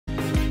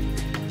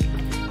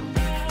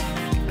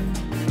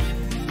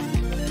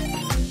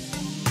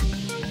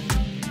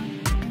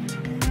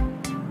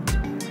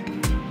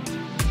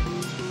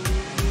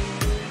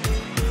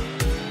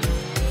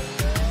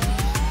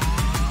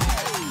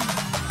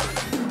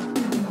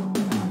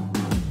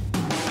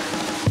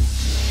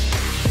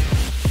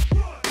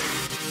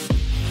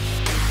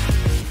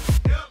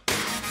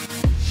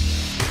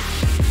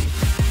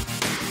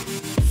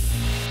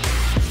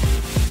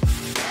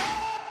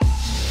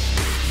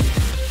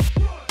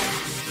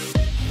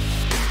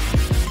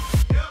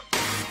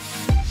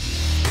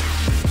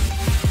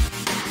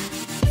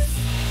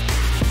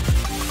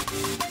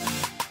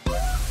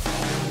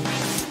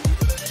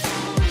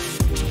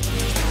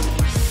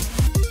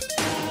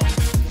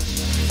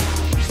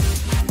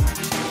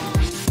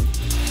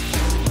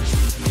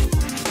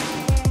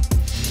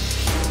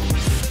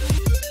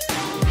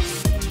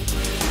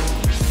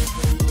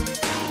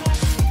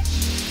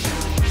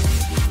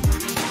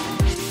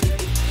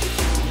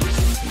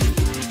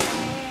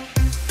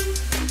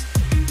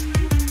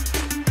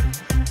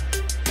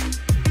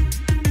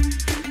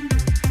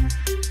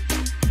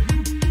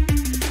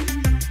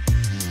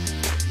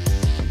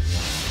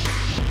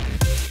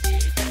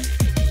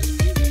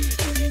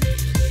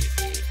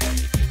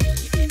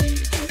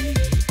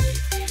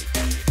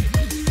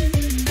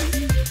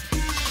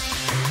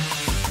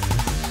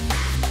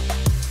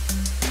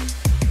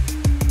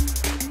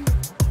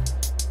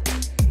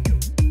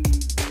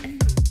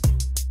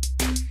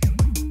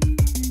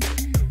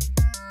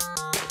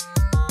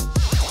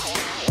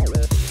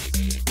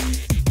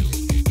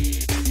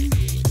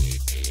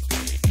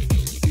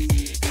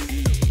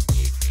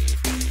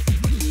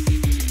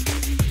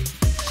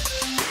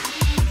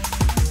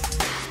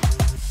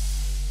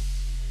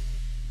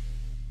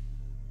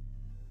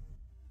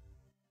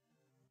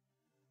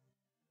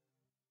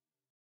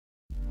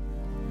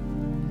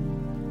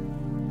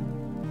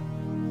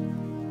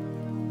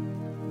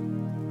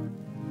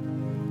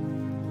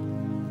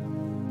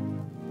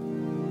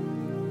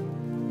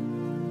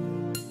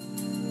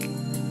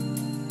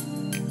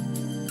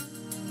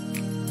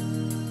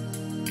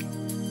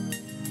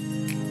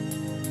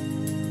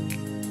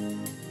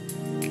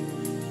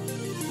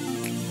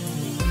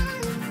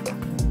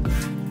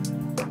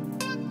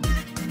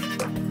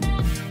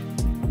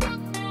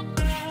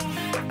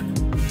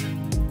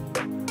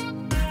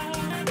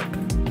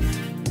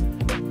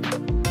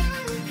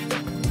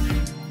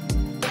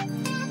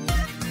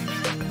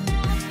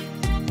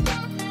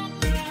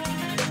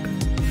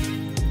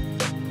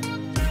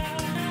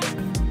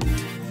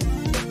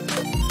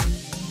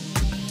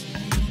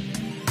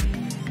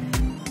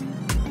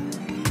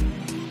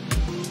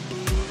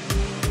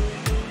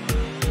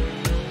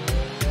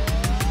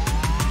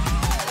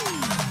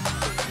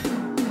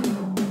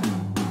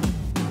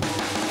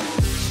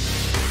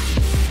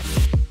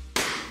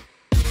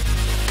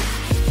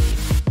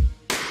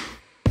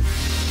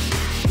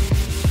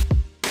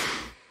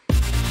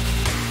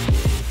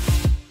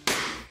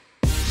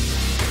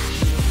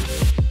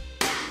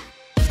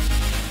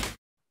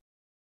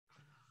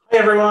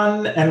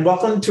everyone, and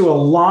welcome to a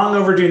long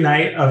overdue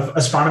night of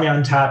Astronomy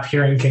on Tap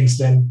here in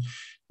Kingston.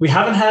 We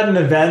haven't had an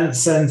event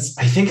since,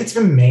 I think it's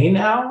been May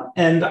now,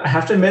 and I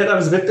have to admit I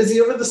was a bit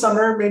busy over the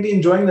summer, maybe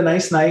enjoying the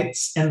nice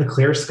nights and the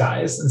clear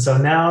skies. And so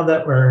now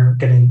that we're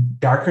getting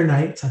darker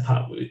nights, I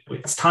thought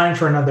it's time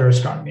for another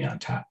Astronomy on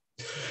Tap.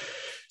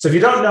 So if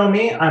you don't know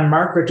me, I'm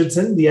Mark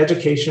Richardson, the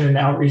Education and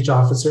Outreach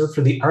Officer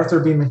for the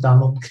Arthur B.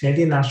 McDonald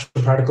Canadian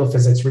Astroparticle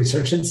Physics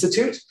Research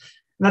Institute.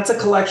 And that's a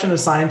collection of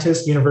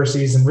scientists,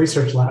 universities, and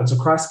research labs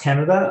across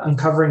Canada,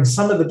 uncovering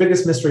some of the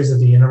biggest mysteries of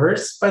the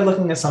universe by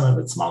looking at some of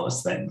its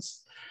smallest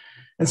things.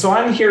 And so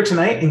I'm here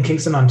tonight in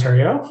Kingston,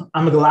 Ontario.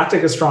 I'm a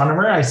galactic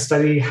astronomer. I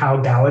study how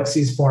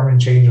galaxies form and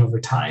change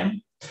over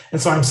time. And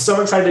so I'm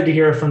so excited to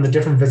hear from the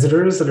different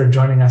visitors that are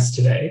joining us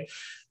today.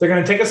 They're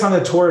going to take us on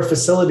a tour of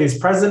facilities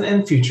present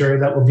and future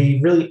that will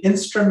be really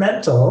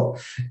instrumental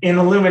in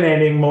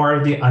illuminating more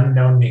of the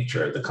unknown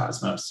nature of the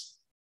cosmos.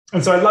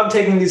 And so I love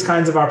taking these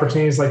kinds of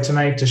opportunities like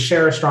tonight to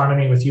share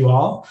astronomy with you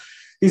all.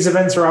 These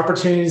events are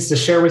opportunities to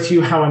share with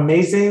you how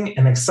amazing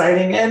and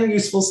exciting and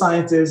useful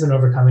science is in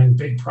overcoming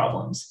big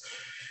problems.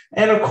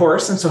 And of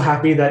course, I'm so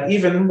happy that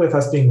even with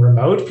us being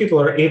remote, people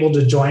are able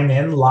to join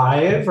in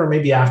live or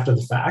maybe after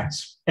the fact.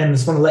 And I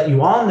just want to let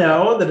you all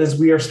know that as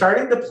we are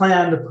starting to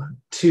plan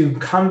to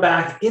come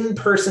back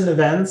in-person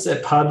events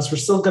at pubs, we're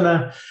still going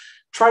to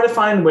try to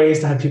find ways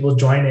to have people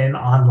join in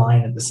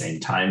online at the same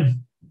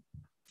time.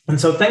 And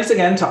so thanks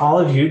again to all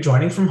of you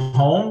joining from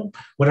home,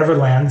 whatever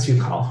lands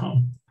you call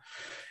home.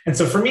 And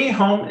so for me,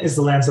 home is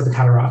the lands of the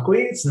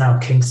Cataraqui. It's now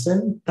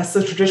Kingston. That's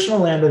the traditional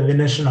land of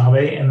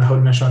Anishinaabe and the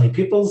Haudenosaunee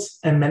peoples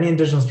and many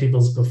Indigenous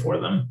peoples before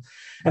them.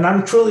 And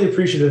I'm truly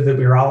appreciative that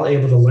we are all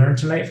able to learn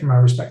tonight from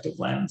our respective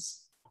lands.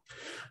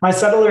 My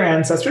settler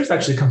ancestors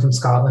actually come from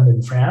Scotland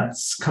and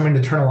France, coming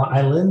to Turtle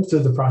Island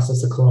through the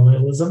process of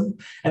colonialism.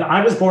 And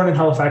I was born in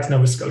Halifax,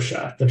 Nova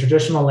Scotia, the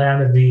traditional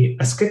land of the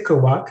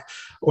Askikwak,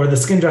 or the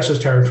skin dressers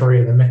territory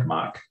of the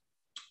Mi'kmaq.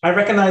 I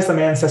recognize that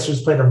my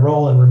ancestors played a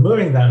role in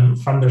removing them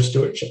from their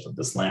stewardship of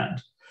this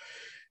land.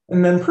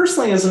 And then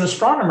personally, as an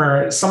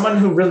astronomer, someone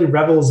who really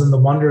revels in the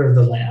wonder of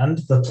the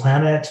land, the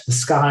planet, the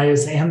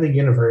skies, and the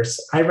universe,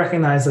 I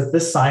recognize that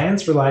this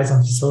science relies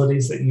on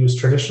facilities that use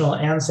traditional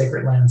and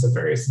sacred lands of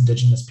various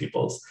Indigenous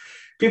peoples,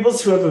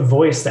 peoples who have a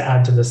voice to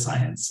add to this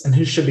science and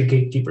who should be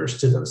gatekeepers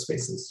to those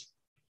spaces.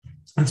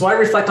 And so I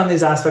reflect on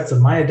these aspects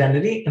of my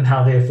identity and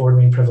how they afford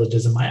me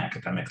privileges in my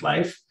academic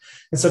life.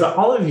 And so to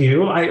all of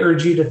you, I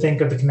urge you to think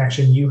of the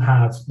connection you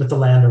have with the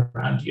land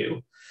around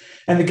you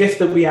and the gift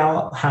that we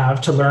all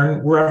have to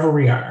learn wherever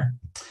we are,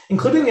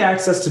 including the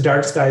access to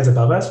dark skies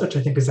above us, which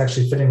I think is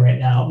actually fitting right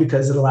now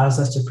because it allows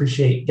us to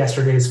appreciate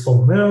yesterday's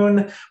full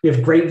moon. We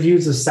have great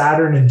views of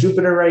Saturn and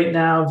Jupiter right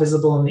now,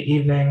 visible in the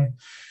evening.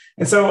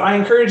 And so I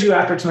encourage you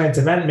after tonight's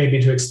event,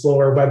 maybe to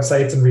explore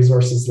websites and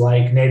resources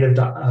like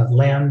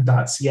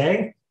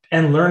native.land.ca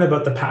and learn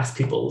about the past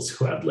peoples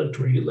who have lived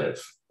where you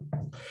live.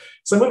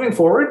 So moving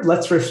forward,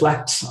 let's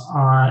reflect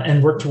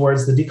and work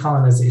towards the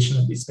decolonization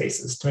of these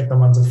spaces to make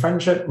them ones of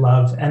friendship,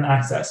 love, and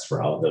access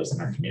for all of those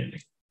in our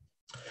community.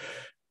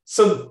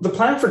 So the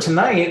plan for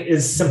tonight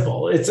is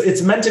simple.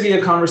 It's meant to be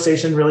a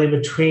conversation really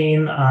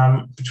between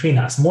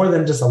us, more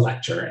than just a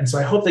lecture. And so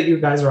I hope that you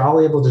guys are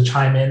all able to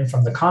chime in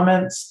from the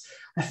comments.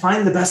 I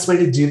find the best way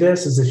to do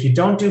this is if you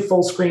don't do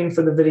full screen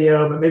for the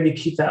video, but maybe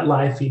keep that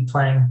live feed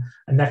playing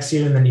next to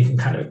you, and then you can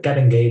kind of get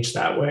engaged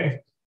that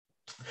way.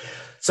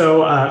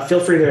 So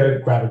feel free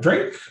to grab a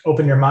drink,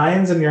 open your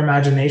minds and your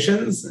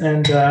imaginations,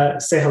 and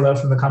say hello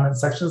from the comment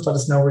sections. Let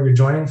us know where you're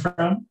joining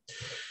from.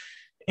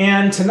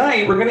 And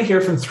tonight, we're going to hear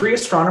from 3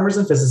 astronomers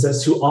and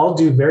physicists who all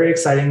do very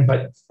exciting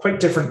but quite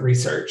different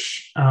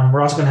research.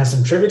 We're also going to have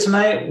some trivia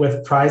tonight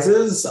with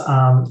prizes.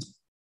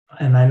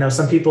 And I know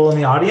some people in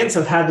the audience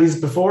have had these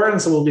before, and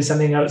so we'll be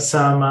sending out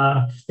some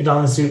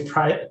McDonald Institute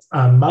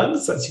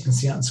mugs, as you can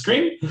see on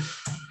screen.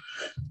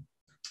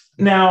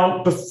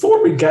 Now,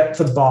 before we get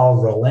the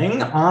ball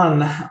rolling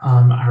on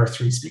our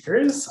 3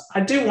 speakers, I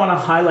do want to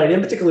highlight,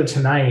 in particular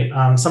tonight,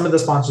 some of the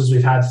sponsors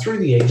we've had through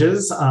the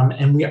ages,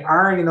 and we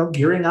are,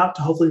 gearing up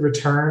to hopefully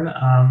return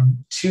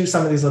to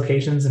some of these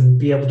locations and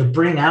be able to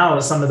bring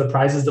out some of the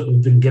prizes that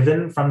we've been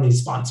given from these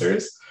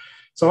sponsors.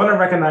 So I want to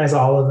recognize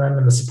all of them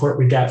and the support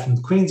we get from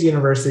the Queen's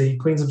University,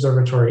 Queen's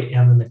Observatory,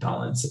 and the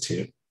McDonald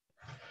Institute.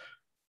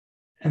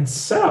 And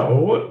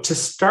so to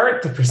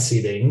start the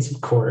proceedings,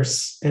 of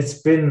course, it's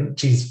been,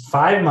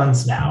 5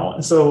 months now.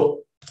 And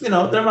so,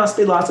 there must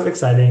be lots of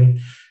exciting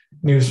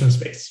news from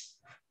space.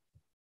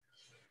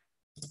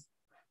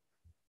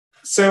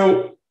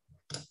 So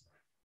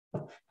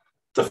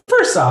the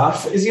first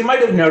off is you might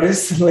have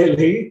noticed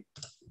lately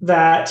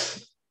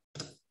that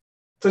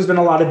there's been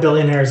a lot of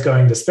billionaires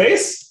going to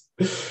space.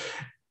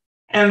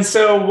 And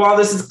so while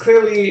this is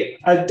clearly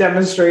a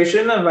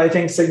demonstration of, I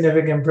think,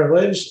 significant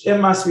privilege, it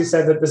must be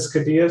said that this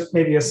could be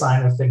maybe a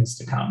sign of things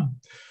to come.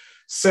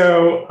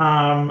 So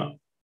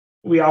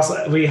we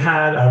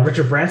had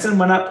Richard Branson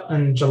went up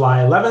on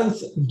July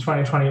 11th in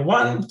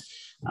 2021.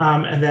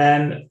 And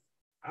then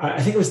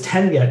I think it was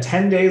 10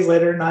 days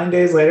later, 9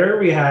 days later,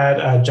 we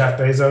had Jeff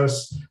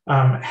Bezos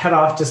head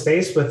off to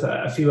space with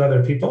a few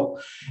other people.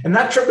 And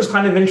that trip was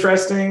kind of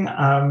interesting.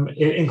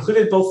 It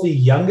included both the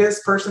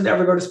youngest person to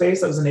ever go to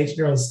space, that was an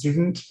 18-year-old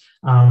student,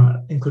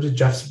 included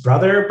Jeff's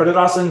brother, but it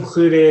also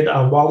included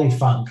Wally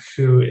Funk,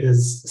 who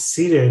is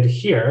seated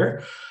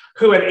here,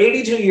 who at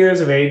 82 years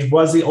of age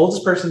was the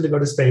oldest person to go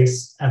to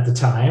space at the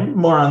time.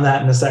 More on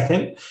that in a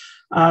second.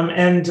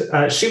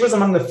 She was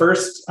among the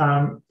first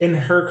in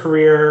her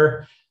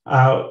career.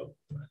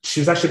 She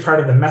was actually part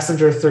of the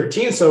Messenger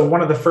 13, so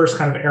one of the first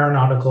kind of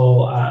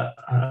aeronautical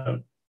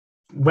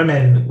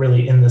women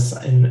really in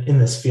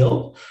this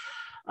field.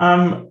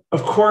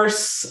 Of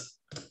course,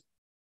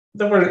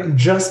 there weren't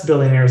just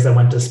billionaires that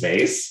went to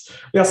space.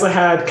 We also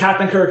had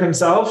Captain Kirk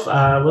himself,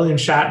 William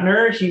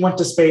Shatner. He went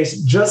to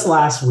space just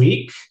last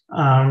week,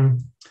 and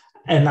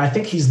I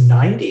think he's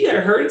 90, I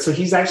heard. So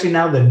he's actually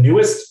now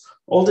the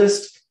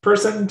oldest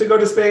person to go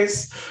to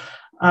space.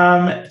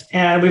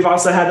 And we've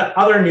also had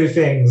other new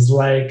things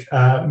like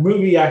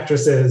movie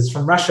actresses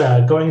from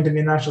Russia going to the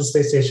International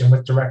Space Station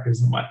with directors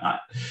and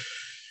whatnot.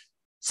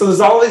 So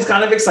there's all these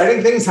kind of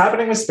exciting things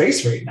happening with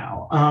space right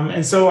now.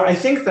 And so I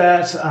think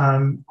that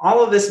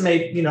all of this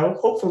may,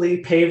 hopefully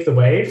pave the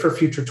way for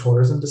future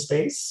tourism to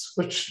space,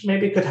 which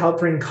maybe could help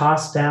bring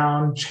costs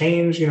down,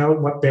 change,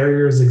 what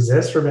barriers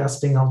exist for us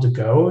being able to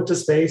go to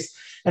space,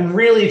 and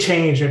really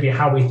change maybe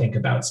how we think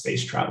about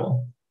space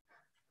travel.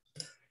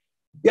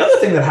 The other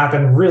thing that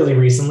happened really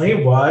recently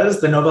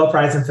was the Nobel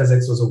Prize in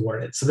Physics was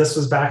awarded. So this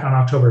was back on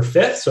October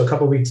 5th, so a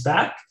couple of weeks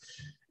back.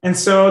 And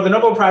so the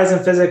Nobel Prize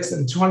in Physics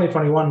in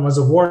 2021 was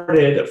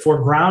awarded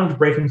for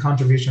groundbreaking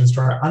contributions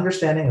to our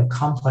understanding of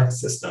complex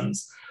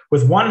systems,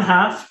 with one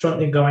half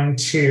jointly going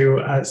to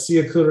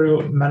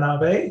Syukuro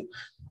Manabe,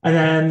 and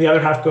then the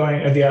other half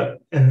going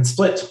and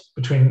split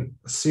between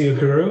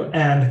Syukuro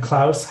and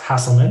Klaus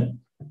Hasselmann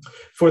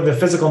for the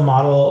physical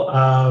model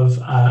of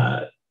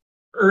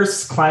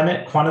Earth's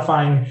climate,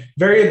 quantifying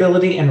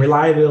variability and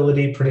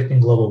reliability, predicting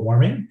global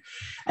warming.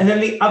 And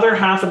then the other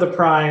half of the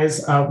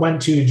prize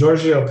went to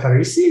Giorgio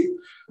Parisi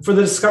for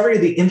the discovery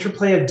of the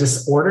interplay of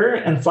disorder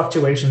and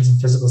fluctuations in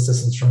physical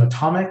systems from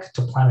atomic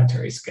to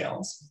planetary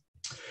scales.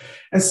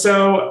 And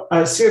so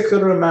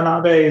Syukuro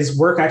Manabe's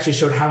work actually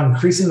showed how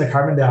increasing the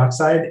carbon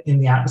dioxide in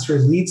the atmosphere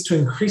leads to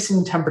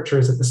increasing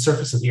temperatures at the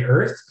surface of the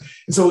Earth.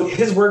 And so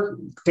his work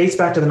dates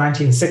back to the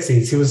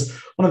 1960s. He was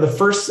one of the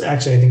first,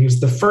 actually, I think he was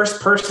the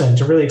first person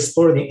to really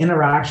explore the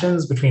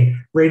interactions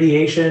between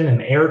radiation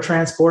and air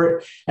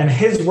transport. And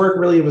his work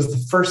really was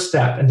the first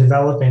step in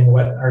developing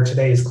what are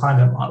today's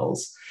climate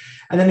models.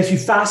 And then if you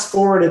fast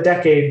forward a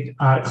decade,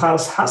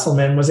 Klaus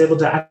Hasselmann was able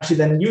to actually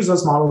then use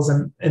those models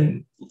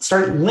and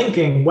start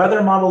linking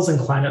weather models and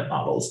climate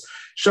models,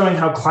 showing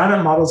how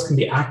climate models can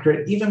be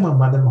accurate even when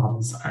weather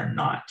models are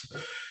not.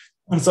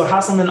 And so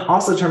Hasselmann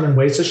also determined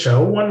ways to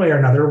show, one way or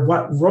another,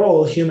 what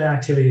role human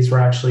activities were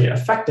actually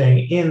affecting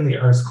in the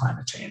Earth's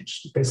climate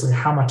change, basically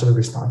how much of a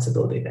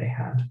responsibility they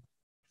had.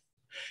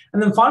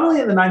 And then finally,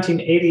 in the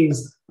 1980s,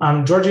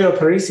 Giorgio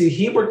Parisi,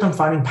 he worked on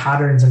finding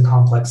patterns in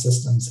complex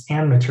systems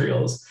and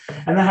materials.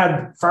 And that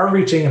had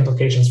far-reaching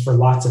implications for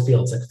lots of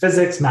fields like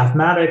physics,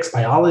 mathematics,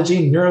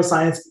 biology,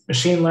 neuroscience,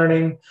 machine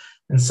learning,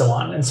 and so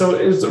on. And so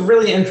it was a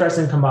really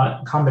interesting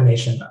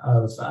combination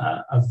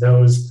of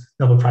those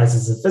Nobel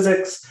Prizes in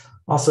physics.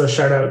 Also a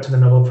shout out to the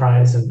Nobel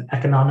Prize in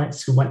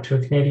economics who went to a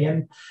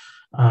Canadian.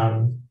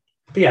 But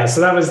yeah,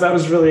 so that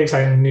was really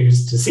exciting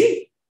news to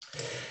see.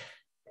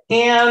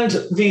 And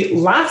the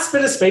last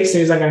bit of space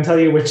news I'm going to tell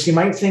you, which you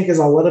might think is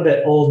a little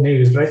bit old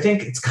news, but I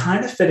think it's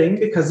kind of fitting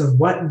because of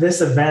what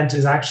this event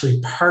is actually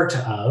part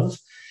of.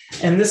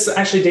 And this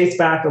actually dates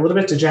back a little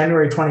bit to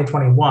January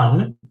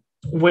 2021,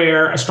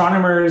 where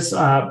astronomers,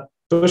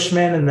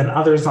 Bushman and then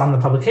others on the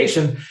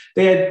publication,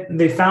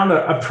 they found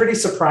a pretty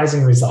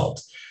surprising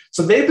result.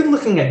 So they've been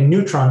looking at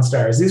neutron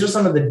stars. These are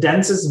some of the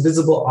densest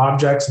visible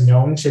objects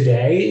known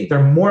today.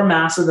 They're more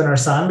massive than our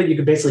sun, but you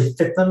could basically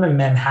fit them in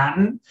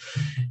Manhattan.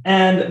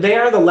 And they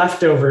are the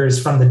leftovers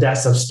from the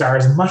deaths of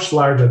stars much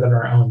larger than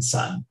our own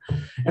sun.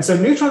 And so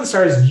neutron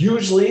stars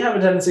usually have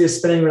a tendency of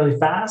spinning really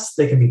fast.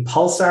 They can be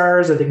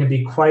pulsars, or they can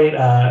be quite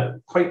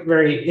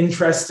very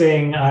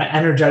interesting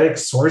energetic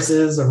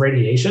sources of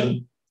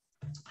radiation.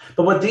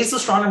 But what these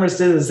astronomers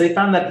did is they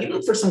found that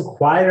even for some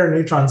quieter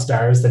neutron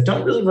stars that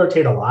don't really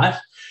rotate a lot,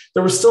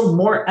 there were still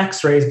more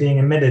X-rays being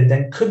emitted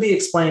than could be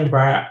explained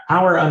by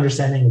our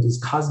understanding of these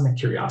cosmic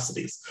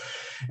curiosities.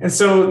 And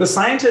so the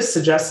scientists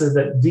suggested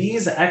that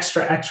these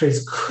extra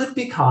X-rays could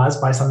be caused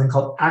by something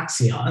called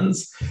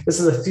axions. This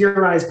is a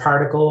theorized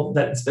particle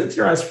that's been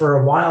theorized for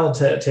a while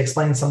to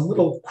explain some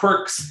little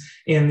quirks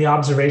in the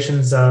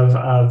observations of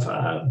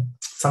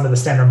some of the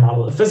standard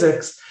model of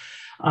physics.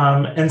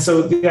 And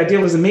so the idea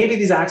was that maybe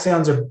these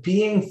axions are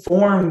being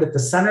formed at the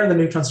center of the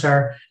neutron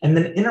star and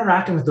then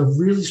interacting with the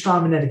really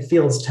strong magnetic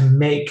fields to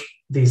make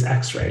these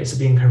X-rays,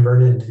 being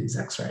converted into these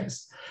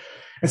X-rays.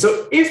 And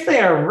so if they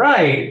are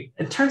right,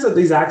 it turns out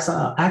these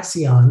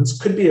axions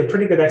could be a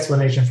pretty good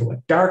explanation for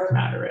what dark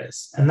matter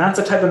is. And that's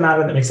a type of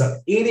matter that makes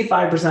up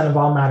 85% of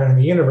all matter in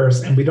the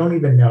universe, and we don't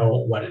even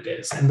know what it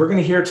is. And we're going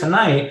to hear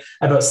tonight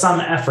about some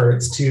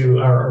efforts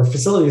or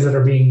facilities that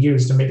are being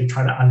used to maybe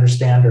try to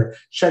understand or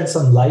shed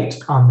some light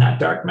on that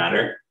dark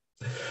matter.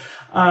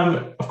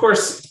 Of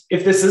course,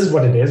 if this is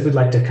what it is, we'd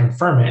like to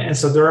confirm it. And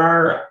so there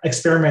are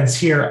experiments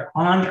here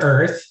on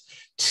Earth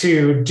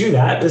to do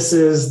that. This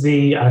is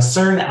the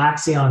CERN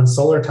Axion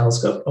Solar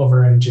Telescope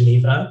over in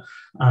Geneva.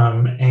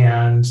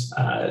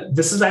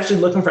 This is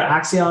actually looking for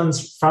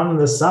axions from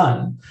the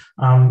sun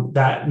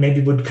that maybe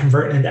would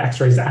convert into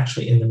X-rays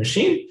actually in the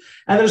machine.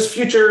 And there's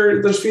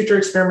future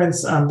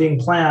experiments being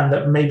planned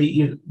that may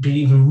be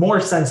even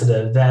more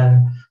sensitive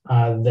than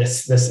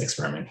this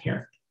experiment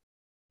here.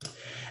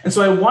 And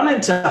so I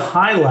wanted to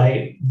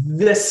highlight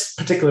this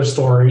particular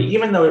story,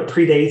 even though it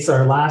predates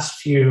our last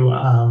few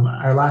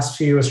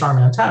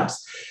Astronomy on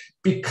Taps,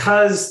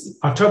 because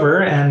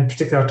October, and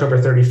particularly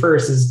October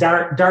 31st, is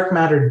Dark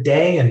Matter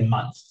Day and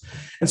month.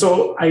 And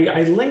so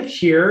I link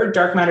here,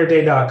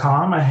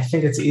 darkmatterday.com. I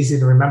think it's easy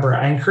to remember.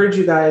 I encourage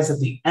you guys at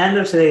the end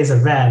of today's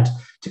event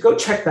to go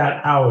check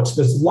that out.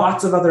 There's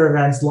lots of other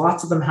events,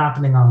 lots of them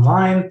happening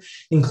online,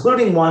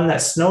 including one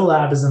that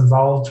SNOLAB is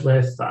involved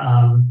with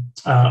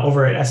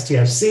over at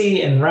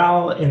STFC in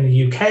RAL in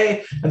the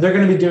UK. And they're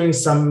going to be doing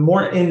some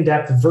more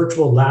in-depth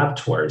virtual lab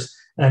tours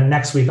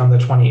next week on the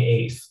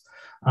 28th.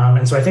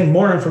 And so I think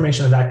more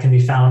information of that can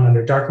be found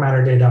under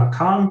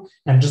darkmatterday.com,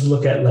 and just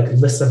look at like a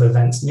list of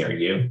events near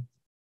you.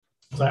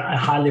 So I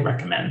highly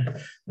recommend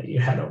that you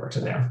head over to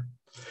there.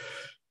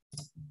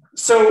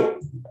 So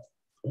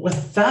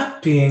with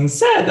that being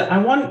said, I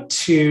want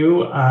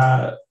to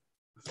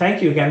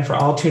thank you again for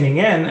all tuning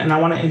in, and I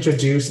want to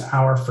introduce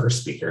our first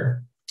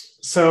speaker.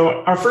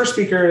 So our first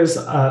speaker is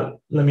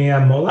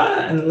Lamiya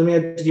Mowla. And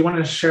Lamiya, do you want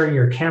to share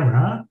your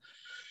camera?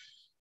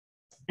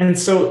 And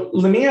so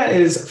Lamiya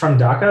is from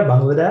Dhaka,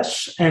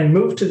 Bangladesh, and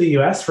moved to the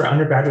US for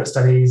undergraduate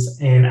studies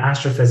in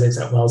astrophysics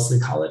at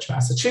Wellesley College,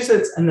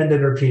 Massachusetts, and then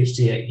did her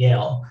PhD at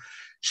Yale.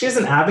 She is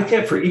an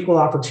advocate for equal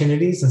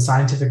opportunities in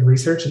scientific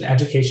research and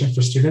education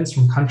for students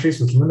from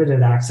countries with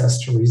limited access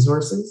to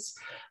resources.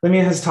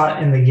 Lamiya has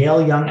taught in the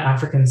Yale Young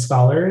African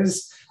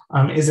Scholars,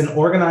 is an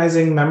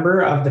organizing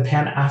member of the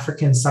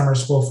Pan-African Summer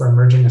School for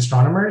Emerging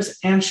Astronomers,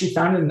 and she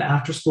founded an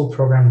after-school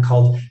program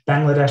called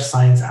Bangladesh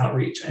Science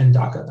Outreach in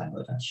Dhaka,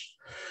 Bangladesh.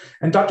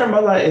 And Dr.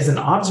 Mowla is an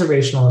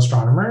observational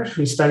astronomer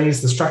who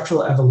studies the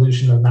structural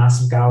evolution of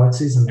massive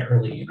galaxies in the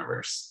early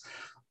universe.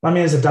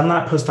 Lamiya is a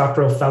Dunlap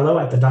postdoctoral fellow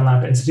at the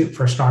Dunlap Institute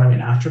for Astronomy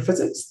and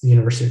Astrophysics, the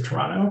University of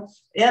Toronto,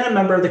 and a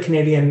member of the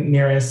Canadian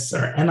NIRISS,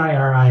 or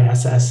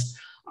NIRISS,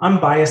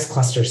 Unbiased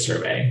Cluster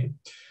Survey.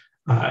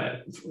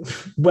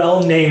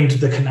 Well named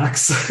the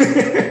Canucks,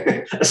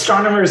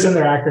 astronomers and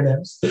their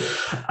acronyms.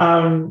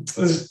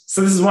 So this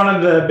is one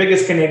of the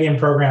biggest Canadian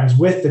programs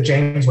with the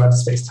James Webb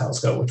Space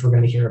Telescope, which we're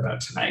going to hear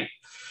about tonight.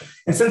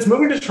 And since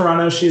moving to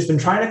Toronto, she's been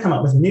trying to come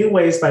up with new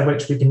ways by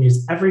which we can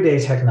use everyday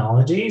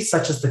technology,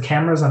 such as the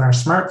cameras on our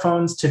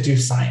smartphones, to do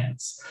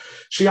science.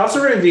 She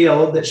also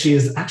revealed that she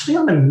is actually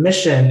on a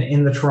mission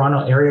in the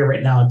Toronto area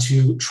right now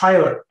to try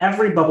out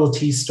every bubble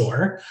tea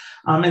store.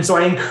 And so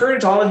I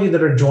encourage all of you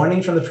that are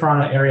joining from the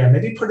Toronto area,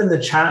 maybe put in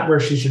the chat where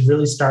she should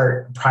really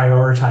start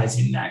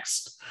prioritizing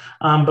next.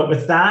 But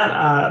with that,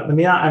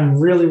 Lamiya, I'm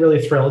really,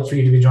 really thrilled for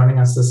you to be joining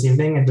us this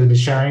evening and to be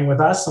sharing with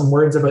us some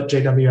words about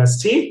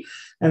JWST.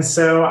 And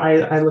so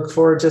I look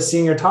forward to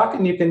seeing your talk,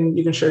 and you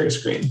can share your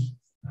screen.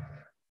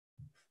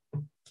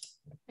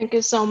 Thank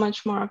you so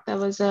much, Mark. That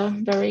was a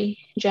very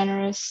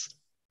generous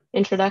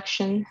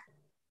introduction.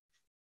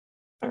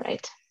 All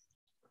right.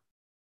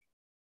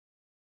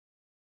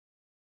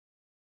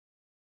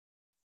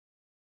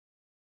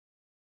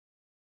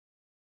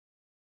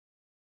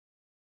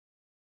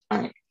 All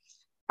right.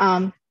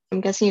 I'm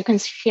guessing you can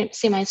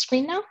see my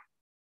screen now.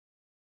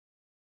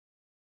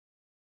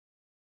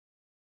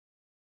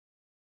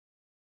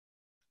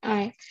 All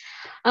right.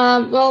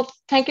 Well,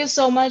 thank you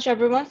so much,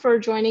 everyone, for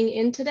joining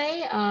in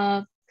today.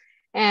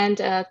 And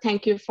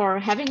thank you for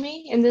having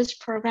me in this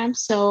program.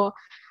 So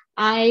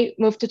I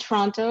moved to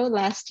Toronto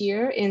last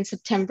year in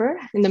September,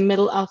 in the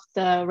middle of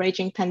the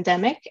raging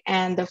pandemic.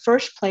 And the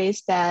first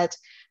place that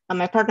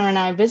my partner and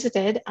I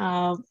visited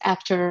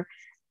after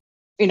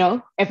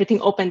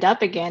everything opened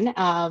up again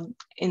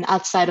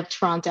outside of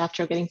Toronto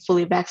after getting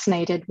fully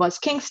vaccinated was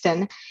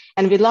Kingston.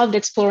 And we loved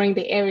exploring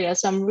the area.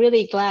 So I'm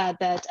really glad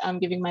that I'm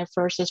giving my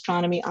first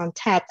Astronomy on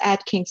Tap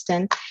at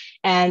Kingston.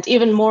 And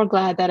even more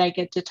glad that I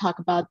get to talk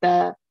about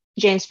the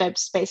James Webb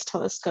Space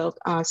Telescope,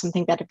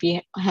 something that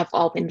we have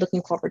all been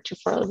looking forward to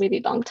for a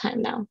really long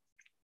time now.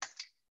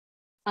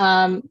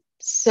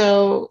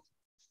 So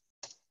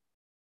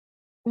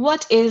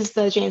what is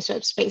the James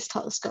Webb Space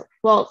Telescope?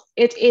 Well,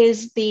 it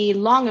is the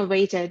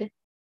long-awaited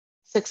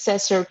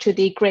successor to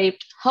the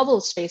great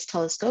Hubble Space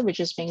Telescope, which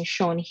is being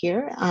shown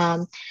here.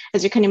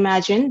 As you can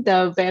imagine,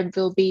 the Webb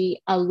will be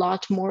a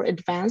lot more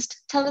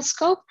advanced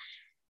telescope.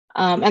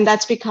 And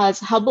that's because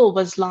Hubble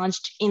was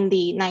launched in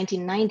the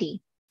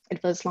 1990s.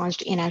 It was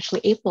launched in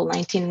actually April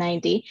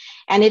 1990,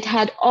 and it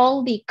had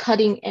all the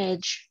cutting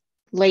edge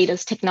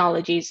latest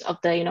technologies of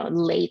the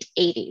late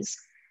 80s.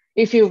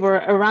 If you were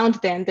around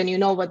then you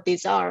know what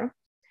these are.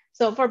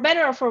 So for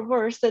better or for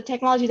worse, the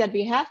technology that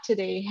we have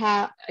today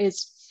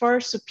is far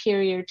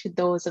superior to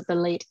those of the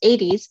late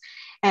 80s.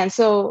 And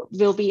so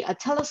will be a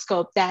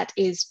telescope that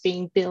is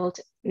being built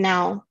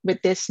now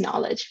with this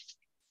knowledge.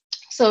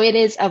 So it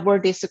is a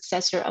worthy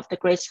successor of the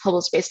great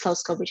Hubble Space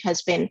Telescope, which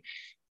has been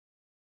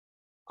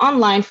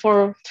online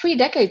for 3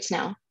 decades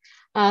now.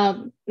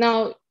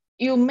 Now,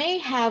 you may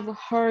have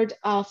heard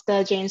of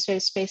the James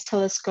Webb Space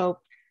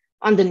Telescope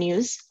on the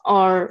news,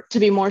 or to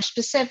be more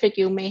specific,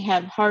 you may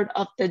have heard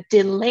of the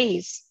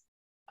delays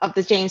of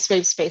the James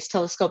Webb Space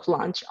Telescope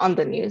launch on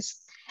the news.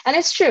 And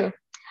it's true.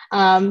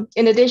 In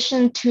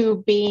addition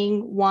to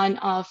being one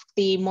of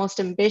the most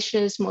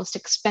ambitious, most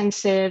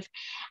expensive,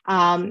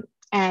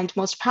 and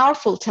most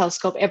powerful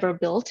telescope ever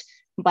built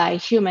by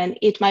human,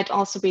 it might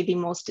also be the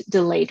most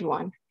delayed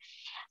one.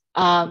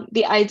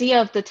 The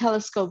idea of the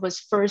telescope was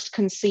first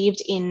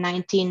conceived in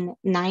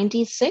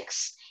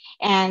 1996,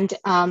 and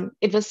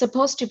it was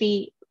supposed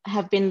to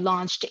have been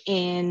launched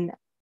in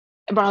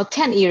about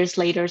 10 years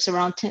later, so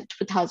around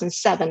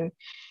 2007.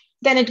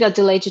 Then it got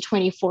delayed to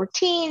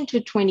 2014, to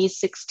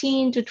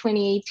 2016, to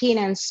 2018,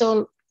 and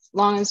so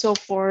long and so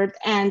forth.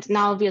 And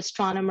now the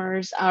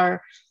astronomers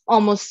are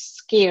almost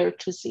scared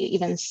to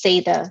even say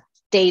the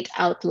date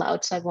out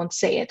loud, so I won't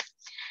say it.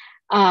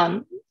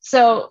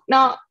 So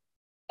now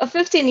a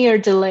 15-year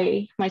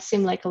delay might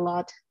seem like a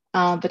lot,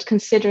 but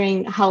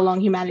considering how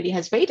long humanity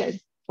has waited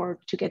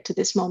to get to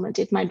this moment,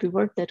 it might be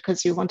worth it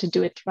because you want to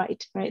do it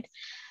right?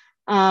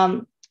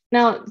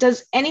 Now,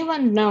 does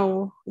anyone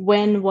know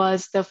when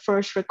was the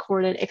first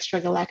recorded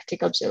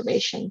extragalactic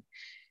observation?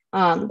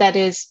 That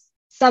is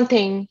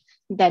something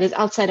that is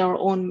outside our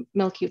own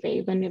Milky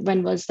Way.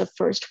 When was the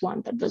first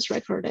one that was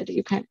recorded?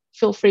 You can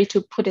feel free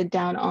to put it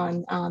down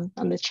on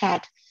the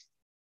chat.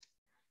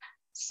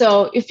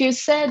 So if you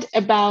said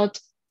about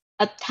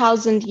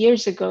 1,000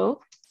 years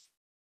ago,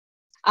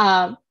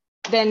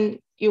 then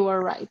you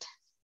were right.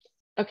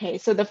 Okay,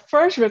 so the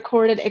first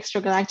recorded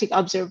extragalactic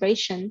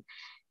observation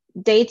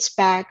dates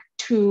back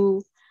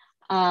to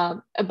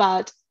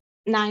about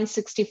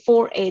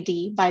 964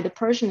 AD by the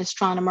Persian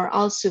astronomer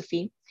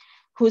Al-Sufi,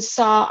 who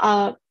saw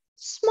a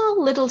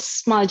small little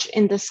smudge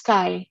in the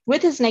sky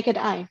with his naked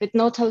eye, with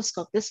no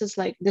telescope. This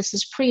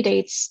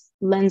predates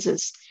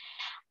lenses.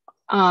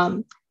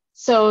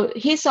 So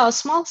he saw a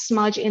small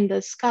smudge in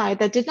the sky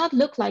that did not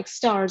look like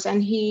stars,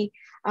 and he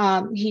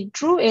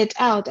drew it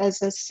out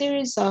as a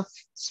series of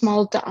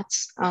small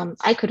dots.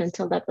 I couldn't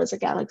tell that was a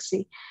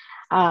galaxy.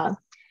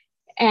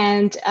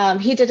 And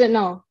he didn't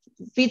know.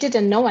 We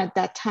didn't know at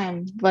that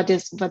time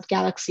what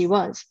galaxy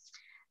was.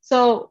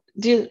 So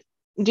do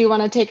you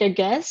want to take a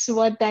guess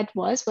what that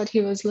was, what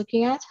he was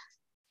looking at?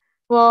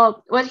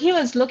 Well, what he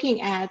was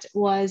looking at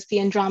was the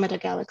Andromeda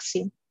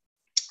galaxy,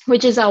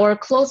 which is our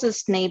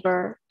closest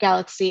neighbor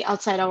galaxy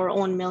outside our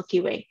own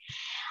Milky Way.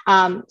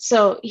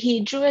 So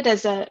he drew it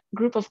as a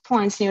group of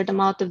points near the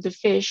mouth of the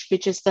fish,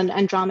 which is the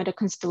Andromeda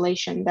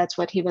constellation. That's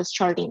what he was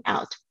charting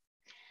out.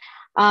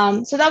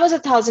 So that was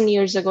 1,000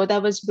 years ago.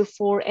 That was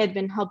before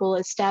Edwin Hubble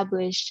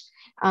established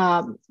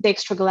the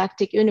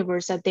extragalactic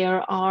universe, that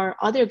there are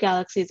other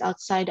galaxies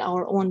outside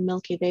our own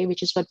Milky Way,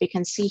 which is what we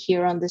can see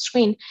here on the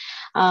screen.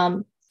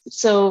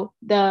 So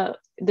the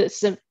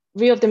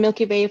view of the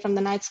Milky Way from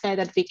the night sky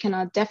that we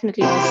cannot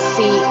definitely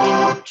see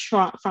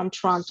from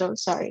Toronto.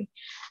 Sorry.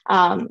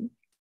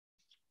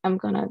 I'm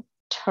gonna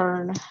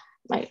turn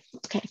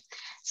okay.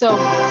 So,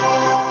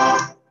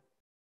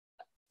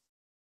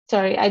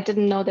 sorry, I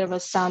didn't know there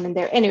was sound in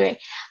there. Anyway,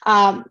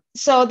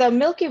 so the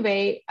Milky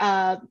Way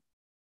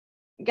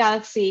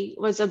galaxy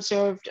was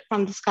observed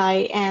from the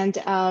sky, and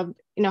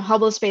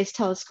Hubble Space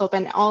Telescope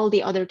and all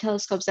the other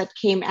telescopes that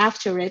came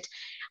after it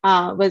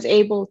was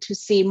able to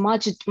see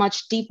much,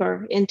 much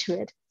deeper into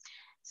it.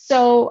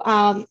 So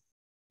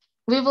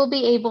we will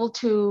be able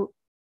to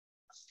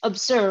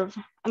observe.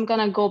 I'm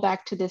gonna go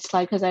back to this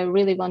slide because I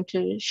really want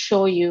to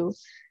show you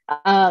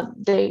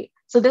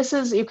so this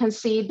is, you can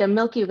see the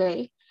Milky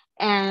Way,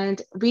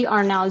 and we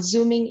are now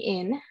zooming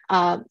in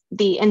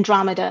the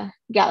Andromeda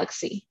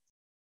galaxy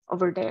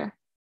over there.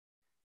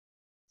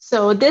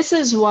 So this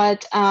is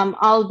what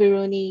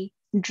Al-Sufi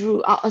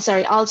drew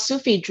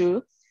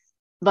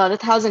about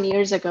 1,000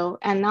 years ago.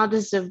 And now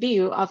this is a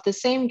view of the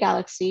same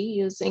galaxy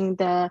using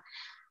the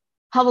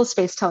Hubble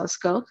Space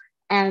Telescope.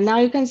 And now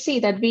you can see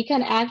that we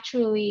can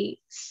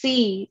actually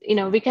see,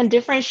 we can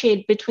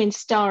differentiate between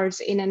stars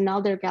in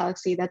another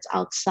galaxy that's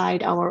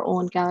outside our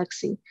own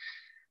galaxy.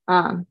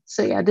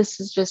 So yeah, this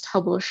is just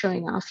Hubble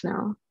showing off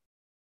now.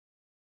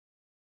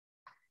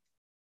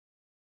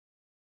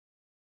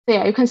 So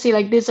yeah, you can see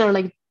these are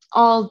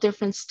all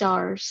different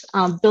stars,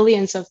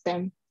 billions of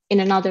them in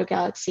another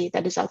galaxy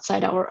that is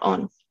outside our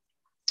own.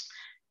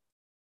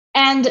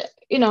 And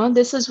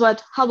this is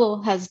what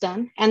Hubble has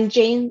done, and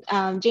James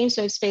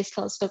Webb Space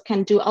Telescope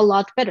can do a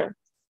lot better.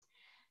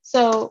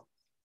 So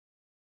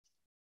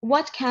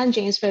what can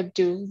James Webb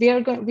do?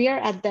 We are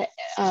at the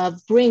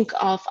brink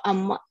of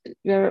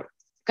we're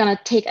gonna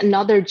take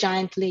another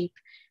giant leap.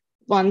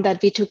 One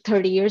that we took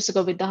 30 years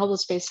ago with the Hubble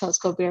Space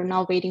Telescope. We are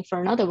now waiting for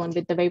another one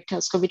with the Wave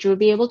Telescope, which will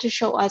be able to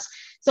show us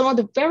some of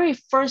the very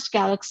first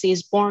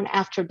galaxies born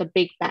after the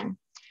Big Bang.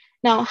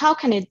 Now, how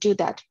can it do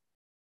that?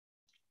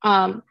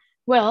 How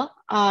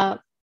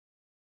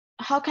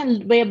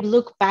can Webb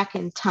look back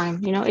in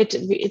time? You know,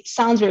 it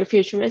sounds very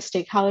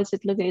futuristic. How is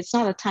it looking? It's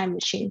not a time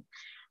machine.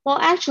 Well,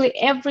 actually,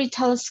 every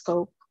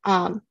telescope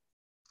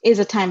is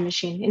a time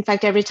machine. In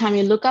fact, every time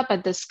you look up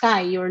at the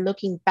sky, you're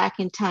looking back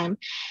in time.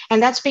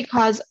 And that's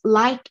because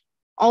light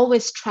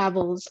always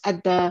travels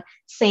at the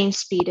same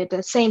speed, at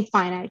the same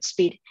finite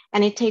speed.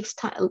 And it takes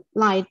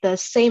light the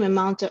same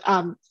amount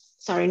of,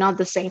 sorry, not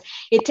the same.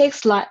 It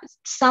takes light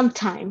some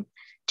time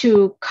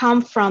to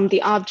come from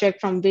the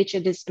object from which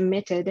it is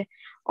emitted,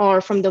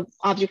 or from the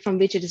object from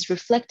which it is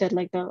reflected,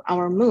 like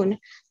our moon,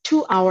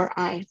 to our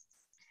eye.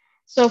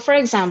 So for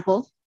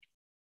example,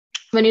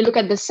 when you look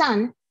at the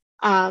sun,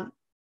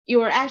 you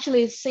are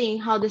actually seeing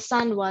how the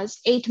sun was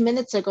 8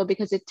 minutes ago,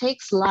 because it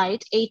takes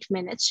light 8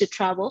 minutes to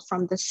travel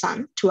from the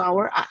sun to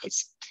our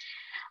eyes.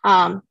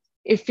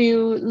 If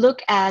you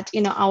look at,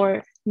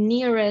 our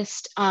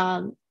nearest,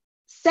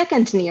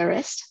 second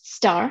nearest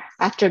star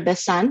after the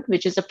sun,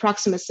 which is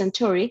Proxima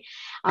Centauri,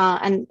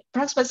 and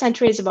Proxima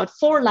Centauri is about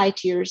 4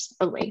 light years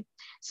away.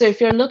 So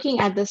if you're looking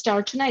at the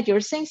star tonight, you're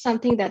seeing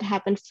something that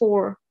happened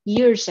 4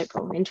 years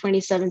ago in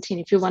 2017.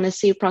 If you want to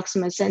see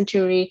Proxima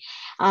Centauri,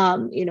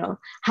 how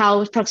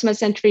Proxima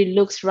Centauri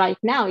looks right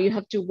now, you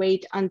have to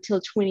wait until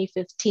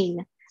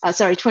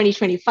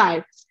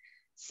 2025.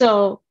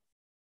 So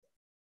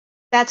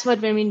that's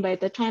what we mean by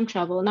the time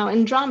travel. Now,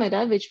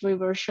 Andromeda, which we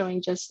were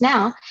showing just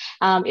now,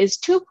 is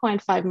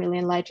 2.5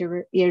 million light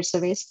years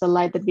away. So the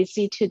light that we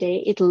see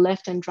today, it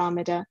left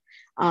Andromeda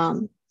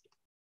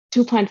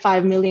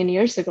 2.5 million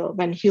years ago,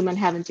 when humans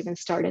haven't even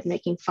started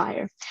making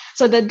fire.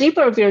 So the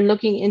deeper we're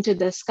looking into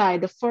the sky,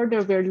 the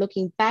further we're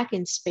looking back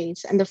in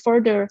space, and the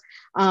further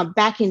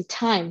back in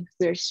time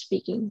we're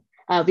seeing.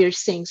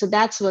 So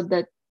that's what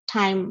the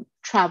time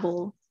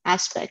travel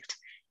aspect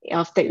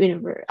of the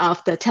universe,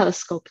 of the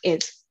telescope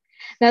is.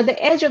 Now,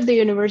 the edge of the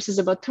universe is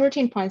about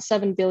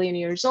 13.7 billion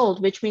years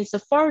old, which means the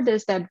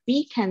farthest that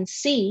we can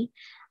see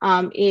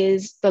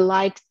is the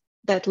light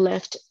that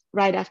left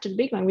right after the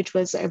Big Bang, which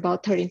was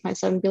about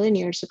 13.7 billion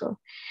years ago.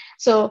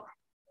 So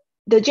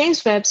the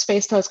James Webb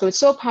Space Telescope is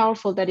so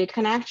powerful that it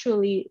can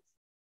actually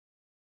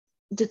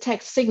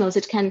detect signals.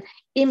 It can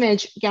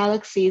image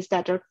galaxies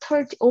that are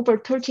over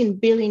 13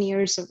 billion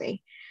years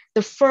away,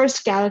 the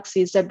first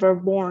galaxies that were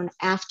born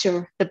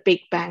after the Big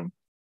Bang.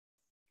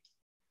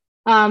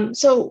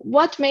 So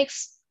what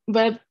makes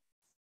Webb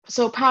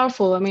so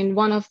powerful? I mean,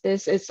 one of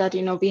this is that,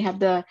 we have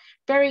the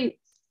very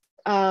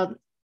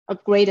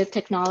upgraded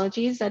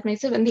technologies that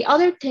makes it. And the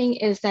other thing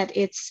is that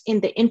it's in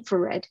the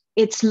infrared.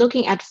 It's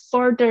looking at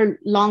further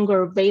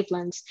longer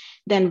wavelengths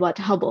than what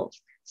Hubble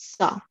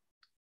saw.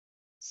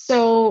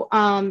 So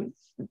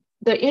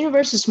the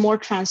universe is more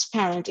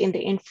transparent in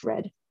the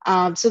infrared.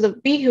 So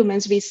we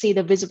humans, we see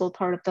the visible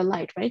part of the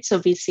light, right?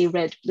 So we see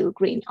red, blue,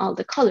 green, all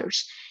the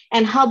colors.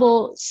 And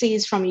Hubble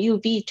sees from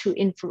UV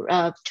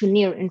to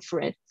near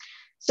infrared.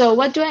 So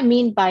what do I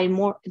mean by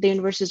the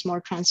universe is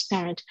more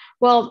transparent?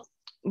 Well,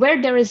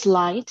 where there is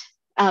light,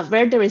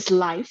 where there is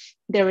life,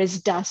 there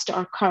is dust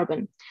or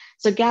carbon.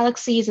 So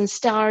galaxies and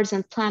stars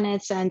and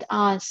planets and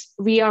us,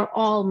 we are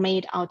all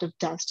made out of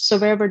dust. So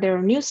wherever there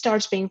are new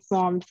stars being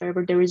formed,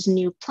 wherever there is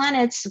new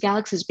planets,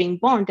 galaxies being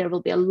born, there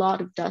will be a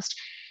lot of dust,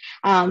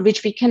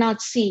 which we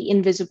cannot see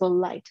in visible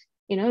light.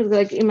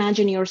 Like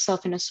imagine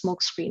yourself in a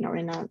smoke screen or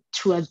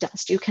through a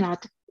dust. You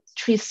cannot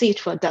see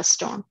through a dust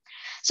storm.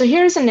 So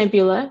here's a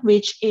nebula,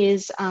 which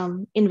is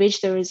in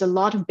which there is a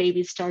lot of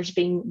baby stars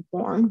being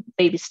born,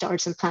 baby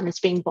stars and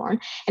planets being born.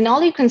 And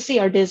all you can see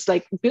are these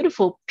like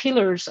beautiful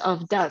pillars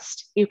of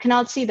dust. You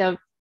cannot see the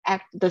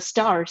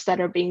stars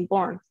that are being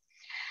born.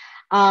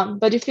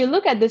 But if you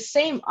look at the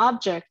same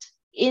object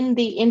in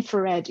the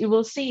infrared, you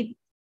will see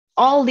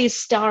all these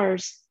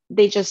stars,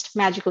 they just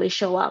magically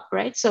show up,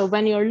 right? So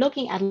when you're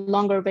looking at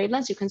longer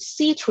wavelengths, you can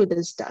see through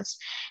this dust.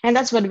 And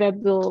that's what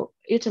Webb will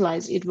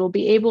utilize. It will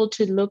be able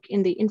to look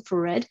in the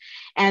infrared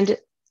and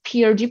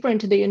peer deeper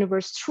into the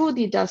universe through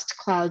the dust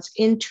clouds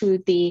into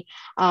the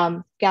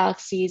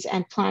galaxies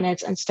and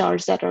planets and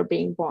stars that are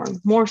being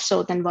born, more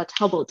so than what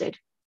Hubble did.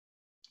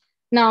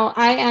 Now,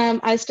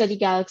 I study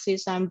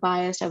galaxies, so I'm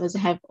biased. I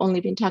have only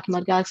been talking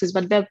about galaxies,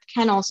 but Webb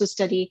can also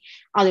study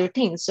other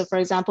things. So for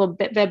example,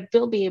 Webb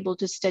will be able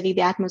to study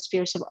the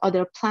atmospheres of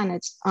other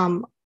planets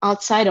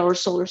outside our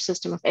solar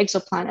system, of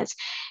exoplanets,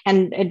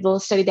 and it will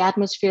study the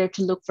atmosphere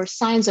to look for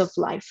signs of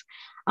life.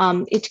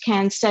 It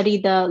can study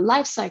the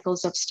life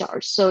cycles of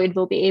stars. So it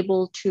will be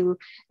able to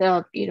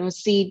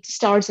see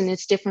stars in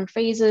its different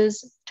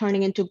phases,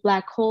 turning into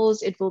black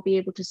holes. It will be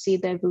able to see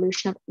the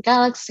evolution of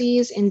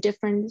galaxies in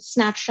different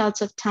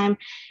snapshots of time.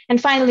 And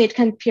finally, it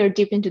can peer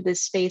deep into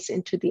this space,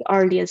 into the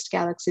earliest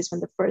galaxies when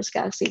the first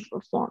galaxies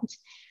were formed.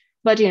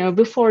 But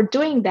before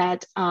doing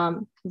that,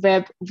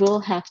 Webb will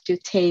have to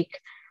take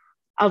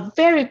a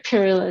very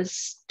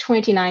perilous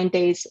 29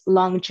 days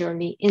long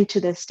journey into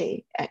the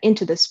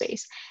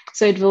space.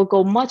 So it will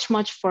go much,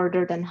 much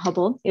further than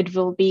Hubble. It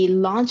will be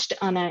launched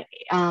on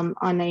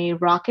a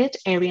rocket,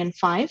 Ariane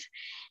 5,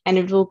 and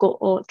it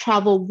will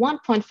travel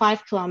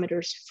 1.5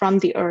 kilometers from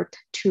the Earth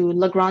to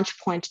Lagrange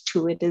point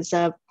 2. It is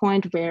a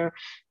point where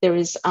there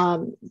is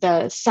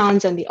the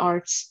sun's and the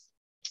Earth's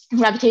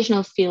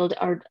gravitational field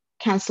are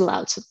cancel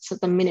out, so it's at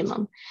the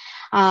minimum.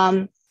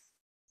 And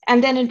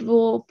then it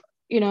will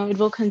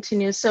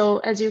continue. So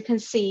as you can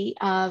see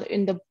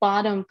in the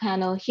bottom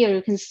panel here,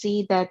 you can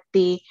see that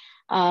the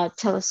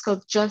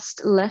telescope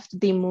just left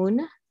the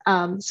moon.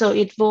 So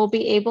it will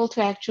be able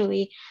to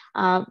actually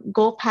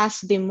go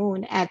past the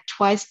moon at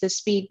twice the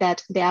speed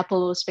that the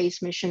Apollo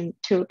space mission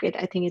took it.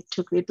 I think it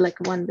took it like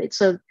 1 bit.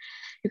 So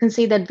you can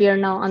see that we are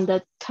now on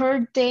the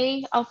 3rd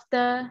day of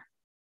the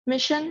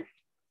mission.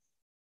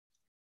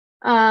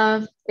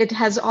 It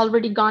has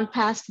already gone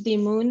past the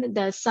moon.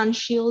 The sun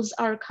shields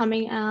are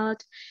coming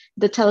out.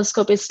 The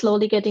telescope is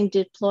slowly getting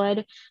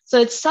deployed. So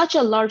it's such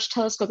a large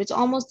telescope. It's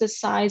almost the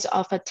size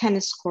of a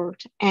tennis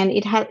court, and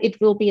it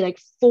will be like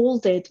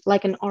folded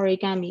like an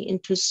origami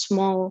into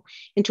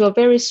a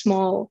very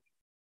small,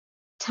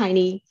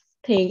 tiny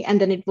thing,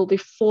 and then it will be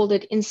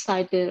folded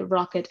inside the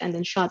rocket and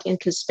then shot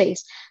into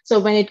space.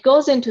 So when it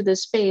goes into the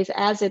space,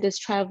 as it is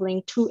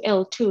traveling to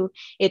L2,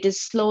 it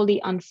is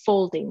slowly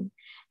unfolding.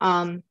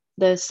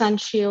 The sun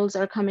shields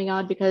are coming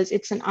out because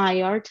it's an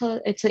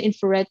it's an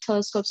infrared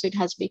telescope, so it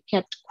has to be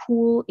kept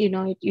cool.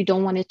 You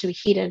don't want it to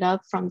heat it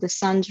up from the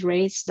sun's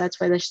rays. That's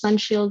why the sun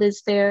shield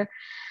is there.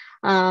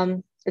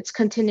 It's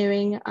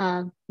continuing.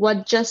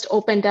 What just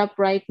opened up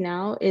right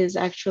now is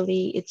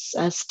actually its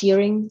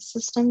steering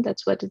system.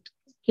 That's what it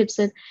keeps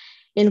it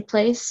in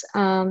place.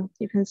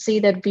 You can see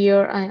that we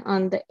are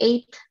on the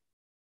 8th.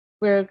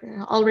 We're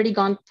already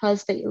gone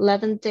past the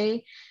 11th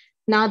day.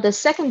 Now the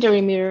secondary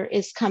mirror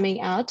is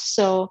coming out.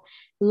 So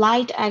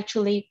light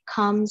actually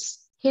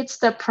hits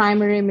the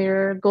primary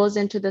mirror, goes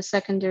into the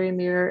secondary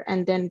mirror,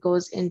 and then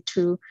goes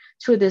through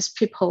this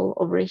peephole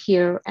over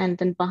here. And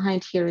then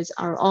behind here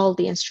are all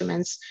the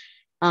instruments.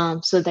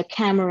 So the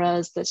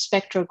cameras, the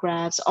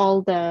spectrographs,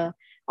 all the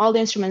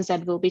instruments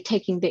that will be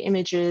taking the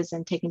images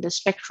and taking the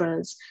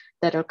spectras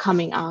that are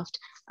coming out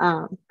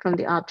from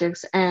the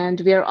objects. And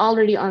we are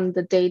already on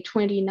the day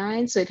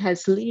 29. So it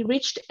has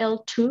reached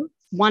L2.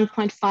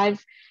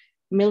 1.5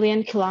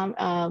 million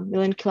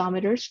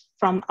kilometers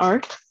from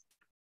Earth.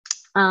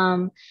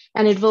 And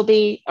it will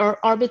be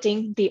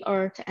orbiting the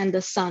Earth and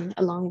the sun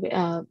along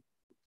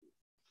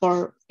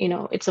for,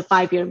 it's a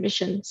 5-year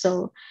mission.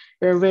 So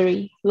we're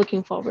very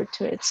looking forward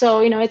to it.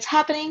 So, it's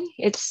happening.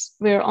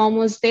 We're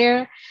almost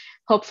there.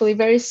 Hopefully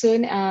very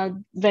soon.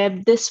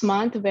 Webb this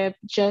month, Webb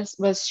just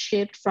was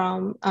shipped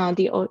from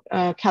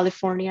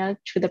California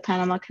to the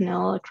Panama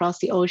Canal across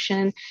the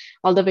ocean,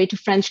 all the way to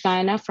French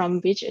Guiana, from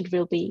which it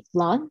will be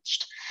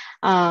launched.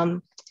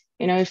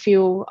 If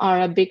you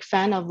are a big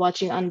fan of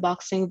watching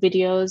unboxing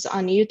videos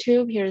on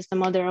YouTube, here's the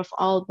mother of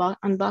all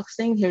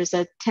unboxing. Here's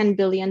a $10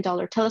 billion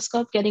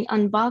telescope getting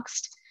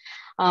unboxed.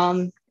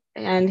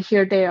 And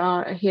here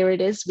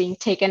it is being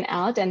taken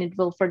out, and it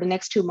will, for the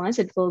next 2 months,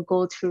 it will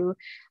go through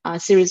a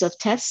series of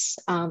tests,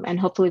 and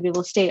hopefully we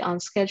will stay on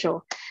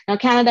schedule. Now,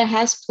 Canada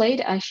has played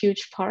a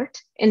huge part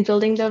in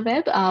building the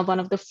Webb. One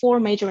of the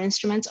 4 major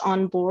instruments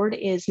on board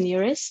is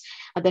NIRISS,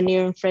 the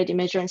Near Infrared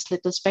Imager and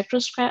Slit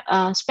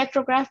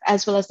Spectrograph,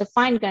 as well as the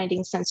fine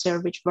guiding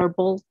sensor, which were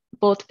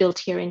both built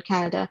here in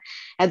Canada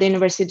at the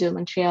University of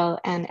Montreal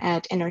and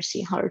at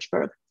NRC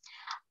Harrisburg.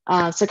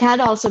 So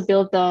Canada also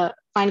built the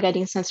fine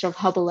guiding sensor of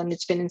Hubble, and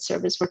it's been in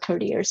service for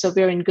 30 years. So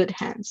we're in good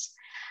hands.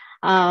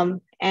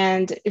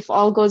 And if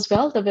all goes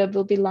well, the Webb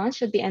will be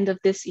launched at the end of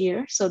this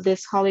year. So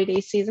this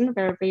holiday season,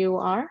 wherever you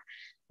are,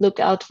 look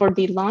out for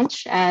the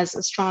launch as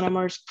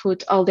astronomers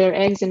put all their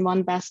eggs in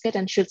one basket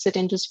and shoots it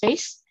into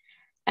space.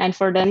 And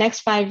for the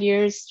next 5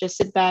 years, just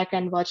sit back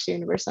and watch the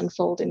universe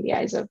unfold in the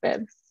eyes of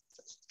Webb.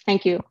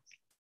 Thank you.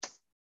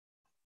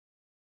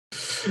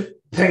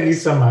 Thank you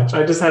so much.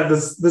 I just had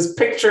this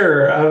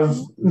picture of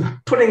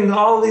putting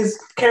all these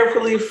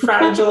carefully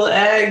fragile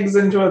eggs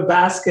into a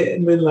basket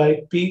and being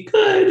like, be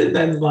good, and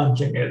then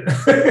launching it.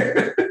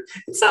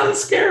 It sounds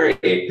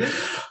scary.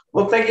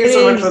 Well, thank you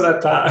so much for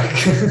that talk.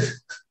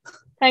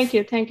 Thank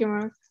you. Thank you,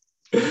 Mark.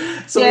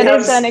 So it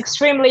is an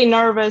extremely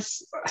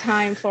nervous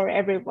time for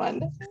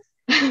everyone.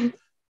 I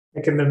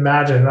can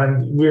imagine.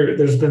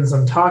 There's been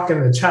some talk in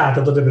the chat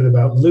a little bit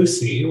about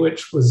Lucy,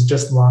 which was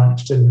just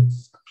launched and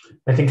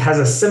I think has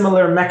a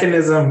similar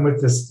mechanism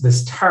with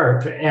this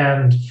TARP,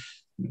 and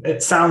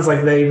it sounds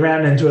like they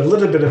ran into a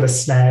little bit of a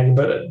snag,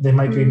 but they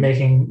might be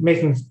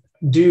making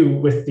do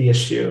with the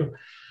issue.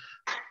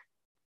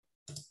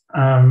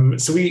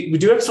 So we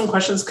do have some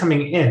questions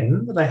coming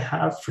in that I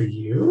have for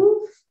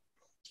you.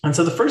 And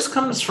so the first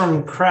comes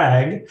from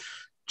Craig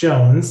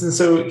Jones. And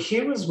so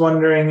he was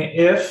wondering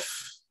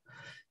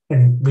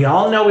and we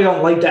all know we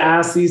don't like to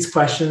ask these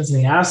questions, and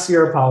he asks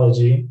your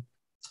apology,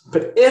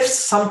 But if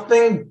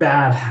something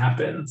bad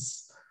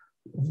happens,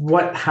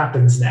 what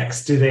happens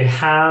next? Do they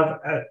have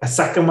a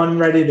second one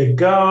ready to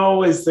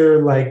go? Is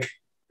there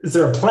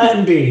a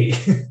plan B?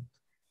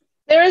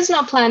 There is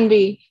no plan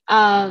B.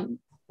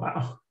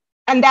 Wow.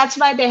 And that's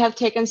why they have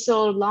taken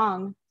so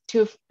long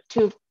to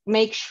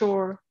make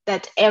sure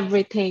that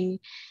everything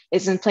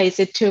is in place.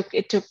 It took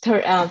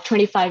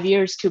 25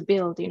 years to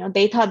build.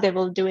 They thought they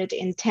will do it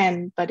in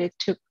 10, but it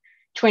took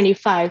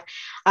 25.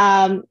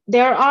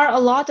 There are a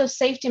lot of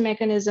safety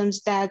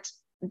mechanisms that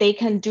they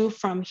can do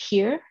from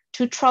here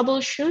to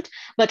troubleshoot,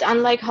 but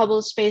unlike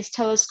Hubble Space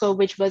Telescope,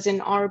 which was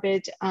in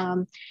orbit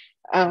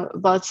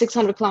about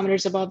 600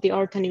 kilometers above the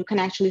Earth, and you can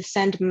actually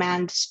send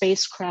manned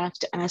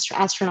spacecraft and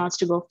astronauts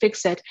to go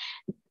fix it,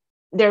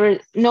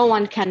 no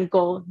one can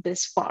go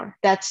this far.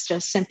 That's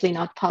just simply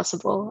not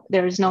possible.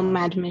 There is no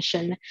manned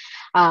mission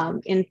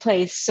in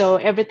place. So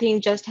everything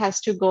just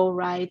has to go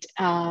right.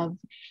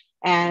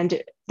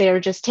 And they're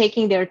just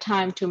taking their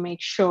time to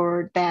make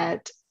sure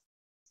that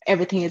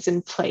everything is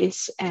in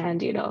place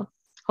and,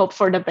 hope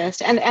for the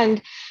best.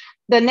 And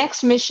the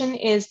next mission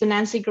is the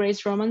Nancy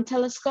Grace Roman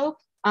Telescope.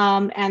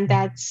 And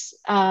that's,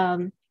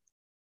 I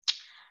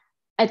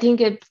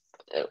think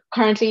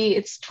currently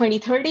it's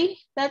 2030.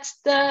 That's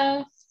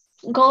the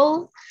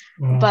goal.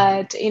 Wow.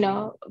 But,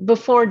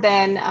 before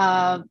then,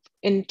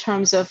 in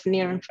terms of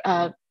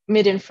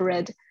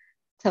mid-infrared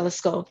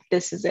telescope,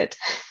 this is it.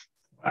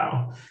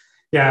 Wow.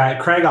 Yeah,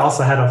 Craig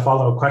also had a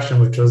follow-up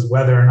question, which was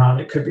whether or not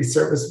it could be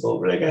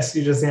serviceable, but I guess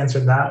you just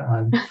answered that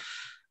one.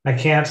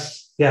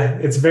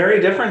 It's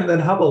very different than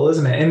Hubble,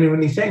 isn't it? And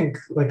when you think,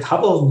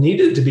 Hubble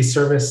needed to be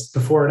serviced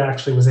before it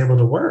actually was able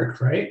to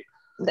work, right?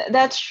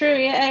 That's true,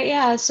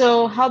 yeah.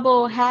 So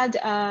Hubble had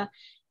a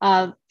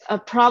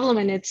problem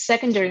in its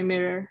secondary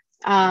mirror,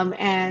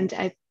 and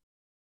I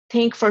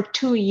think for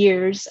 2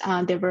 years,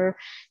 they were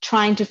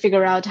trying to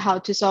figure out how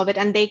to solve it.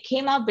 And they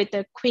came up with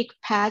a quick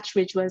patch,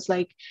 which was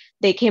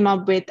they came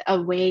up with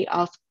a way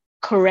of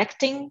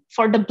correcting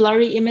for the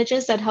blurry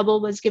images that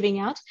Hubble was giving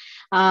out.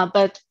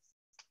 But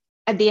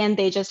at the end,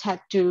 they just had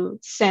to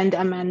send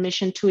a manned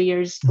mission 2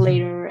 years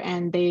later.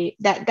 And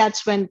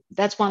that's one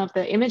of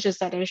the images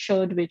that I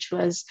showed, which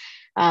was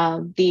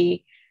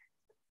the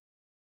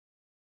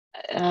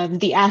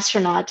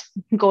astronaut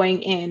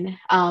going in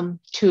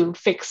to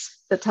fix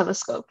the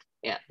telescope.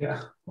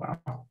 Yeah.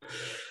 Wow.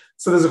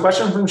 So there's a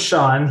question from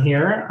Sean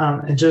here.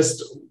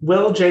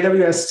 Will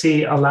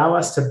JWST allow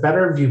us to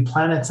better view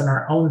planets in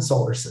our own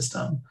solar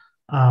system?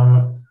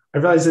 I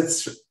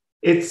realize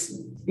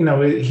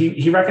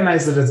he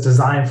recognized that it's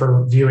designed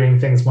for viewing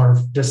things more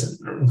distant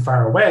and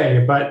far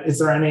away, but is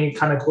there any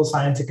kind of cool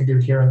science it can do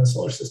here in the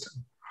solar system?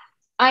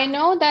 I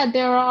know that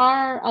there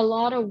are a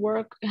lot of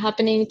work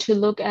happening to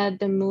look at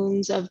the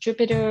moons of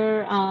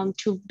Jupiter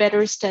to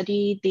better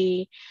study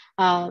the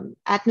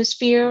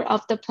atmosphere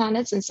of the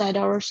planets inside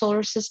our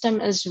solar system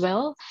as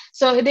well.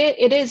 So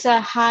it is a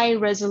high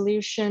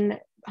resolution,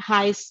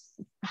 high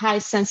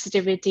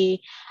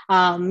sensitivity,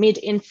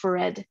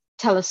 mid-infrared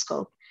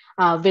telescope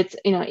with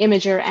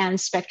imager and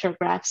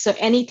spectrograph. So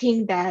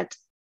anything that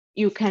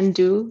you can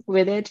do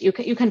with it, you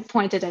can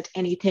point it at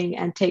anything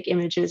and take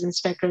images and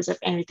spectras of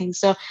anything.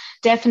 So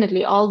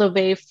definitely all the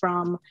way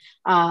from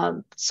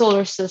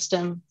solar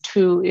system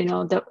to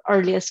the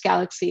earliest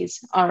galaxies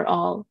are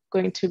all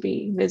going to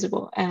be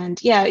visible.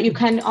 And you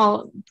can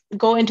all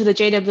go into the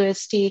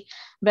JWST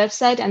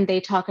website, and they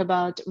talk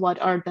about what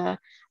are the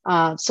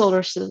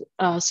solar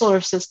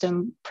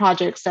system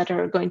projects that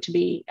are going to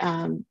be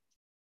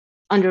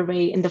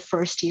underway in the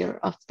first year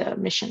of the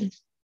mission.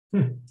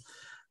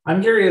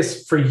 I'm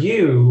curious for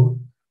you,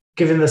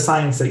 given the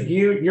science that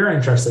you're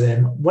interested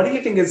in, what do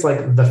you think is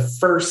the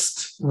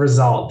first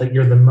result that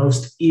you're the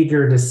most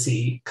eager to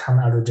see come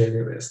out of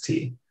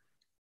JWST?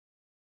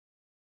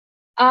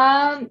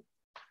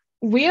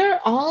 We're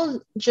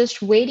all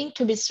just waiting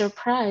to be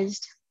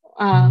surprised,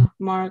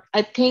 Mark.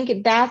 I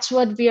think that's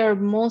what we are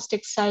most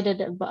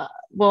excited about.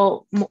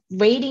 Well,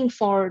 waiting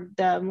for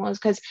the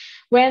most, because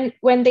when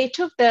they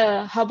took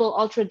the Hubble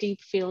Ultra Deep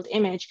Field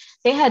image,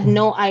 they had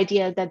no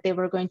idea that they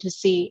were going to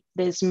see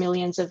these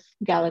millions of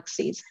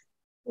galaxies,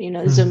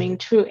 zooming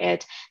through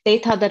it. They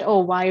thought that,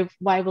 why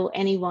will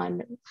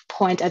anyone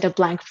point at a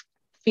blank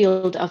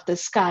field of the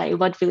sky?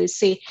 What will you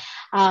see?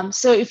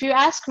 So if you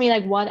ask me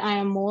what I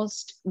am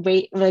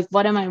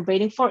what am I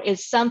waiting for,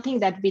 is something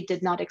that we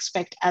did not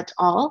expect at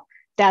all.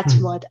 That's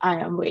what I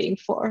am waiting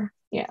for.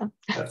 Yeah.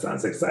 That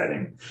sounds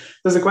exciting.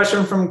 There's a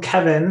question from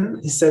Kevin.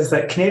 He says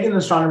that Canadian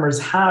astronomers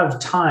have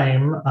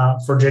time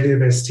for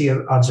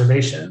JWST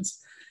observations.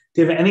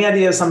 Do you have any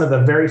idea of some of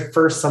the very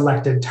first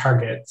selected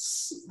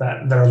targets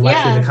that are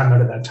likely to come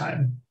out at that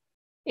time?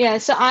 Yeah,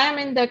 so I am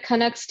in the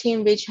Canucks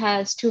team, which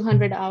has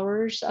 200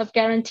 hours of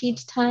guaranteed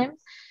time.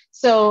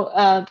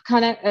 So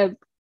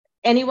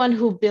anyone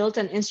who built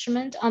an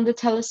instrument on the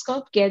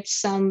telescope gets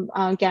some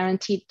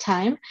guaranteed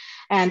time.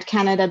 And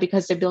Canada,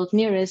 because they built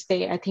nearest,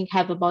 they, I think,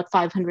 have about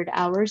 500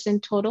 hours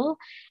in total.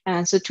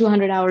 And so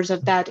 200 hours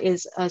of that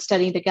is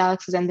studying the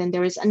galaxies. And then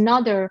there is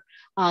another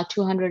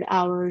 200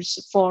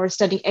 hours for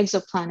studying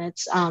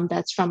exoplanets.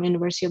 That's from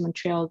University of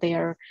Montreal. They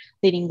are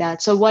leading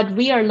that. So what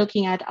we are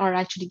looking at are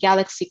actually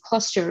galaxy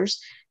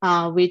clusters,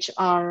 which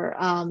are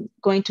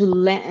going to,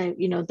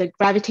 the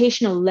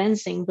gravitational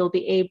lensing will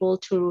be able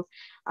to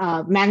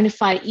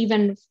magnify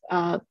even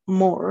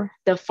more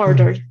the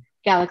further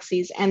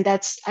galaxies. And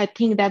I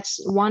think that's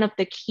one of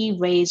the key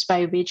ways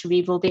by which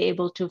we will be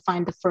able to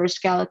find the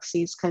first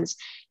galaxies, because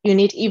you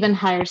need even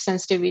higher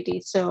sensitivity.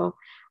 So,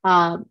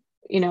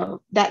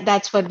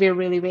 that's what we're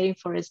really waiting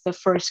for, is the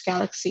first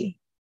galaxy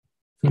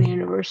in the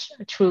universe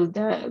through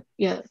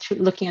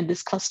looking at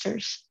these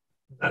clusters.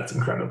 That's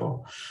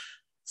incredible.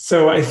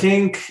 So I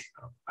think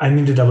I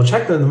need to double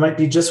check that there might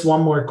be just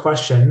one more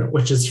question,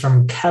 which is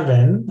from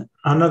Kevin.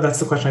 Oh no, that's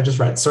the question I just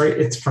read. Sorry,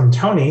 it's from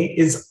Tony.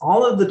 Is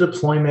all of the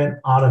deployment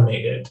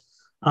automated,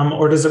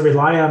 or does it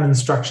rely on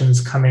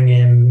instructions coming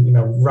in,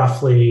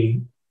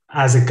 roughly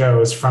as it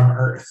goes from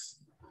Earth?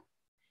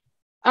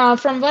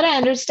 From what I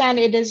understand,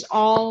 it is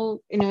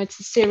all, it's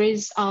a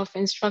series of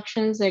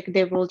instructions. Like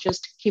they will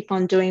just keep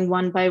on doing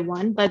one by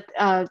one, but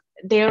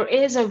there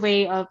is a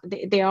way of,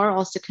 they are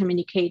also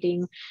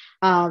communicating.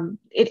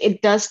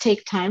 It does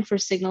take time for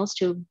signals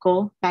to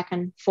go back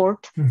and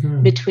forth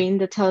between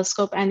the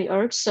telescope and the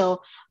Earth.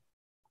 So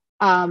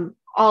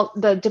all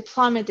the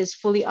deployment is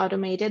fully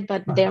automated,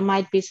 but there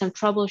might be some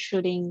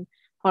troubleshooting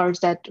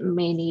parts that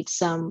may need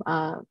some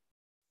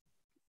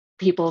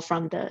people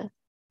from the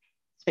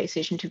space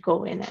station to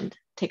go in and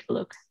take a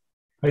look.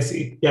 I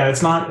see. Yeah,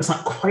 it's not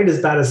quite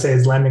as bad as, say,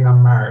 as landing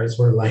on Mars,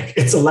 where like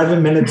it's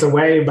 11 minutes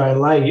away by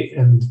light,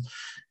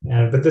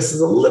 but this is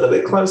a little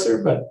bit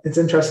closer. But it's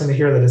interesting to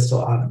hear that it's still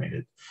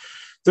automated.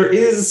 There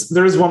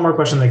is one more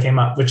question that came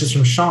up, which is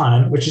from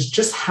Sean, which is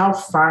just how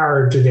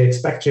far do they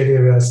expect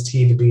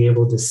JWST to be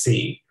able to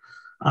see,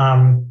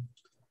 or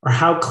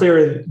how clear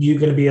are you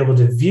going to be able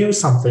to view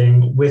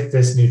something with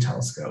this new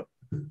telescope?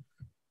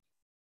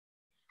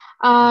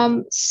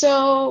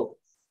 So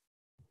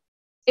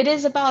it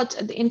is about,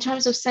 in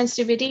terms of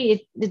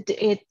sensitivity,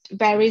 it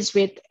varies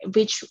with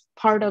which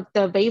part of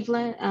the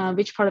wavelength,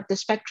 which part of the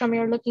spectrum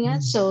you're looking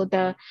at. So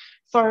the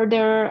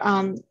further,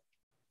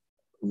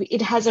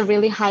 it has a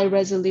really high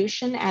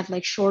resolution at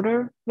like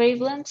shorter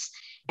wavelengths,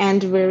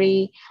 and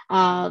very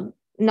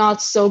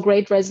not so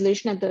great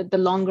resolution at the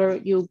longer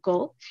you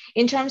go.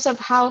 In terms of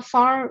how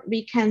far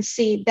we can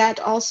see, that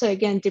also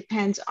again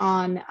depends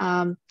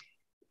on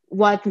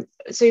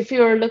so if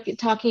you're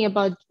talking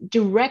about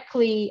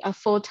directly a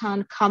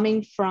photon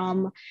coming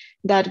from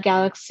that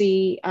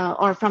galaxy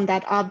or from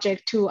that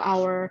object to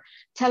our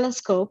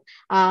telescope,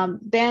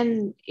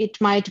 then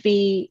it might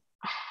be,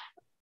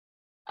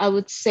 I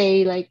would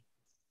say, like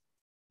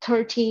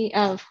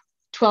 12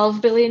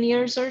 billion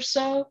years or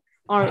so,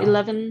 or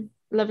 11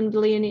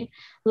 billion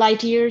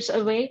light years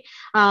away.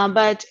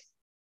 But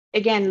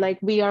again, like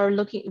we are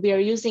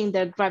using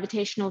the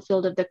gravitational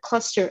field of the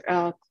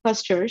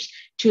clusters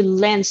to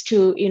lens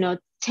to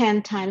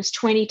 10 times,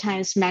 20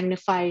 times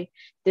magnify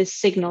these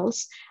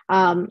signals,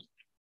 and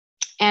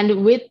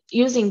with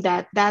using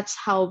that's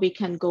how we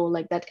can go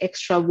like that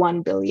extra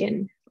 1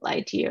 billion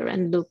light year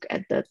and look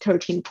at the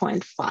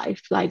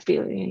 13.5 light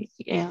billion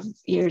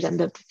years and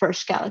the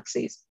first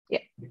galaxies.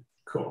 Yeah.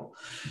 Cool.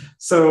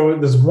 So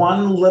there's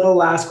one little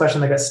last question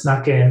that got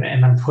snuck in,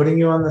 and I'm putting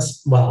you on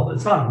this. Well,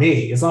 it's not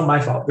me. It's not my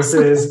fault. This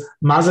is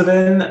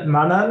Mazavin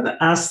Manan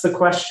asked the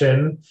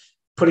question,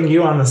 putting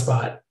you on the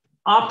spot.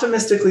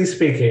 Optimistically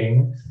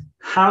speaking,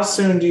 how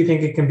soon do you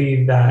think it can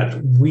be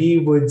that we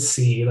would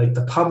see, like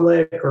the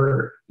public,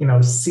 or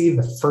see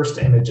the first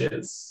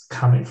images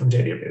coming from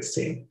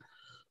JWST?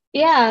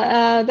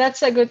 Yeah,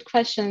 that's a good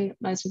question,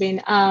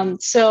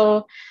 Mazavin.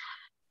 So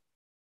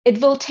it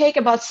will take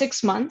about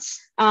 6 months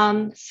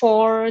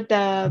for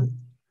the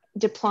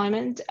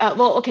deployment.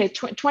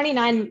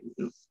 29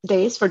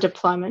 days for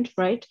deployment,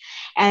 right?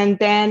 And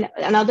then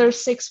another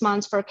 6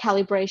 months for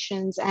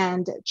calibrations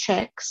and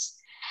checks.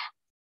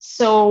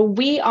 So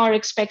we are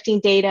expecting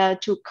data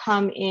to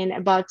come in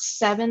about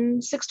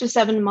 6 to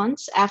 7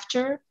 months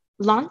after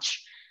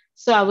launch.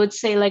 So I would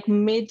say like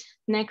mid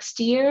next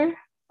year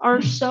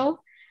or so.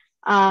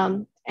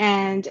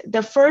 And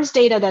the first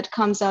data that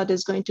comes out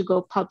is going to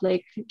go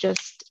public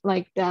just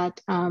like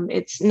that.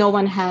 No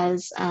one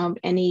has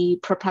any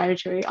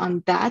proprietary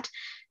on that.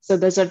 So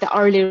those are the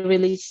early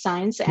release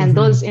signs, and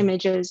those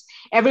images,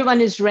 everyone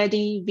is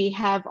ready. We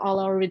have all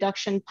our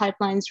reduction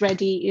pipelines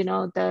ready.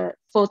 The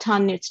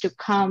photon needs to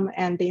come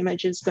and the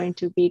image is going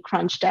to be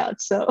crunched out.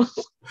 So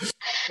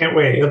can't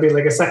wait. It'll be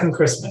like a second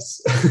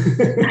Christmas.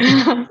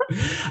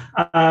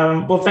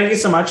 Well, thank you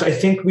so much. I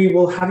think we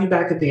will have you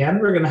back at the end.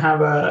 We're going to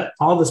have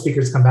all the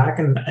speakers come back,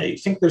 and I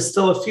think there's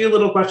still a few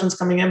little questions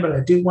coming in, but I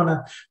do want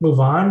to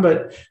move on.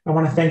 But I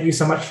want to thank you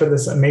so much for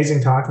this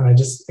amazing talk, and I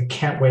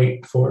can't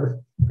wait for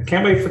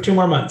 2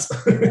 more months.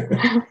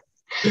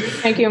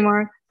 Thank you,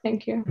 Mark.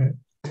 Thank you.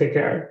 Take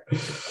care.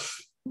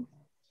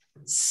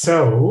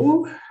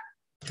 So,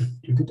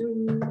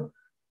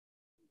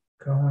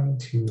 going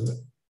to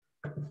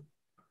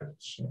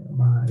share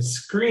my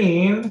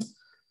screen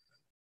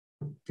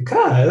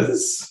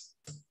because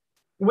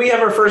we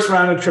have our first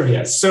round of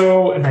trivia.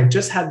 So, and I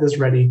just had this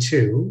ready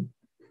too.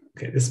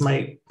 Okay, this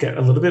might get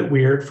a little bit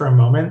weird for a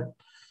moment.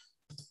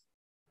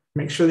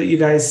 Make sure that you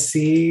guys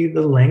see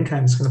the link.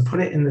 I'm just going to put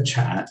it in the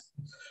chat.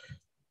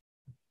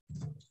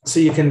 So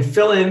you can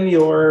fill in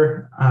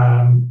your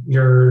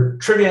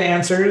trivia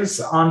answers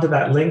onto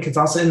that link. It's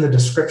also in the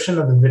description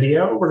of the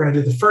video. We're going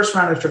to do the first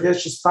round of trivia.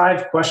 It's just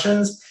 5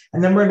 questions,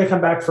 and then we're going to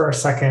come back for our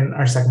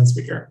second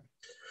speaker.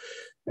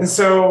 And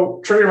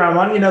so trivia round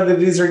 1, you know that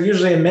these are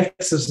usually a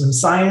mix of some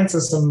science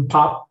and some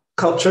pop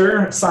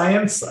culture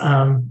science,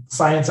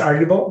 science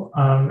arguable.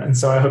 And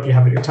so I hope you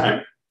have a good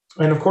time.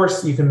 And of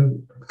course, you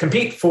can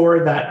compete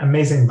for that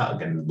amazing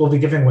mug, and we'll be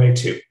giving away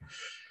 2.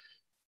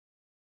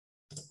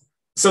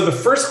 So the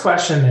first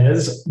question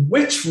is,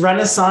 which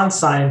Renaissance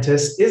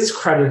scientist is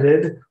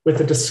credited with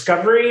the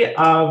discovery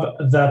of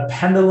the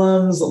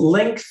pendulum's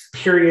length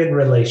period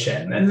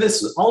relation? And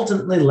this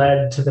ultimately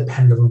led to the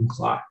pendulum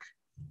clock.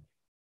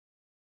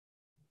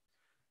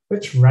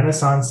 Which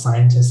Renaissance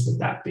scientist would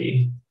that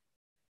be?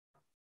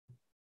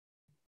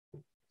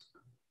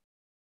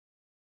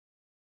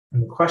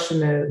 And the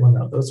question is, well,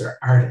 no, those are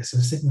artists. I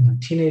was thinking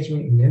like Teenage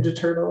Mutant Ninja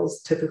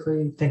Turtles.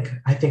 Typically,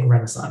 I think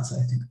Renaissance,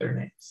 I think their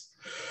names.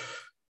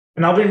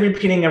 And I'll be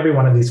repeating every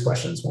one of these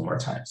questions one more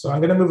time. So I'm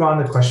going to move on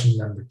to question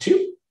number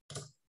 2.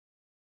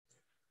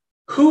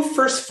 Who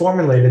first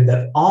formulated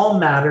that all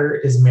matter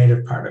is made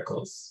of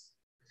particles?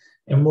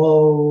 And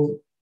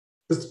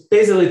there's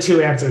basically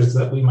 2 answers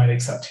that we might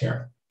accept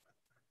here.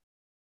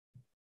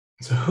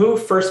 So who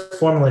first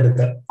formulated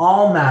that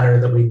all matter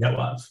that we know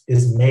of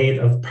is made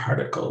of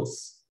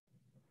particles?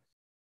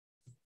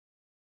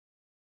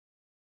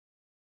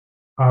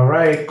 All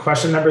right,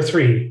 question number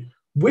 3.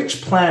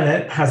 Which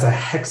planet has a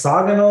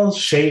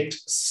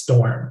hexagonal-shaped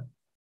storm?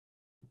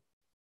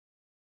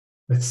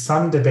 With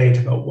some debate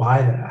about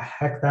why the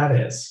heck that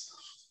is.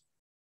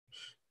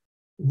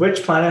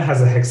 Which planet has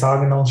a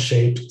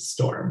hexagonal-shaped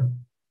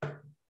storm?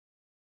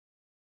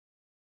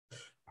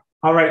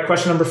 All right,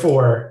 question number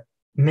 4.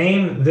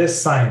 Name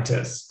this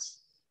scientist.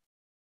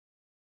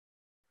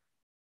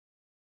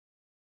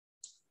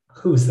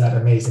 Who's that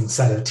amazing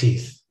set of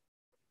teeth?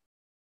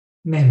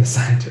 Name the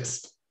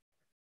scientist.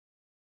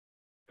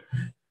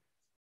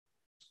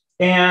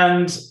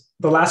 And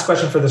the last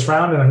question for this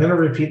round, and I'm going to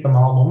repeat them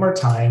all one more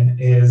time,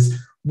 is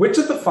which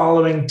of the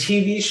following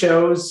TV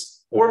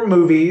shows or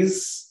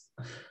movies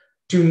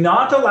do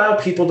not allow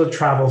people to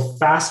travel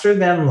faster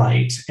than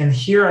light? And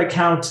here I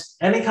count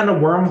any kind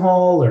of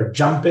wormhole or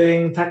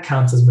jumping, that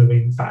counts as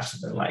moving faster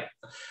than light.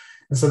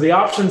 And so the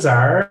options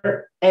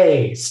are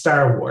A,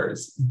 Star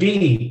Wars,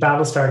 B,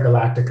 Battlestar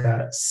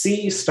Galactica,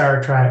 C,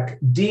 Star Trek,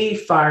 D,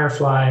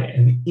 Firefly,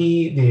 and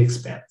E, The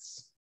Expanse.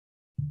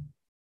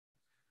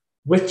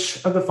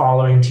 Which of the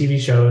following TV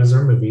shows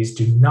or movies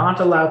do not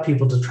allow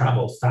people to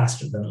travel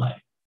faster than light?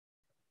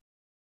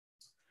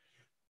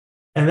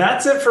 And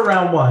that's it for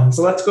round 1.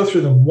 So let's go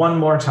through them one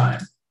more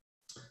time.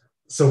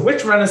 So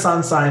which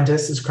Renaissance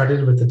scientist is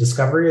credited with the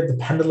discovery of the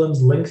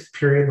pendulum's length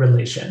period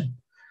relation?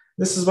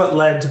 This is what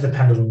led to the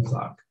pendulum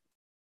clock.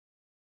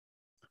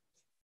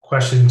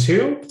 Question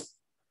 2,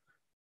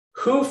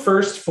 who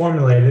first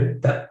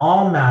formulated that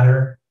all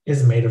matter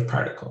is made of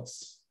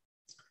particles?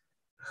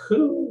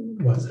 Who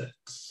was it?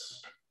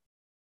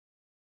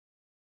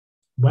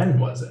 When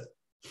was it?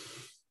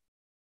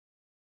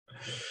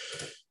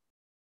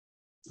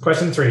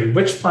 Question 3,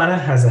 which planet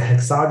has a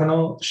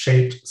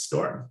hexagonal-shaped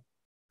storm?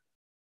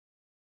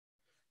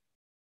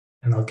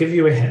 And I'll give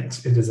you a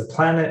hint. It is a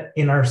planet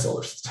in our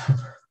solar system.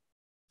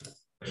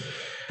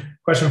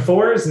 Question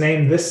 4 is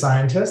name this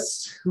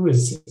scientist, who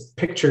is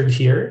pictured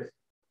here,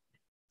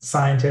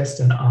 scientist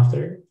and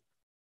author.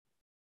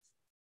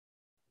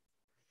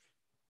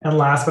 And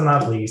last but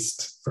not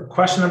least, for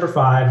question number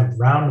 5 of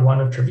round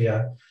 1 of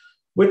trivia,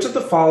 which of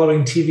the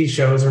following TV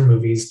shows or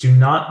movies do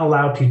not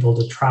allow people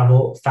to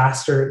travel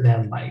faster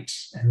than light?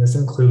 And this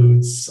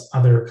includes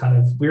other kind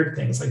of weird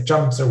things like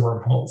jumps or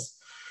wormholes.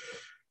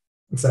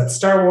 It's that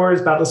Star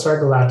Wars,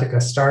 Battlestar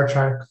Galactica, Star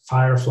Trek,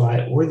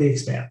 Firefly, or The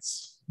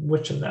Expanse.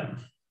 Which of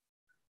them?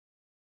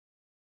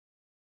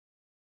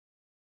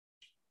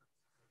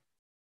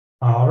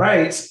 All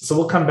right, so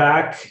we'll come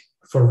back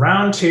for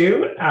round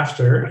 2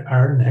 after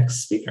our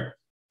next speaker.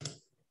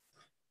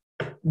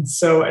 And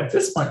so at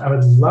this point, I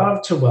would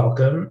love to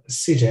welcome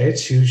CJ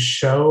to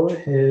show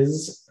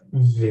his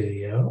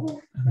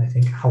video. And I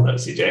think, hello,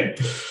 CJ.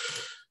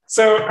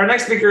 So our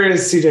next speaker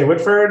is CJ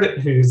Woodford,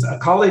 who's a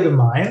colleague of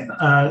mine.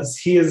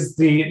 He is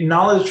the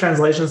knowledge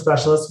translation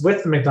specialist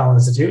with the McDonald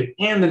Institute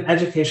and an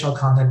educational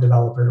content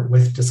developer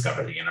with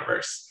Discover the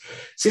Universe.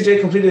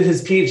 CJ completed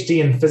his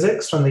PhD in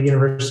physics from the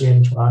University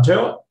in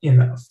Toronto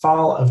in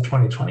fall of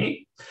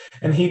 2020.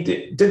 And he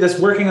did this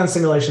working on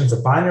simulations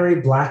of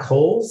binary black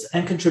holes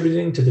and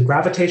contributing to the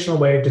gravitational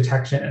wave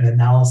detection and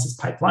analysis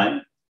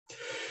pipeline.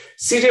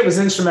 CJ was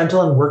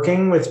instrumental in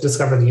working with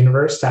Discover the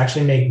Universe to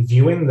actually make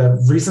viewing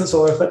the recent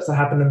solar eclipse that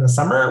happened in the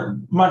summer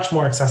much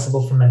more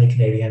accessible for many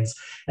Canadians.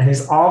 And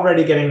he's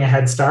already getting a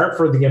head start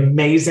for the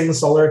amazing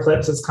solar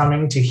eclipse that's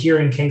coming to here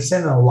in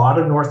Kingston and a lot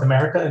of North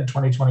America in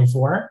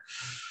 2024.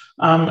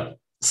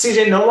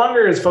 CJ no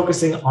longer is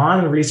focusing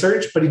on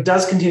research, but he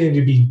does continue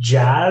to be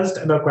jazzed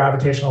about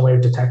gravitational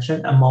wave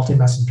detection and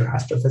multi-messenger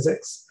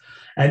astrophysics.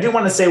 And I do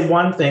want to say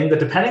one thing, that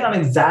depending on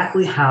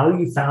exactly how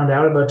you found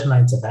out about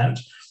tonight's event,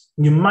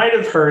 you might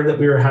have heard that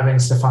we were having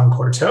Stéphane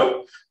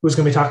Courteau, who's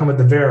going to be talking about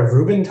the Vera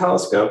Rubin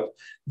telescope.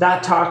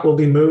 That talk will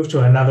be moved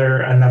to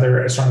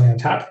another Astronomy on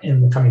Tap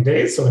in the coming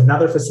days, so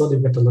another facility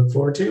we get to look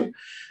forward to.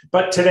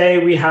 But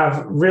today we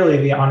have really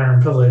the honor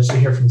and privilege to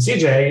hear from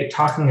CJ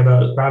talking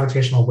about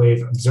gravitational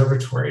wave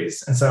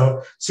observatories. And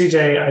so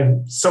CJ,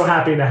 I'm so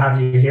happy to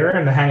have you here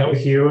and to hang out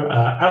with you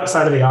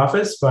outside of the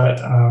office, but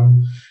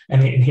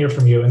and hear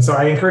from you. And so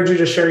I encourage you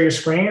to share your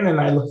screen, and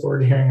I look forward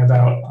to hearing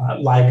about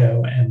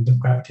LIGO and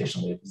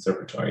gravitational wave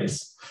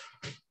observatories.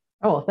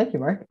 Oh, well, thank you,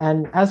 Mark.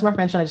 And as Mark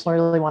mentioned, I just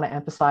really want to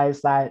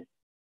emphasize that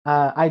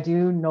I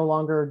do no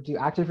longer do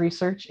active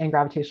research in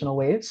gravitational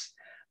waves,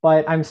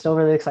 but I'm still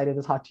really excited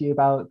to talk to you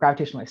about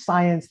gravitational wave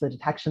science, the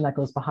detection that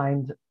goes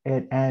behind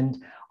it,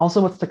 and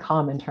also what's to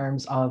come in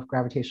terms of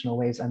gravitational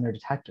waves and their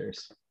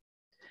detectors.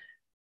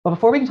 But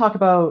before we can talk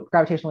about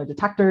gravitational wave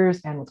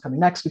detectors and what's coming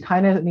next, we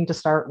kind of need to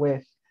start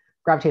with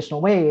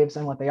gravitational waves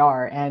and what they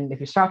are. And if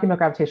you're talking about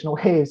gravitational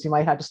waves, you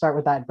might have to start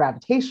with that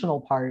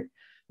gravitational part,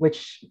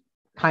 which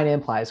kind of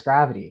implies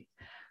gravity.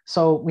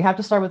 So we have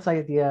to start with the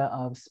idea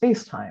of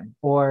space-time,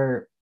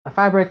 or a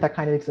fabric that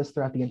kind of exists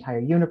throughout the entire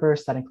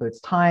universe that includes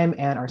time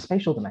and our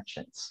spatial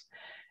dimensions.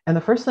 And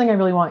the first thing I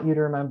really want you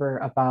to remember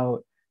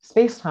about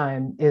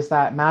space-time is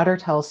that matter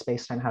tells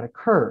space-time how to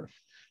curve.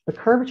 The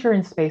curvature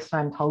in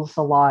space-time tells us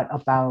a lot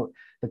about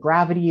the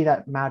gravity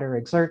that matter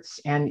exerts.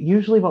 And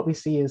usually what we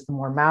see is the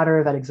more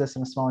matter that exists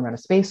in a smaller amount of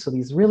space. So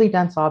these really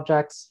dense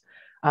objects,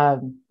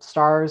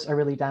 stars are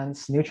really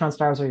dense, neutron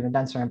stars are even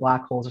denser, and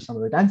black holes are some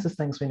of the densest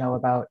things we know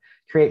about,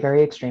 create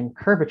very extreme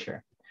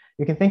curvature.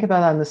 You can think about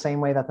that in the same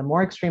way that the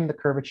more extreme the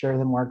curvature,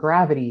 the more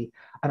gravity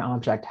an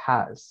object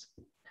has.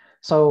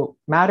 So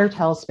matter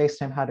tells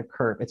space-time how to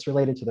curve. It's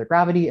related to their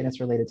gravity and it's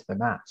related to their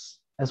mass,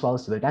 as well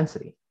as to their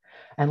density.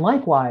 And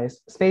likewise,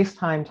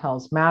 space-time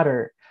tells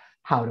matter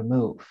how to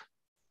move.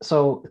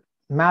 So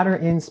matter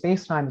in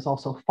space-time is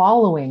also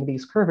following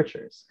these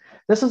curvatures.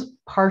 This is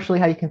partially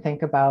how you can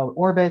think about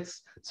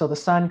orbits. So the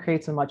sun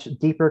creates a much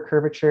deeper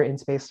curvature in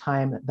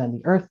space-time than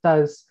the Earth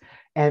does.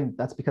 And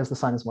that's because the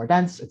sun is more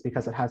dense. It's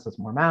because it has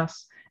more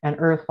mass. And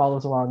Earth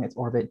follows along its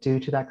orbit due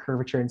to that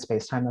curvature in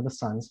space-time that the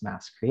sun's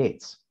mass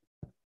creates.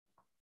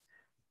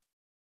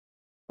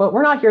 But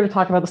we're not here to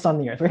talk about the sun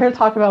and the Earth. We're here to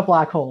talk about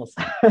black holes.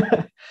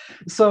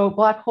 So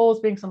black holes,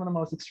 being some of the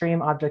most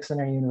extreme objects in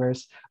our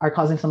universe, are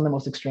causing some of the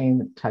most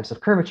extreme types of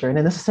curvature. And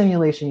in this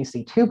simulation, you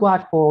see two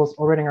black holes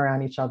orbiting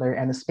around each other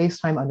and the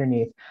space-time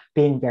underneath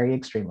being very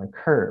extremely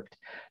curved.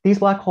 These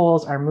black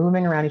holes are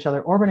moving around each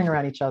other, orbiting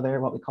around each other,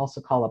 what we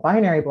also call a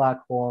binary black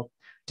hole,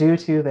 due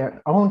to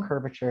their own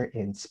curvature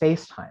in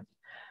space-time.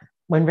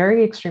 When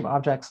very extreme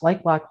objects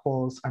like black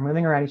holes are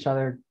moving around each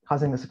other,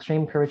 causing this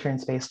extreme curvature in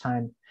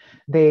space-time,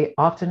 they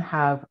often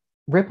have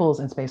ripples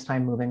in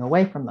space-time moving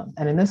away from them.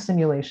 And in this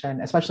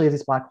simulation, especially as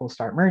these black holes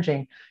start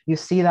merging, you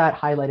see that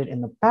highlighted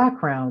in the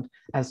background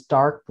as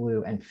dark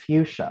blue and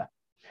fuchsia.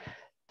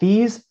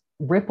 These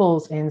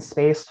ripples in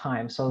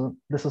space-time, so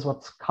this is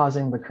what's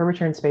causing the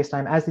curvature in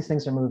space-time as these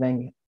things are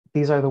moving.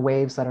 These are the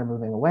waves that are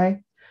moving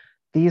away.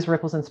 These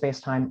ripples in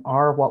space-time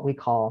are what we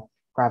call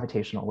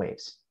gravitational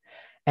waves.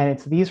 And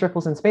it's these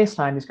ripples in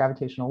space-time, these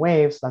gravitational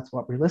waves, that's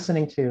what we're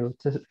listening to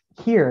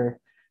hear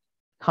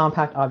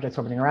compact objects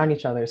orbiting around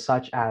each other,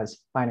 such as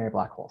binary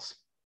black holes.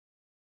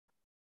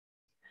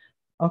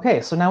 Okay,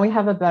 so now we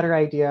have a better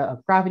idea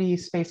of gravity,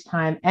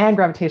 space-time, and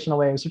gravitational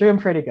waves. We're doing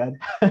pretty good.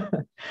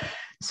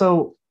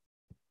 So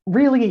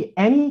really,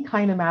 any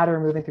kind of matter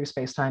moving through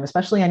space-time,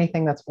 especially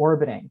anything that's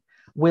orbiting,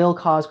 will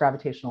cause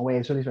gravitational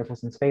waves or these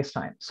ripples in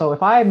space-time. So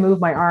if I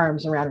move my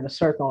arms around in a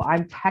circle,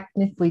 I'm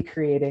technically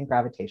creating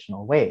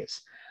gravitational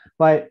waves,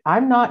 but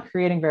I'm not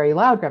creating very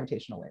loud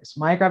gravitational waves.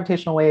 My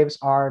gravitational waves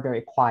are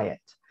very quiet.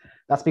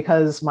 That's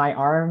because my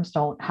arms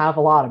don't have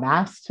a lot of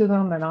mass to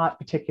them. They're not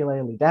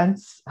particularly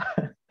dense.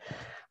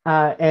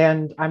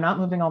 And I'm not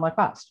moving all that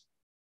fast.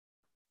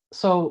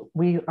 So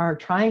we are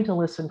trying to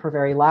listen for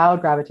very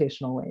loud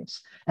gravitational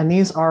waves. And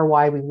these are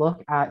why we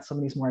look at some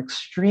of these more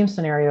extreme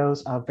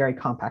scenarios of very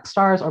compact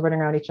stars orbiting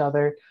around each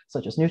other,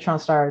 such as neutron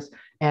stars,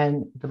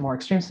 and the more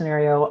extreme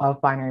scenario of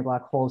binary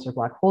black holes or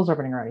black holes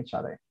orbiting around each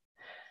other.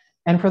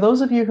 And for those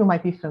of you who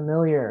might be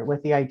familiar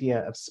with the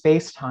idea of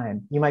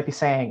space-time, you might be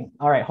saying,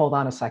 all right, hold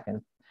on a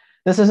second.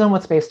 This isn't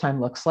what space-time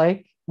looks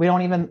like. We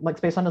don't even, like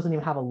space-time doesn't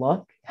even have a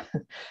look.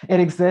 It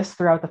exists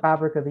throughout the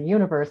fabric of the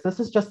universe. This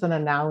is just an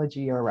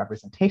analogy or a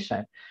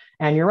representation.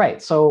 And you're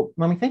right. So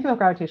when we think about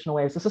gravitational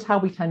waves, this is how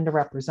we tend to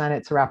represent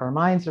it, to wrap our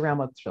minds around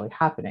what's really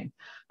happening.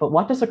 But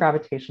what does a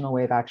gravitational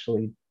wave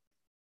actually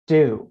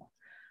do?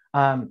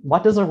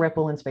 What does a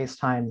ripple in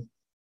space-time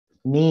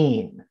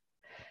mean?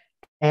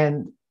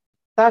 And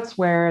that's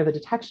where the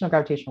detection of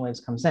gravitational waves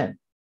comes in.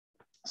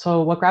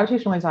 So what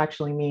gravitational waves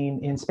actually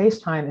mean in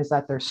space-time is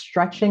that they're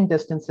stretching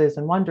distances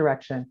in one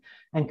direction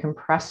and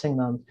compressing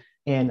them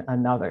in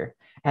another.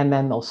 And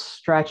then they'll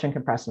stretch and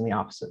compress in the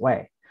opposite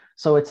way.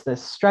 So it's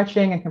this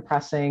stretching and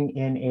compressing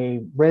in a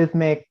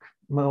rhythmic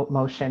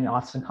motion,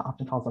 often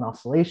called an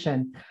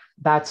oscillation.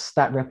 That's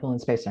that ripple in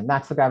space-time.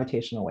 That's the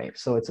gravitational wave.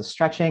 So it's a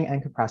stretching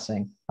and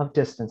compressing of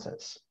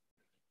distances.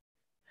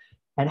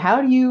 And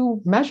how do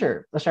you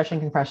measure the stretching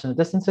and compression of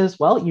distances?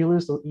 Well, you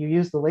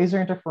use the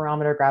Laser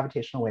Interferometer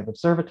Gravitational Wave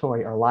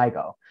Observatory, or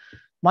LIGO.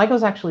 LIGO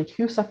is actually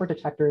two separate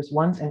detectors.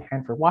 One's in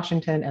Hanford,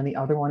 Washington, and the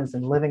other one is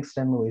in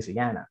Livingston,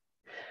 Louisiana.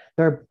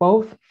 They're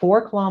both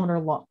 4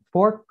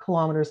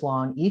 kilometers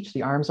long each,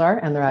 the arms are,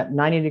 and they're at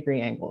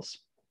 90-degree angles.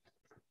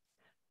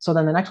 So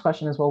then the next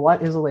question is, well,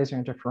 what is a laser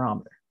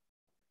interferometer?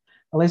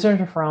 A laser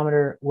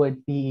interferometer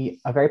would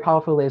be a very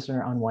powerful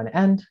laser on one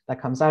end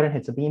that comes out and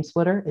hits a beam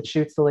splitter. It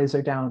shoots the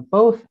laser down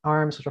both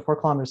arms, which are 4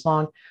 kilometers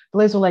long. The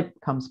laser light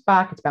comes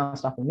back, it's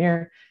bounced off the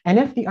mirror. And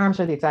if the arms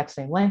are the exact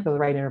same length or the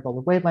right interval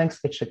of wavelengths,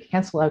 it should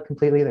cancel out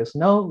completely. There's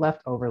no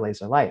leftover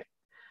laser light.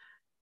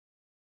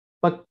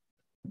 But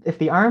if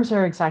the arms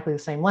are exactly the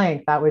same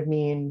length, that would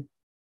mean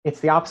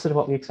it's the opposite of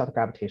what we expect with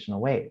gravitational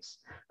waves.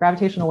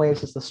 Gravitational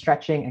waves is the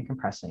stretching and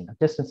compressing of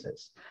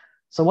distances.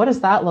 So what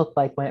does that look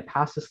like when it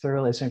passes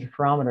through a laser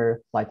interferometer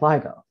like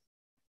LIGO?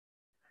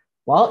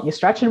 Well, you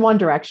stretch in one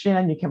direction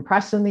and you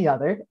compress in the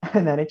other,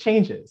 and then it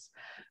changes,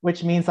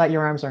 which means that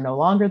your arms are no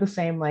longer the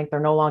same length. They're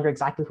no longer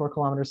exactly 4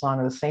 kilometers long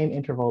or the same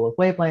interval of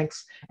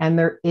wavelengths, and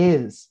there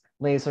is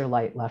laser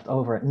light left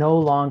over. It no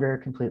longer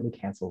completely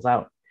cancels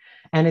out.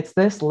 And it's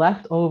this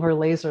leftover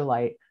laser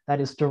light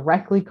that is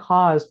directly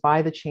caused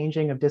by the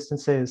changing of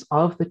distances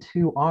of the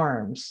two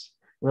arms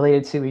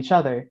related to each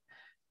other.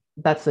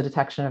 That's the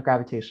detection of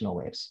gravitational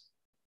waves.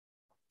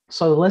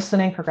 So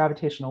listening for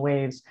gravitational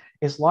waves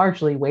is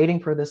largely waiting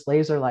for this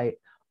laser light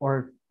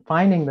or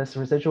finding this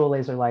residual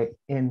laser light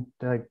in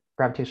the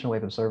Gravitational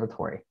Wave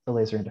Observatory, the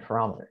laser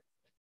interferometer.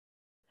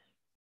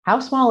 How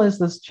small is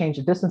this change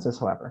of distances,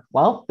 however?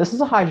 Well, this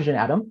is a hydrogen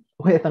atom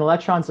with an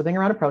electron zipping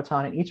around a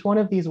proton, and each one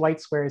of these white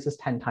squares is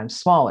 10 times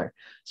smaller.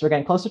 So we're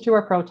getting closer to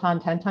our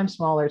proton, 10 times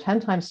smaller, 10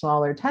 times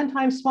smaller, 10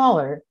 times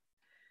smaller.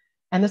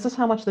 And this is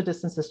how much the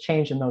distances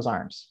change in those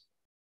arms.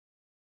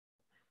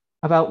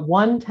 About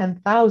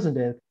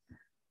 1/10,000th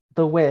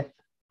the width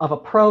of a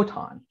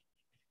proton.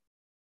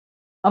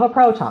 And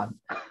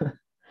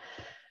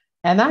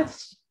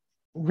that's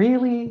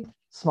really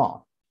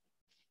small.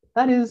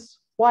 That is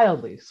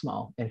wildly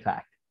small, in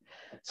fact.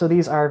 So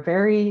these are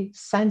very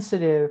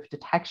sensitive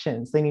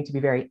detections. They need to be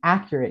very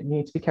accurate. You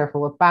need to be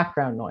careful of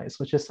background noise,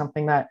 which is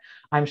something that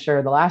I'm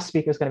sure the last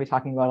speaker is going to be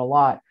talking about a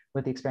lot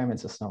with the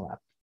experiments of SNOLAB.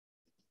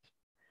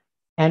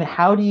 And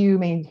how do you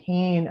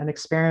maintain an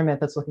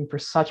experiment that's looking for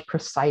such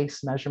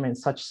precise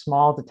measurements, such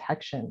small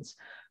detections?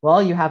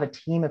 Well, you have a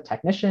team of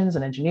technicians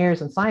and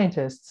engineers and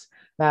scientists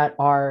that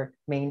are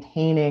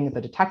maintaining the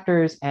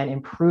detectors and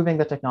improving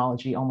the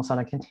technology almost on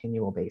a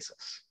continual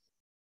basis.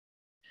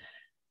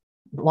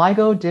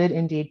 LIGO did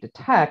indeed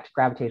detect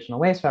gravitational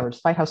waves, however,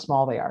 despite how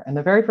small they are. And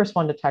the very first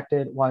one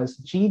detected was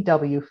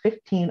GW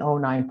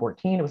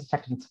 150914. It was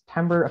detected in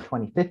September of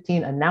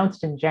 2015,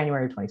 announced in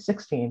January of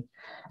 2016.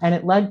 And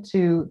it led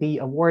to the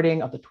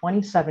awarding of the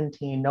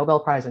 2017 Nobel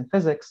Prize in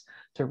Physics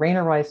to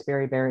Rainer Weiss,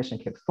 Barry Barish, and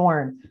Kip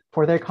Thorne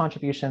for their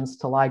contributions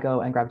to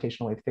LIGO and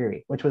gravitational wave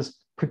theory, which was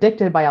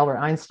predicted by Albert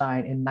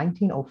Einstein in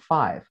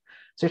 1905.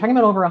 So you're talking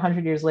about over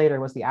 100 years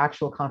later was the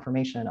actual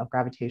confirmation of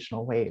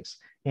gravitational waves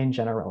in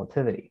general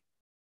relativity.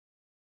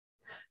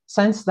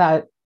 Since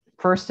that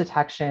first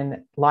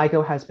detection,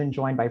 LIGO has been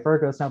joined by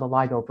Virgo. It's now the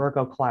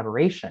LIGO-Virgo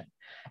collaboration.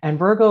 And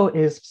Virgo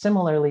is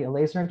similarly a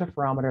laser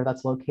interferometer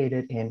that's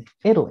located in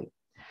Italy.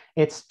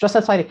 It's just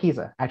outside of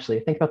Pisa, actually.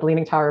 Think about the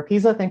Leaning Tower of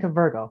Pisa, think of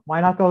Virgo. Why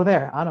not go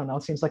there? I don't know,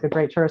 it seems like a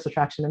great tourist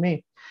attraction to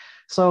me.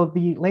 So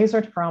the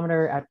laser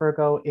interferometer at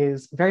Virgo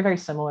is very, very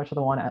similar to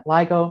the one at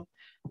LIGO,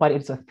 but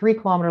it's a 3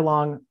 kilometer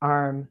long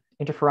arm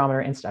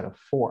interferometer instead of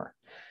 4.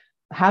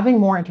 Having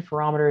more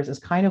interferometers is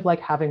kind of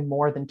like having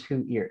more than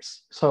 2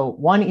 ears. So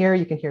 1 ear,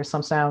 you can hear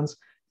some sounds,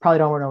 probably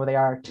don't know where they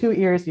are. 2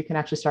 ears, you can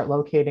actually start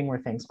locating where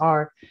things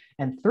are.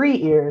 And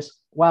 3 ears,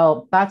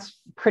 well, that's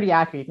pretty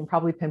accurate. You can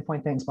probably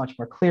pinpoint things much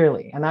more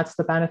clearly. And that's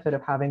the benefit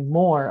of having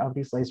more of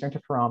these laser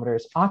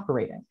interferometers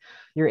operating.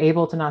 You're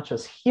able to not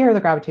just hear the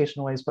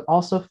gravitational waves, but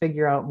also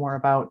figure out more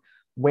about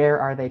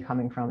where are they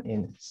coming from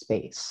in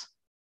space.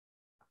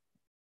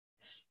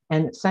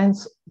 And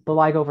since the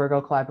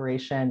LIGO-Virgo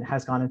collaboration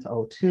has gone into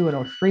 02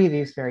 and 03,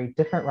 these very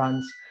different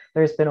runs,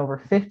 there's been over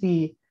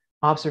 50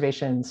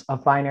 observations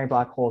of binary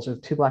black holes, or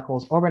 2 black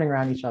holes orbiting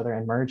around each other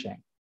and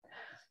merging.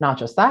 Not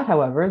just that,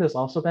 however, there's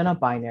also been a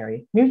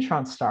binary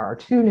neutron star, or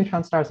 2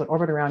 neutron stars that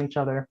orbit around each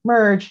other,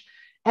 merge,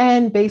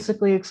 and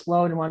basically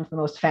explode in one of the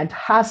most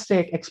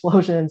fantastic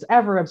explosions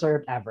ever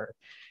observed ever.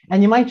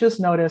 And you might just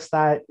notice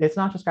that it's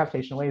not just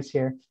gravitational waves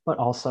here, but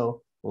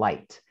also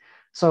light.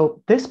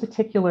 So this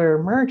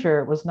particular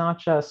merger was not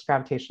just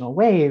gravitational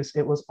waves,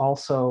 it was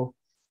also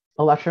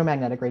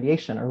electromagnetic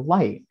radiation or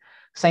light,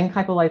 same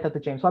type of light that the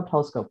James Webb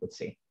Telescope would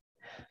see.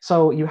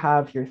 So you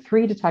have your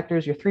three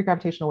detectors, your three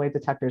gravitational wave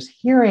detectors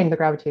hearing the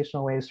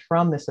gravitational waves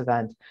from this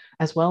event,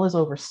 as well as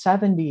over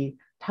 70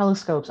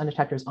 telescopes and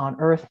detectors on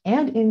Earth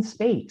and in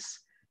space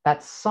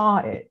that saw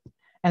it.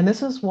 And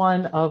this is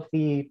one of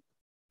the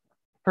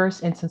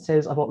first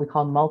instances of what we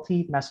call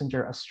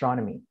multi-messenger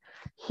astronomy,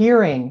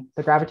 hearing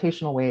the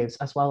gravitational waves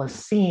as well as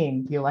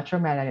seeing the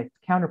electromagnetic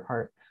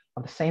counterpart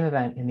of the same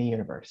event in the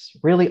universe,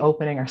 really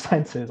opening our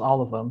senses,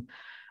 all of them,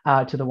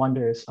 to the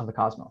wonders of the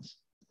cosmos.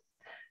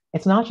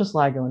 It's not just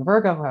LIGO and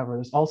Virgo, however,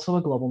 there's also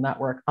a global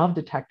network of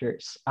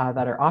detectors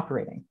that are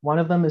operating. One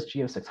of them is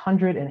GEO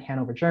 600 in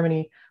Hanover,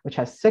 Germany, which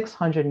has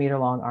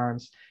 600-meter-long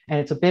arms, and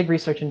it's a big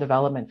research and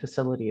development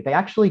facility. They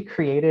actually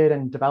created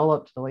and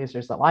developed the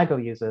lasers that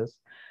LIGO uses,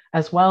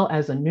 as well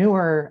as a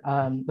newer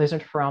laser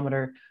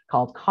interferometer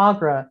called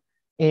KAGRA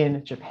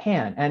in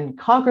Japan. And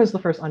KAGRA is the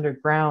first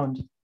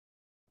underground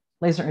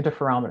laser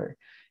interferometer.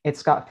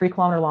 It's got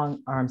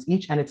 3-kilometer-long arms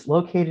each, and it's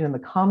located in the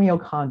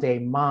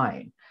Kamiokande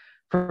mine.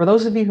 For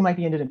those of you who might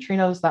be into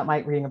neutrinos, that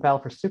might ring a bell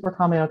for Super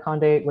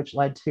Kamiokande, which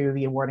led to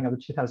the awarding of the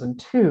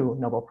 2002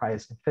 Nobel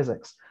Prize in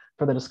Physics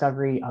for the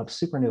discovery of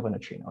supernova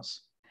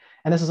neutrinos.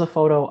 And this is a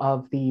photo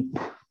of the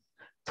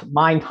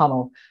mine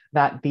tunnel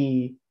that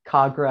the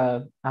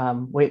KAGRA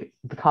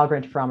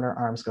interferometer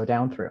arms go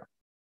down through.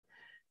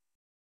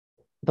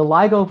 The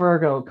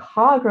LIGO-Virgo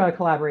KAGRA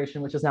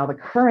collaboration, which is now the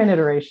current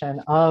iteration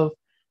of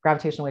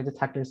gravitational wave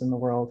detectors in the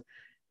world,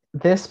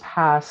 this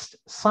past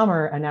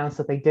summer announced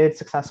that they did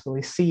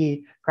successfully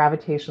see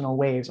gravitational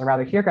waves, or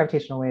rather hear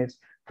gravitational waves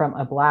from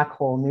a black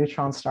hole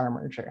neutron star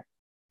merger,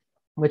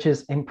 which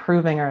is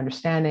improving our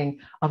understanding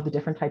of the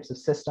different types of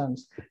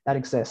systems that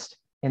exist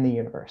in the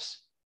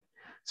universe.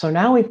 So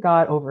now we've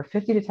got over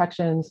 50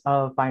 detections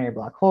of binary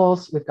black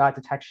holes, we've got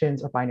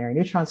detections of binary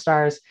neutron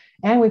stars,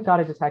 and we've got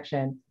a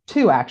detection,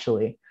 two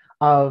actually,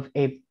 of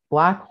a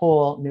black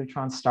hole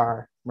neutron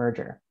star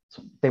merger.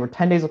 So they were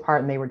 10 days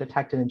apart and they were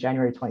detected in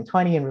January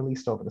 2020 and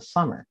released over the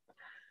summer.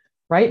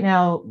 Right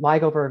now,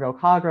 LIGO, Virgo,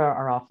 KAGRA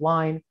are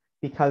offline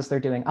because they're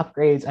doing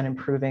upgrades and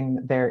improving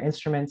their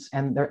instruments,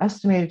 and they're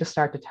estimated to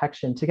start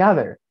detection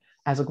together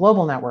as a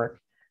global network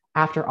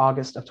after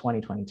August of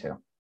 2022.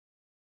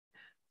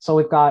 So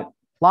we've got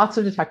lots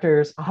of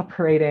detectors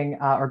operating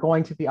or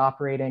going to be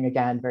operating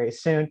again very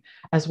soon,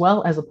 as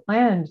well as a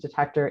planned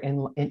detector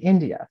in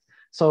India.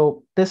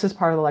 So this is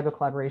part of the LIGO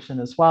collaboration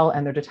as well,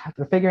 and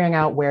they're figuring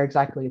out where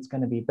exactly it's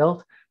going to be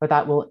built, but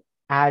that will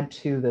add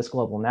to this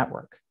global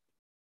network.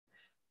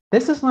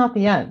 This is not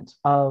the end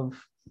of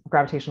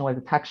gravitational wave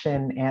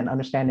detection and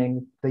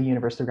understanding the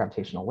universe through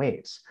gravitational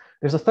waves.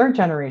 There's a third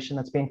generation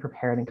that's being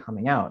prepared and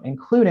coming out,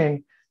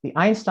 including the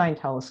Einstein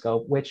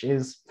telescope, which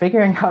is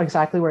figuring out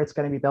exactly where it's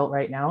going to be built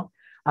right now.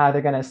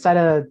 They're going to set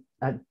a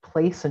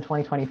place in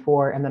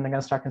 2024, and then they're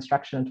going to start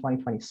construction in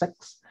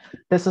 2026.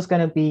 This is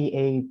going to be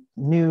a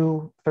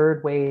new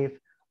third wave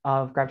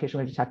of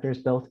gravitational wave detectors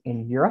built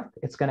in Europe.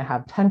 It's going to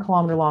have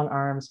 10-kilometer long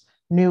arms,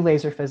 new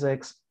laser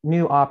physics,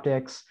 new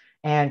optics,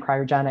 and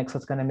cryogenics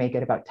that's going to make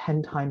it about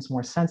 10 times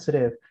more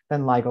sensitive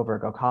than LIGO,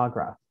 Virgo,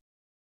 KAGRA.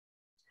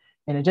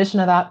 In addition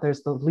to that,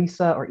 there's the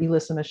LISA or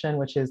ELISA mission,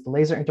 which is the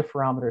Laser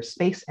Interferometer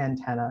Space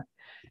Antenna,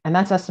 and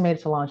that's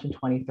estimated to launch in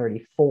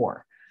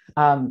 2034.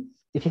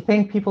 If you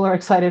think people are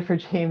excited for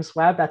James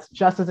Webb, that's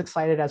just as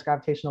excited as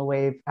gravitational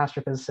wave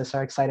astrophysicists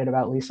are excited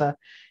about LISA.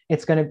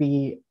 It's going to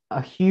be a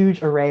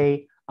huge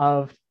array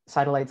of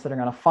satellites that are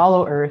going to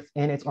follow Earth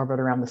in its orbit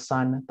around the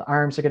sun. The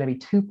arms are going to be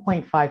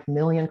 2.5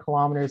 million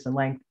kilometers in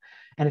length,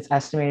 and it's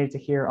estimated to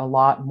hear a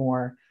lot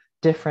more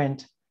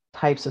different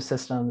types of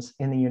systems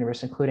in the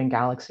universe, including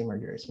galaxy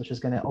mergers, which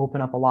is going to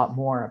open up a lot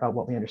more about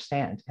what we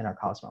understand in our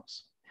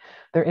cosmos.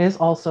 There is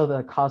also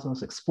the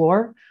Cosmos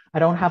Explorer. I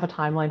don't have a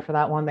timeline for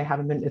that one.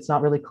 It's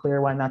not really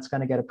clear when that's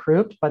going to get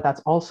approved, but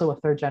that's also a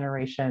third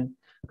generation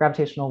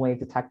gravitational wave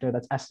detector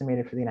that's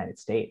estimated for the United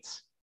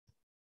States.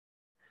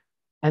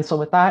 And so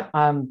with that,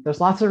 there's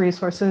lots of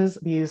resources.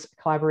 These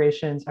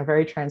collaborations are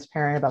very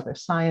transparent about their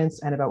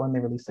science and about when they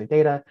release their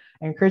data.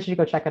 I encourage you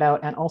to go check it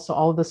out. And also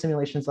all of the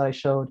simulations that I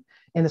showed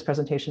in this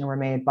presentation were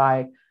made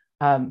by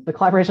the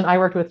collaboration I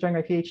worked with during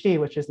my PhD,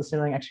 which is the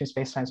Simulating Extreme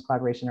Spacetimes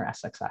Collaboration, or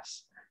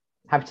SXS.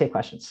 Happy to take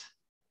questions.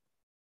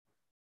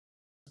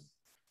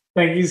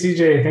 Thank you,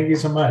 CJ. Thank you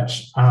so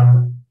much.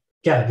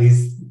 Yeah,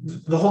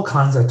 the whole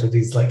concept of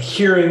these, like,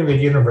 hearing the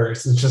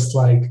universe is just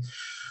like,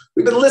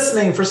 we've been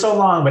listening for so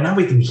long, but now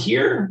we can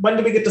hear. When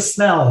do we get to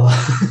smell?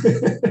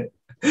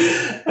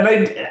 And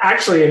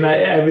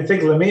I would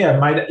think Lamiya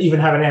might even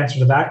have an answer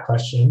to that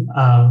question.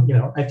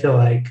 I feel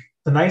like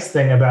the nice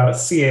thing about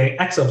seeing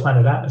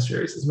exoplanet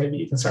atmospheres is maybe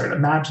you can start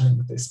imagining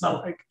what they smell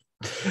like.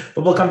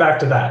 But we'll come back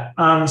to that.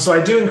 So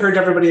I do encourage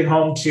everybody at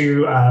home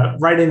to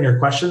write in your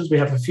questions. We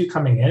have a few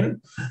coming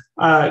in.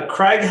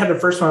 Craig had the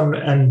first one,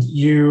 and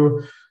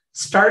you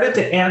started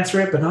to answer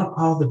it, but not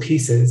all the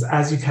pieces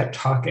as you kept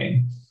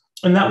talking.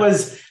 And that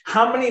was,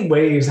 how many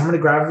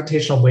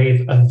gravitational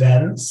wave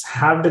events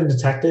have been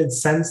detected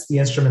since the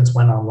instruments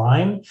went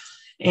online?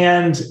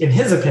 And in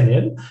his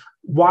opinion,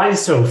 why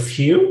so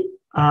few?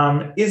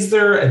 Is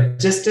there a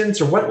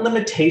distance, or what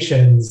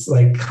limitations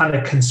like kind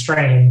of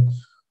constrain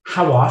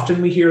how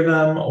often we hear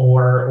them,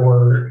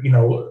 or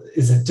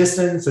is it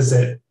distance? Is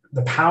it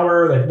the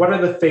power? Like, what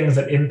are the things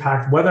that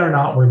impact whether or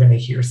not we're going to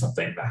hear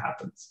something that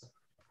happens?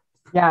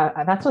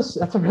 Yeah, that's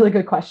a really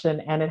good question,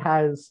 and it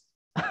has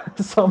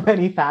so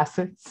many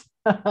facets.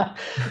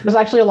 There's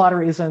actually a lot of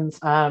reasons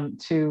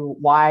to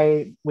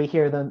why we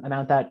hear the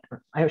amount that,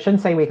 I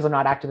shouldn't say we because I'm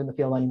not active in the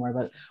field anymore,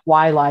 but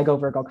why LIGO,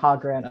 Virgo,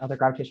 Kagra, and other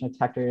gravitational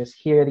detectors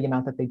hear the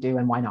amount that they do,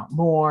 and why not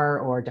more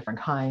or different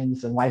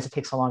kinds, and why does it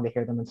take so long to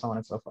hear them, and so on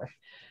and so forth.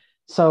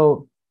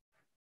 So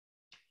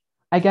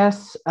I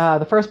guess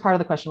the first part of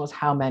the question was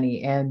how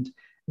many, and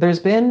there's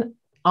been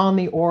on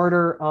the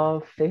order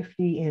of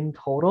 50 in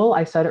total.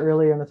 I said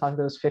earlier in the talk,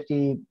 those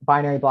 50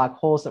 binary black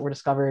holes that were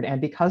discovered.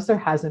 And because there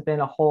hasn't been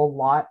a whole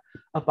lot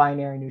of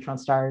binary neutron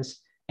stars,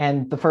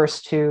 and the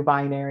first two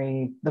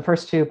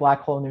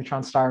black hole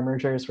neutron star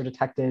mergers were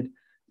detected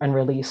and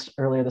released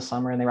earlier this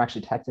summer, and they were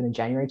actually detected in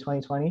January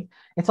 2020,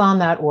 it's on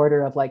that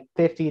order of like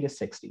 50 to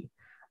 60.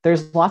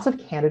 There's lots of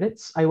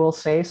candidates, I will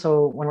say.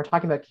 So when we're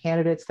talking about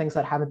candidates, things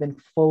that haven't been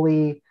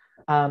fully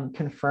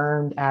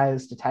confirmed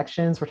as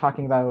detections, we're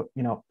talking about,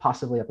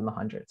 possibly up in the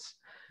hundreds.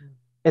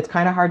 It's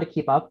kind of hard to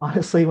keep up,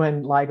 honestly,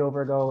 when LIGO,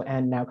 Virgo,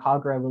 and now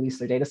Kagra release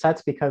their data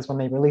sets, because when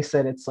they release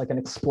it, it's like an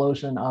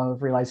explosion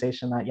of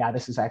realization that, yeah,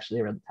 this is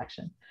actually a real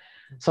detection.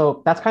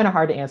 So that's kind of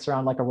hard to answer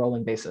on like a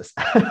rolling basis.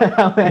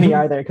 How many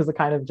are there? Because it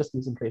kind of just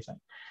keeps increasing.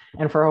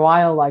 And for a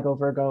while, LIGO,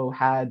 Virgo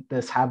had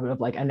this habit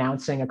of like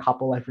announcing a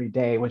couple every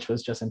day, which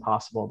was just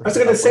impossible. I was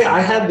going to say, I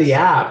had the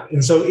app,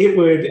 and so it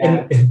would,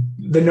 and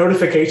the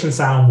notification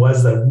sound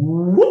was the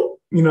whoop,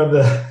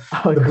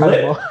 the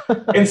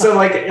blip. And so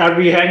like I'd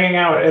be hanging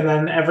out, and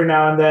then every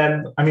now and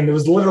then, I mean, it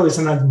was literally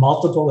sometimes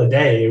multiple a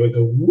day. It would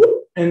go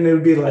whoop, and it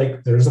would be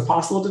like, there's a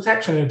possible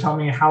detection. It would tell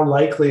me how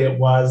likely it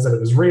was that it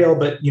was real,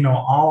 but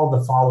all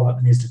the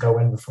follow-up needs to go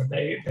in before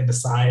they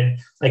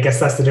decide. I guess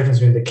that's the difference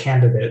between the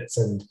candidates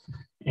and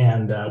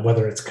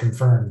whether it's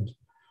confirmed.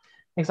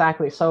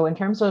 Exactly. So in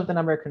terms of the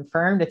number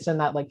confirmed, it's in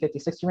that like 50,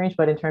 60 range.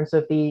 But in terms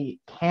of the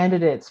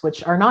candidates,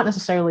 which are not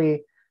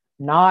necessarily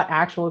not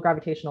actual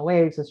gravitational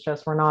waves, it's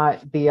just we're not,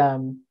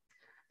 the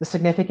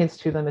significance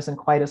to them isn't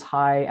quite as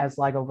high as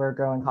LIGO,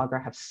 Virgo, and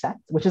Kagra have set,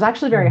 which is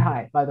actually very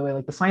high, by the way.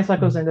 Like the science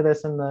that goes into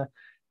this and the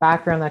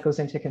background that goes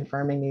into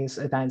confirming these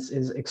events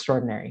is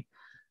extraordinary.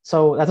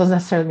 So that doesn't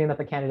necessarily mean that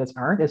the candidates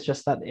aren't. It's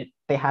just that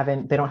they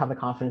don't have the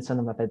confidence in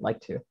them that they'd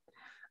like to.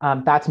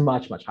 That's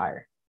much, much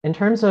higher. In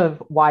terms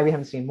of why we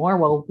haven't seen more,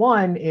 well,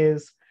 one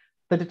is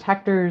the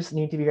detectors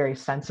need to be very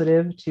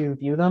sensitive to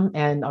view them.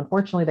 And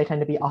unfortunately, they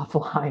tend to be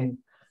offline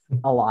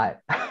a lot.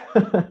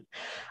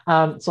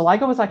 So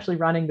LIGO was actually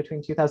running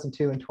between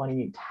 2002 and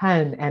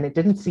 2010, and it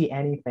didn't see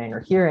anything or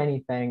hear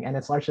anything. And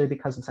it's largely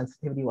because the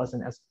sensitivity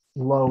wasn't as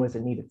low as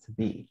it needed to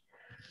be.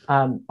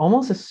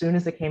 Almost as soon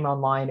as it came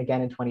online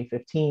again in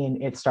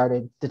 2015, it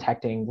started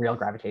detecting real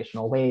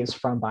gravitational waves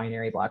from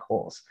binary black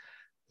holes.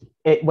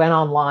 It went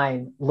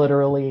online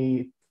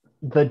literally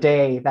the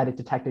day that it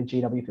detected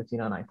GW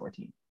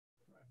 150914.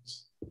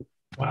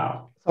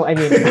 Wow. So I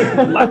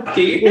mean,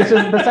 lucky. It's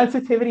just, the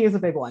sensitivity is a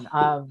big one.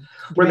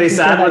 Were they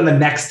sad when the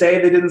next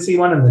day they didn't see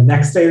one, and the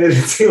next day they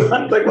didn't see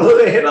one? Like, well,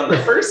 they hit on the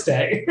first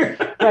day.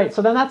 Right.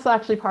 So then that's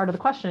actually part of the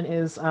question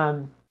is,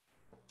 I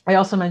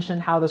also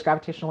mentioned how there's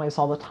gravitational waves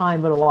all the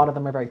time, but a lot of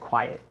them are very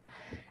quiet.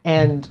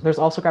 And there's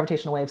also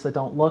gravitational waves that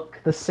don't look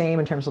the same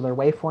in terms of their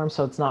waveform,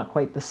 so it's not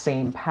quite the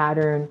same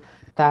pattern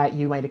that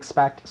you might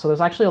expect. So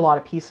there's actually a lot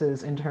of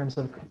pieces in terms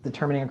of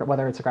determining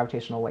whether it's a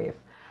gravitational wave.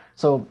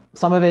 So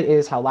some of it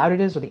is how loud it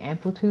is, or the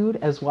amplitude,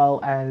 as well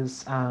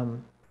as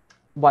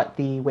what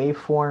the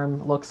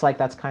waveform looks like.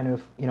 That's kind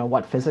of,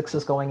 what physics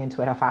is going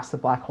into it, how fast the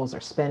black holes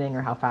are spinning,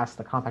 or how fast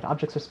the compact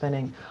objects are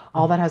spinning.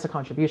 All that has a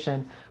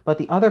contribution. But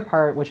the other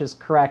part, which is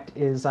correct,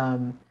 is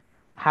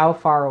how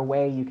far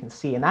away you can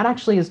see. And that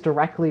actually is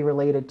directly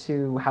related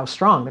to how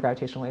strong the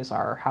gravitational waves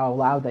are, or how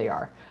loud they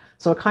are.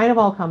 So it kind of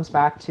all comes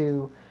back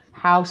to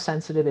how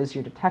sensitive is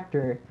your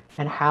detector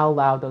and how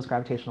loud those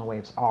gravitational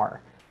waves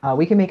are.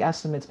 We can make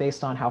estimates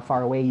based on how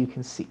far away you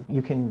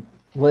can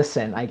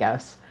listen, I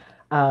guess,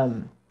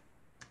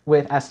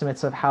 with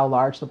estimates of how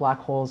large the black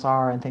holes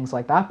are and things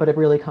like that. But it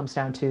really comes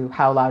down to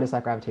how loud is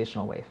that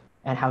gravitational wave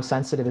and how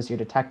sensitive is your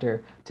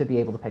detector to be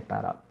able to pick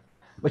that up,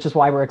 which is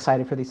why we're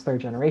excited for these third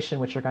generation,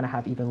 which are going to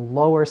have even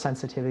lower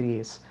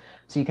sensitivities,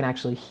 so you can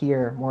actually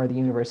hear more of the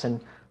universe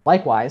and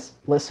likewise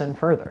listen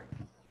further.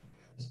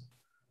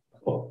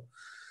 Cool.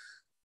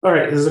 All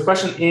right, there's a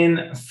question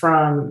in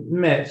from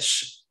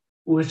Mitch,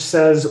 which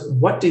says,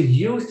 what do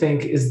you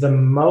think is the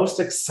most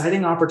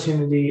exciting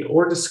opportunity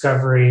or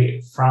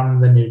discovery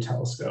from the new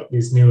telescope,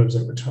 these new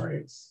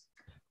observatories?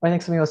 I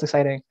think something most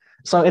exciting.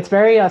 So it's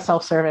very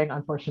self-serving,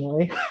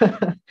 unfortunately.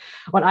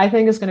 What I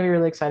think is going to be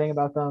really exciting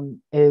about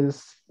them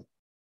is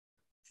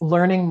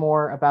learning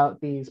more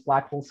about these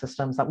black hole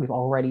systems that we've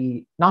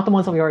already, not the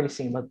ones that we've already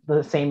seen, but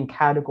the same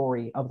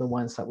category of the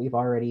ones that we've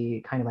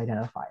already kind of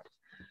identified.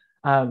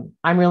 I'm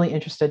really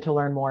interested to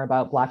learn more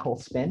about black hole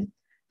spin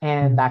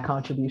and that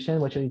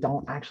contribution, which we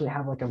don't actually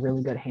have like a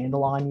really good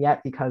handle on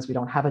yet because we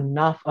don't have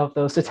enough of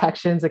those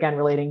detections, again,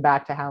 relating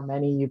back to how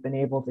many you've been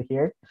able to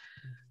hear.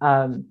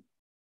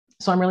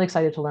 So I'm really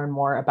excited to learn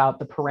more about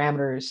the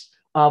parameters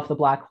of the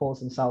black holes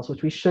themselves,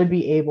 which we should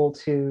be able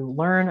to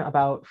learn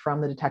about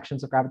from the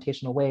detections of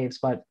gravitational waves,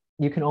 but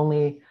you can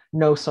only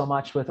know so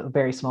much with a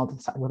very small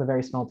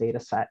data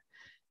set,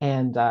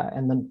 and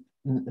then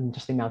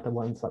just the amount of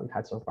ones that we've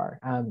had so far.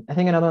 I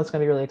think another one that's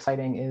going to be really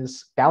exciting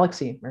is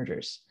galaxy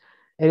mergers.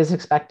 It is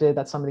expected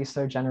that some of these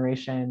third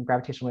generation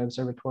gravitational wave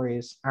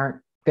observatories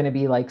aren't going to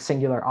be like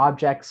singular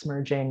objects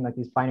merging, like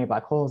these binary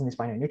black holes and these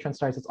binary neutron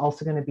stars. It's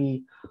also going to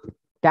be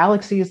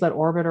galaxies that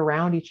orbit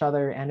around each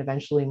other and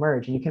eventually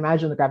merge. And you can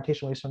imagine the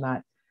gravitational waves from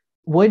that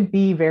would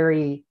be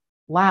very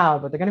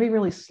loud, but they're going to be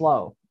really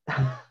slow.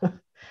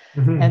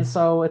 And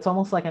so it's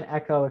almost like an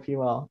echo, if you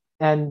will.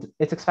 And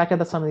it's expected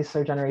that some of these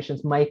third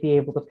generations might be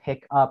able to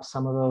pick up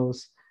some of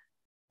those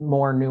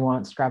more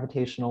nuanced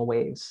gravitational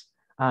waves.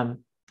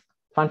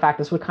 Fun fact,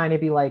 this would kind of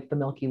be like the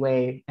Milky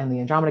Way and the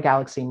Andromeda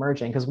Galaxy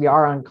merging, because we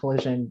are on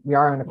collision, we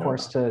are on a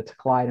course to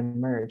collide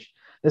and merge.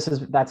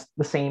 That's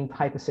the same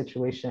type of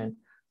situation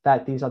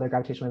that these other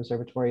gravitational wave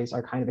observatories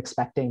are kind of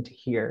expecting to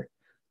hear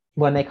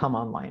when they come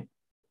online.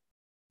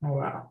 Oh,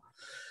 wow.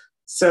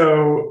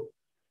 So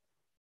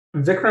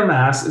Vikram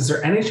asks, is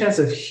there any chance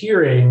of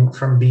hearing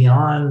from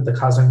beyond the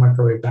cosmic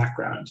microwave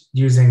background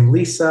using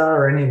LISA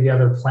or any of the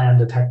other planned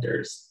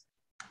detectors?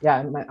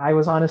 Yeah, I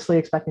was honestly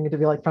expecting it to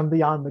be like from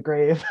beyond the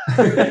grave.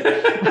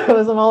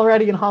 I'm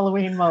already in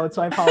Halloween mode,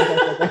 so I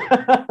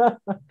apologize.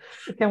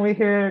 Can we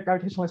hear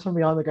gravitational waves from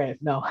beyond the grave?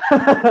 No.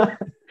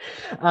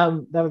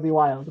 That would be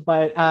wild.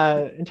 But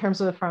in terms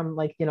of from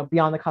like,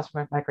 beyond the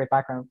cosmic microwave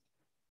background,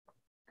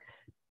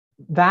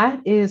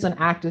 that is an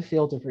active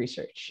field of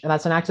research. And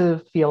that's an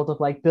active field of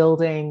like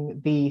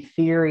building the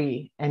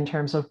theory in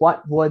terms of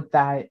what would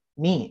that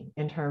mean,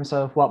 in terms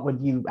of what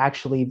would you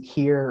actually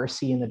hear or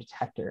see in the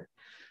detector.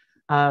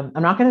 I'm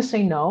not going to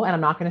say no, and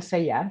I'm not going to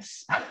say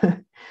yes,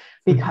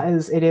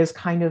 because it is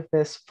kind of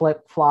this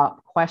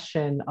flip-flop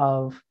question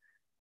of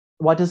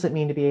what does it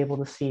mean to be able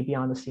to see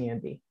beyond the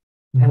CMB?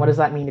 And what does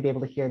that mean to be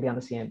able to hear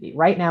beyond the CMB?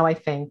 Right now, I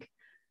think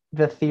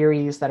the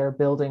theories that are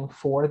building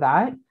for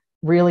that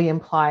really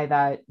imply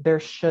that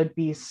there should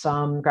be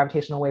some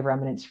gravitational wave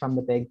remnants from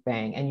the Big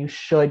Bang, and you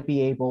should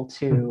be able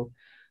to,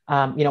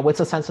 with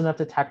a sensitive enough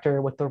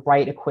detector, with the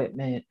right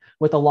equipment,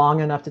 with a long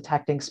enough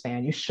detecting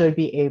span, you should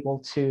be able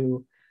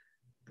to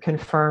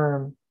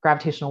confirm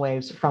gravitational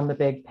waves from the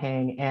Big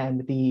Bang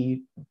and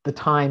the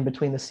time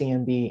between the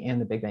CMB and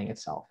the Big Bang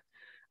itself.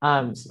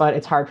 But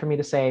it's hard for me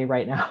to say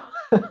right now.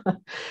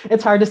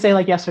 It's hard to say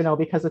like yes or no,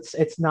 because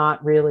it's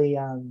not really,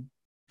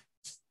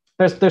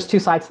 there's two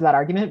sides to that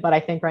argument, but I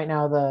think right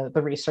now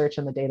the research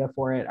and the data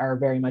for it are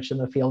very much in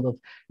the field of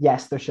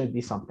yes, there should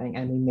be something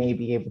and we may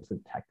be able to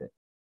detect it.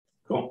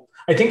 Cool.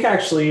 I think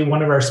actually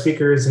one of our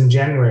speakers in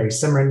January,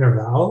 Simran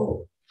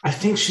Nerval, I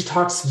think she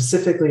talked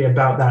specifically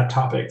about that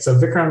topic. So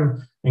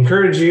Vikram,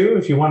 encourage you,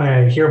 if you want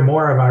to hear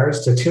more of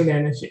ours, to tune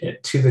in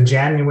to the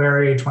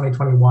January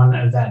 2021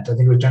 event. I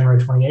think it was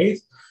January 28th.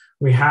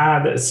 We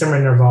had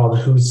Simran Nerval,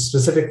 whose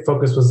specific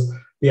focus was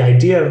the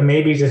idea of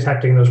maybe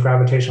detecting those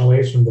gravitational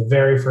waves from the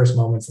very first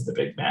moments of the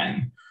Big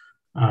Bang.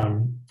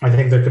 I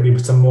think there could be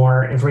some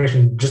more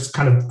information just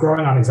kind of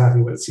growing on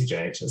exactly what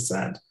CJ just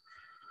said.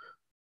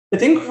 I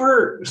think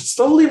we're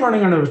slowly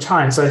running out of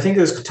time, so I think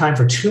there's time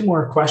for two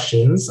more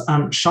questions.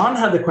 Sean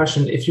had the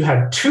question, if you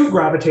had two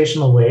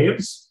gravitational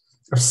waves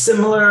of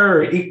similar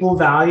or equal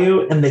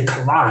value and they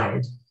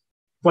collide,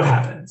 what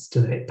happens?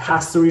 Do they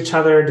pass through each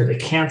other? Do they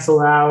cancel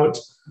out?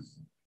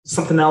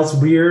 Something else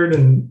weird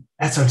and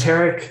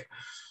esoteric?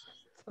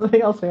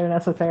 Something else weird and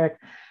esoteric.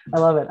 I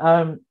love it.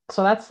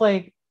 So that's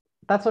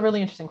a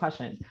really interesting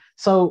question.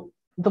 So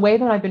the way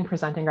that I've been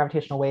presenting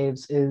gravitational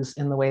waves is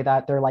in the way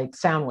that they're like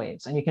sound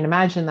waves. And you can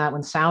imagine that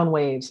when sound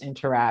waves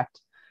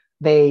interact,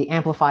 they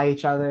amplify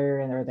each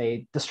other or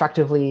they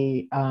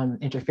destructively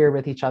interfere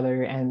with each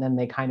other, and then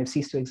they kind of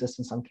cease to exist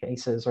in some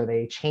cases, or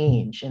they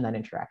change in that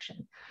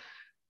interaction.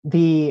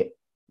 The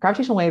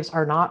gravitational waves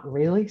are not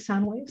really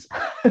sound waves,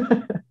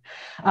 but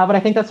I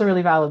think that's a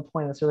really valid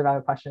point. That's a really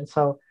valid question.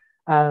 So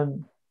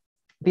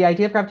the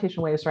idea of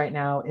gravitational waves right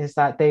now is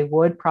that they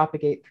would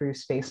propagate through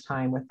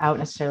space-time without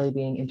necessarily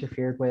being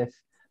interfered with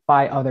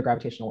by other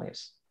gravitational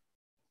waves.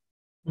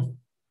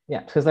 Yeah,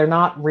 because they're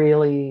not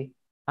really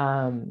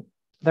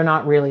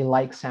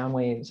like sound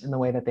waves in the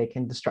way that they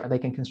can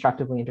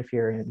constructively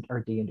interfere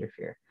or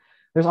de-interfere.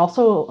 There's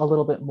also a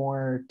little bit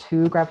more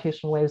to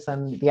gravitational waves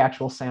than the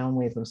actual sound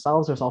waves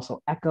themselves. There's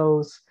also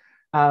echoes,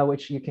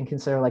 which you can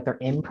consider like their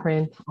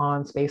imprint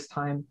on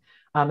space-time.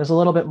 There's a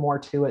little bit more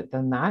to it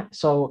than that.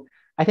 So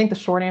I think the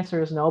short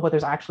answer is no, but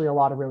there's actually a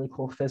lot of really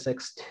cool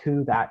physics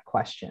to that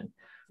question.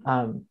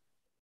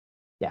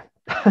 Yeah.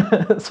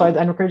 So I'd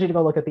encourage you to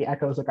go look at the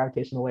echoes of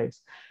gravitational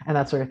waves and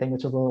that sort of thing,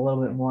 which is a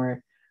little bit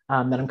more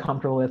that I'm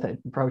comfortable with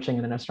approaching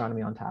in an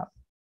Astronomy on Tap.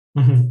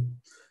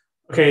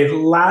 Okay,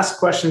 last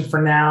question for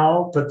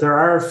now, but there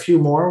are a few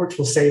more, which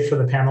we'll save for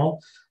the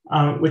panel.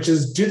 which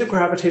is, do the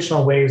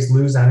gravitational waves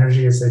lose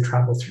energy as they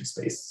travel through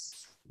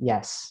space?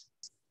 Yes,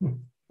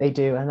 they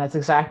do. And that's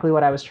exactly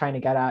what I was trying to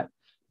get at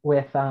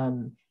with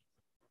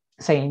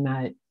saying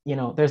that, you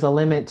know, there's a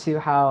limit to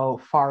how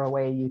far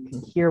away you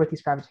can hear with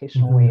these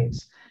gravitational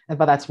waves,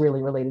 but that's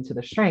really related to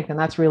their strength. And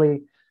that's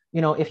really,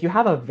 you know, if you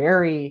have a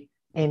very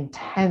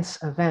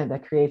intense event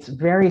that creates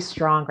very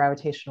strong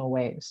gravitational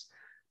waves,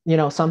 you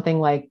know, something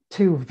like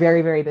two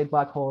very, very big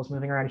black holes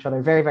moving around each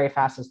other very, very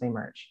fast as they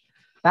merge,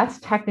 that's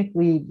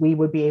technically, we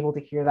would be able to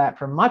hear that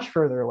from much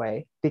further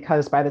away,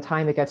 because by the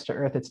time it gets to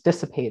Earth, it's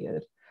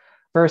dissipated,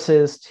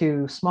 versus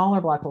two smaller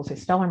black holes, say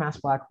stellar mass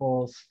black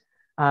holes,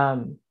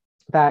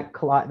 that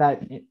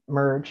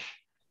merge,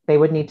 they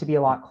would need to be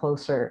a lot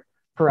closer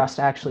for us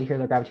to actually hear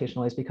the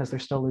gravitational waves, because they're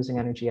still losing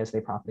energy as they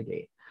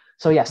propagate.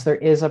 So yes, there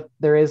is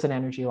an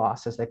energy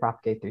loss as they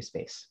propagate through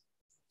space.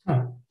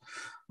 Oh.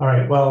 All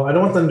right. Well, I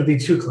don't want them to be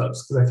too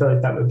close, because I feel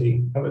like that would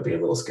be a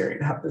little scary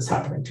to have this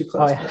happening too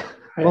close. Oh, yeah.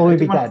 Well, we'd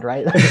be dead,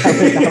 right?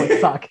 That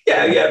would suck.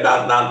 Yeah,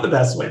 not the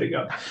best way to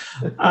go.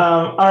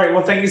 All right.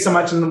 Well, thank you so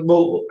much, and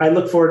I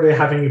look forward to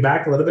having you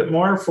back a little bit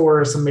more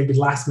for some maybe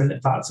last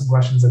minute thoughts and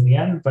questions at the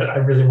end. But I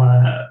really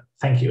want to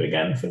thank you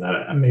again for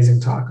that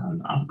amazing talk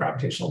on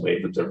gravitational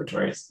wave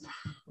observatories.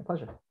 My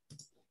pleasure.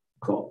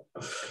 Cool.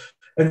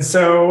 And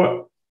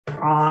so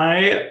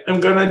I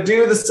am going to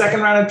do the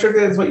second round of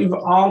trivia. It's what you've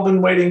all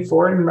been waiting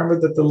for. And remember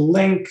that the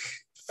link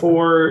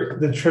for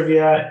the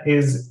trivia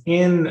is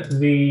in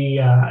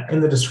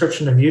the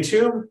description of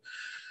YouTube.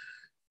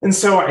 And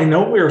so I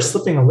know we were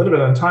slipping a little bit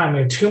on time.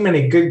 We have too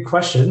many good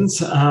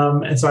questions.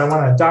 And so I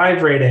want to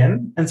dive right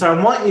in. And so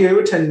I want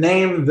you to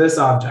name this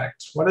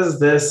object. What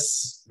is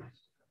this?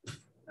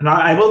 And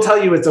I will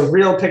tell you it's a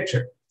real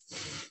picture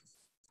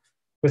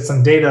with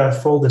some data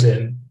folded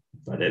in,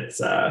 but it's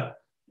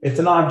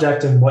an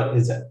object, and what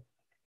is it?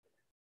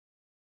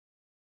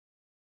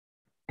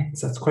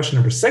 So that's question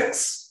number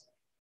 6.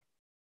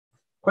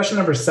 Question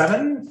number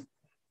 7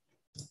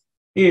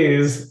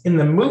 is, in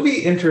the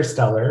movie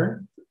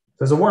Interstellar,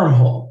 there's a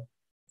wormhole.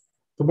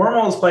 The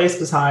wormhole is placed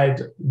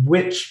beside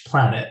which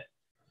planet?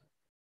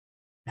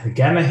 And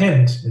again, a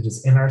hint, it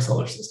is in our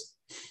solar system.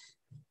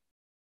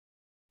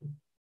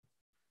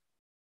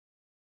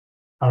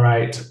 All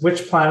right,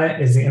 which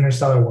planet is the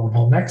interstellar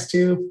wormhole next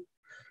to?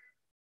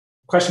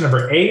 Question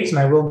number 8, and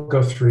I will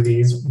go through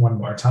these one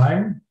more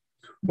time.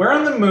 Where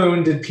on the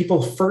moon did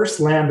people first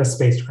land a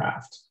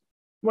spacecraft?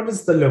 What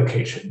is the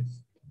location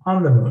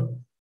on the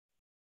moon?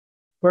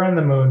 Where on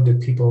the moon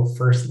did people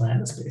first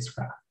land a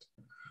spacecraft?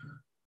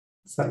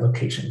 What's that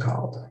location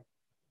called?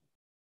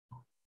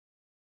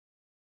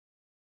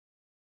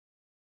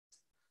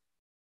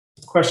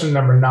 Question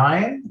number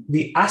 9.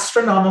 The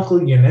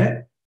astronomical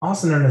unit,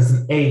 also known as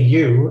an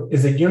AU,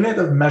 is a unit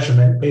of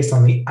measurement based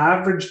on the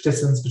average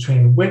distance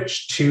between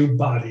which two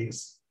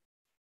bodies?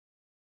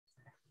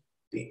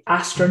 The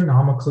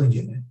astronomical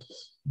unit.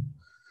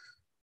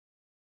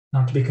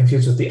 Not to be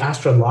confused with the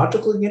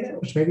astrological unit,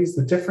 which maybe is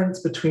the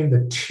difference between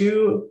the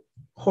two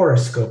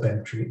horoscope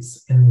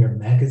entries in your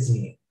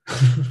magazine.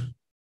 I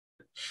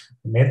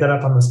made that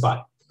up on the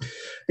spot.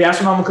 The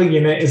astronomical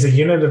unit is a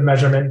unit of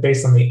measurement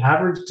based on the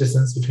average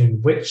distance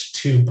between which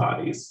two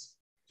bodies?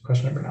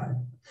 Question number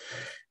 9.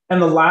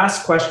 And the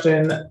last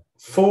question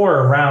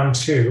for round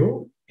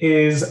 2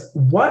 is,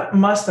 what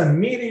must a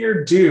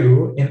meteor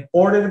do in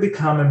order to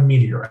become a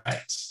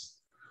meteorite?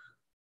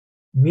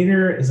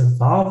 Meteor is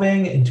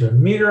evolving into a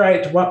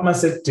meteorite. What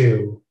must it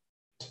do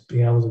to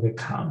be able to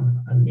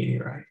become a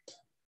meteorite?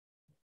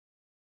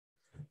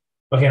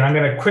 Okay, and I'm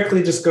going to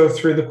quickly just go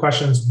through the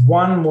questions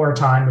one more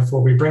time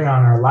before we bring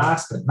on our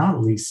last but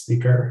not least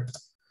speaker.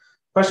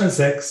 Question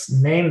 6,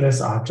 name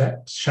this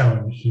object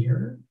shown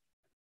here.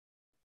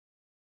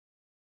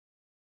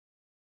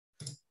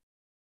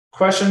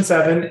 Question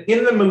 7,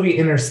 in the movie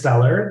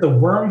Interstellar, the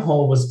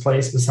wormhole was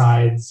placed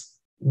besides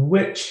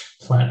which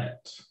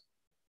planet?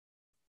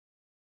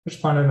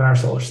 Which planet in our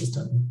solar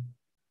system?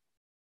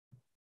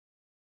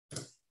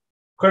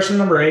 Question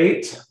number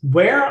 8,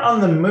 where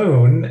on the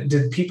moon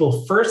did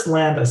people first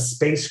land a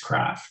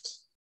spacecraft?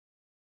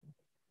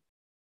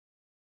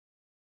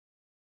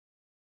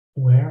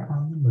 Where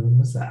on the moon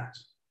was that?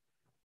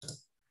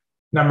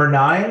 Number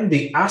 9,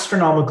 the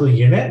astronomical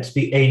unit,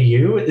 the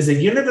AU, is a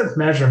unit of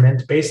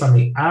measurement based on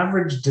the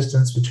average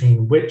distance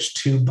between which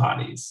two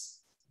bodies?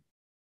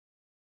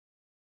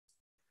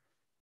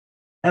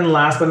 And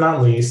last but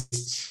not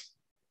least,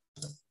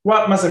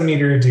 what must a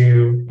meteor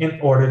do in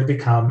order to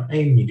become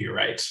a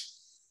meteorite?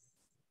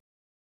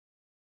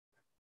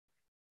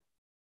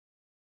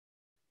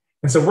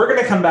 And so we're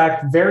going to come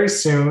back very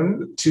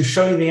soon to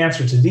show you the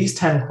answer to these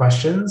 10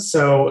 questions.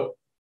 So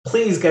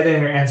please get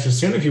in your answers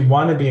soon if you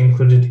want to be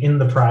included in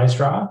the prize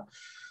draw.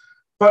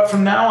 But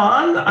from now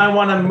on, I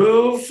want to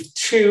move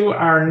to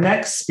our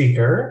next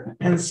speaker.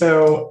 And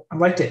so I'd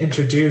like to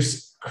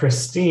introduce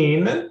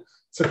Christine.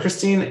 So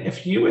Christine,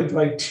 if you would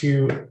like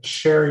to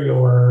share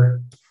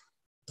your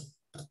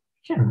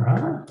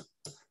camera.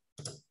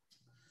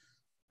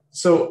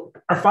 So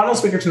our final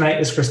speaker tonight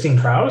is Christine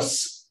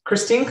Kraus.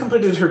 Christine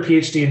completed her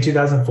PhD in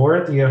 2004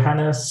 at the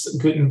Johannes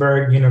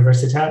Gutenberg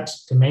Universität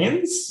de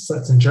Mainz, so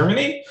that's in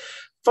Germany,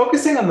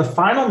 focusing on the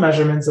final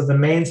measurements of the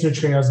Mainz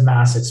neutrinos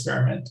mass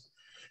experiment.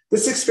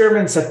 This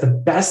experiment set the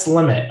best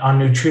limit on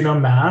neutrino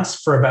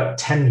mass for about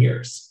 10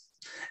 years.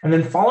 And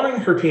then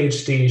following her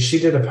PhD, she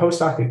did a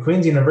postdoc at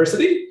Queen's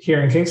University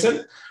here in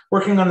Kingston,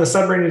 working on the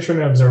submarine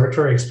neutrino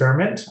observatory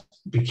experiment.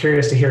 I'd be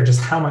curious to hear just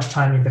how much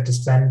time you get to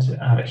spend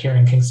here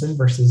in Kingston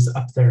versus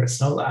up there at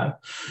SNOLAB.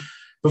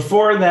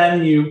 Before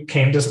then, you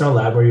came to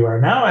SNOLAB, where you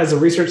are now, as a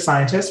research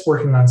scientist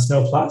working on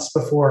SNO+,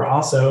 before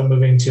also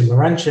moving to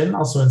Laurentian,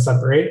 also in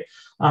Sudbury,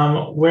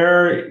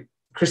 where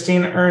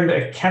Christine earned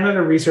a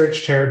Canada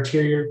Research Chair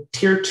Tier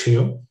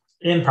 2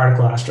 in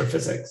particle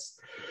astrophysics.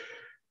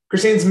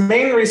 Christine's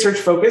main research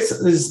focus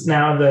is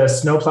now the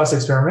SNO+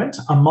 experiment,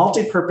 a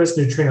multi-purpose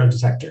neutrino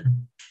detector.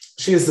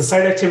 She is the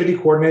site activity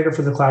coordinator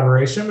for the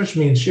collaboration, which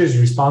means she is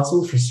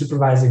responsible for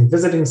supervising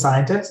visiting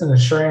scientists and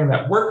ensuring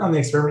that work on the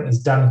experiment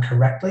is done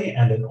correctly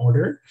and in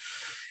order.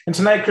 And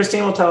tonight,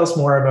 Christine will tell us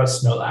more about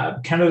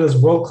SNOLAB, Canada's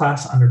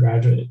world-class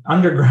underground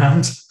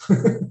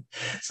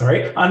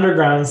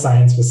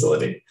science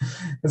facility.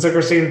 And so,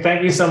 Christine,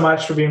 thank you so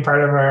much for being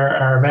part of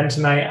our event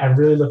tonight. I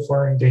really look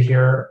forward to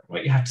hear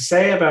what you have to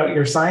say about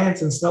your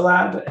science and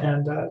SNOLAB,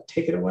 and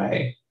take it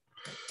away.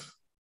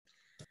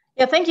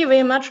 Yeah, thank you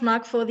very much,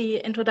 Mark, for the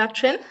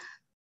introduction.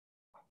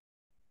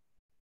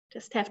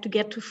 Just have to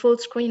get to full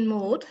screen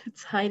mode.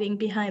 It's hiding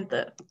behind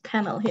the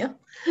panel here.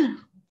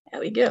 There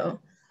we go.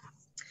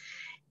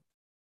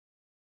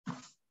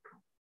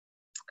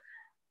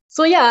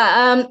 So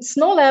yeah,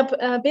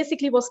 SNOLAB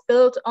basically was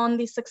built on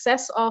the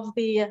success of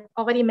the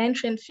already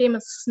mentioned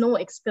famous SNO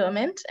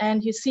experiment.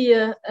 And you see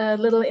a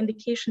little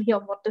indication here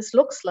of what this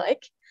looks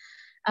like.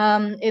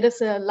 It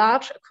is a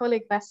large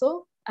acrylic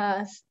vessel.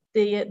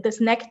 This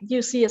neck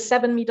you see is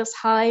 7 meters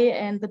high,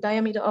 and the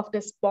diameter of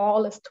this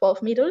ball is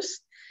 12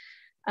 meters,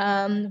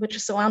 which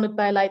is surrounded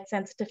by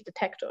light-sensitive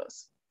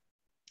detectors.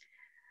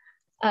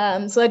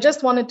 So I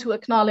just wanted to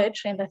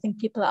acknowledge, and I think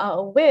people are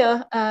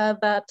aware,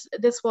 that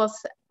this was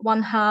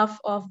one half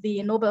of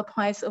the Nobel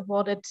Prize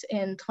awarded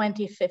in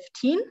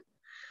 2015.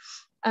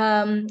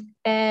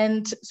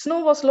 And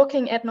SNO was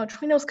looking at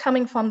neutrinos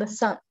coming from the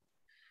sun.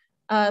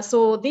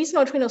 So these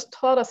neutrinos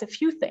taught us a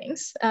few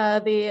things.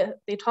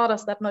 They taught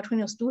us that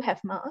neutrinos do have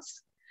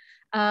mass.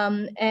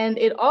 And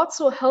it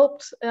also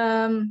helped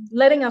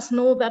letting us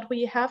know that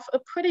we have a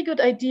pretty good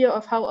idea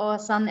of how our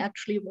sun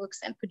actually works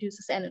and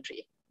produces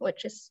energy,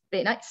 which is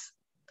very nice.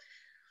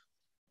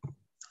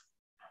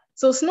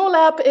 So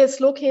SNOLAB is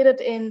located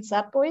in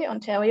Sudbury,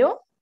 Ontario.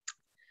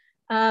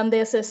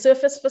 There's a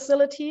surface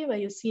facility where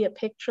you see a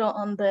picture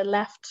on the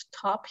left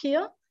top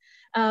here.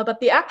 But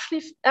the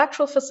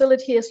actual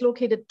facility is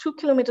located 2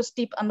 kilometers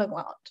deep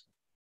underground.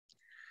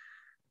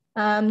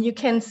 You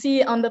can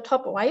see on the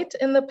top right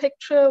in the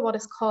picture what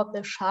is called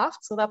the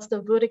shaft. So that's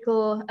the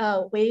vertical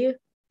way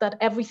that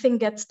everything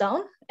gets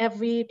down.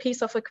 Every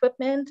piece of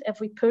equipment,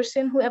 every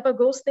person who ever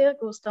goes there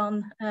goes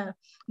down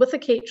with a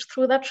cage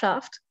through that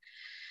shaft.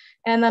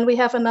 And then we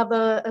have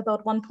another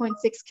about 1.6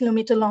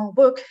 kilometer long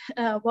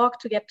walk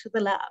to get to the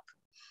lab.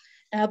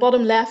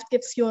 Bottom left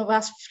gives you a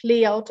rough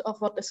layout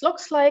of what this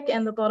looks like,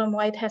 and the bottom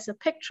right has a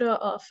picture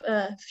of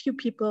a few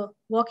people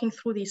walking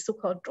through these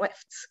so-called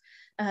drifts,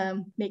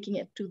 making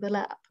it to the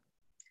lab.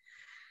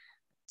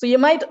 So you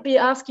might be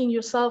asking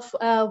yourself,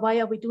 why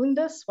are we doing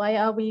this? Why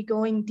are we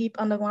going deep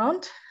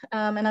underground?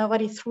 And I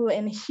already threw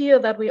in here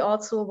that we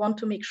also want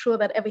to make sure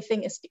that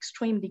everything is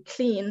extremely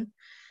clean,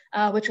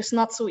 which is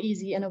not so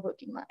easy in a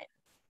working mine.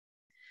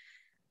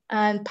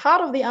 And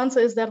part of the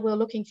answer is that we're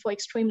looking for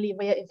extremely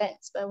rare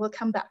events, but we'll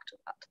come back to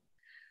that.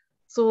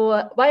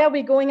 So why are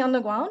we going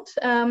underground?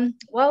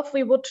 Well, if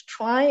we would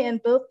try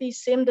and build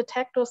these same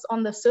detectors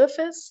on the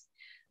surface,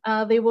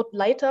 they would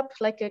light up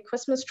like a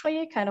Christmas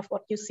tree, kind of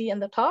what you see in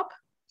the top.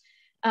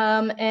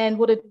 And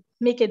would it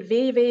make it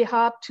very, very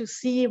hard to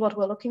see what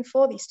we're looking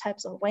for, these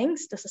types of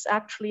rings? This is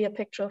actually a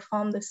picture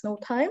from the SNO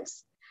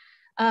Times.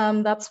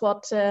 That's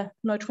what a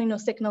neutrino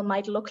signal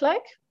might look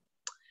like.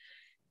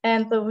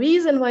 And the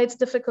reason why it's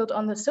difficult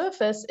on the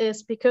surface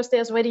is because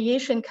there's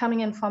radiation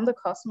coming in from the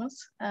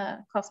cosmos,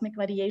 cosmic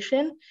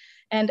radiation.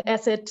 And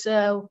as it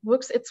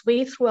works its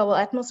way through our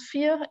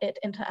atmosphere, it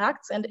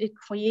interacts and it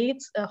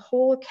creates a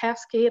whole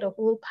cascade, a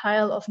whole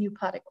pile of new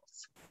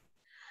particles.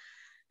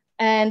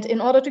 And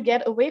in order to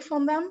get away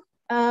from them,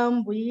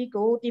 we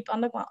go deep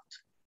underground.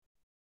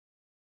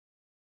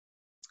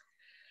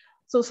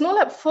 So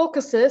SNOLAB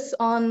focuses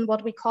on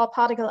what we call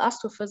particle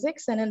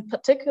astrophysics, and in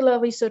particular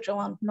research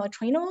around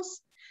neutrinos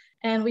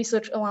and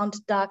research around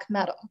dark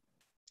matter.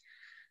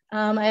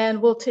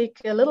 And we'll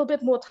take a little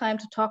bit more time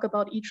to talk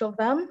about each of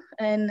them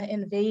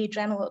in very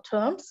general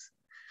terms.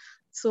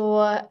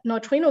 So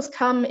neutrinos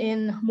come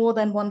in more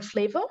than one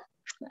flavor.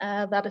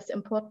 That is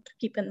important to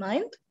keep in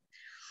mind.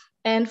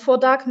 And for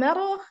dark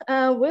matter,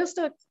 we're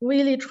still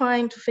really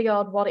trying to figure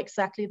out what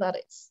exactly that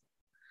is.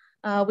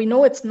 We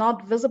know it's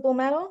not visible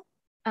matter.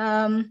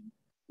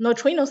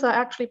 Neutrinos are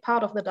actually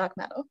part of the dark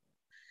matter,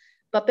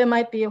 but there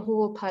might be a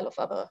whole pile of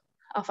other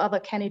other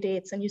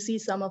candidates, and you see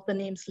some of the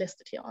names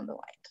listed here on the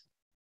right.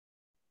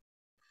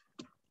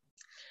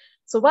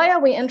 So why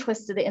are we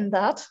interested in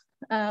that?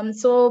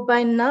 So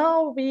by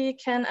now we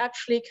can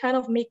actually kind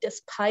of make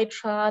this pie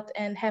chart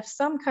and have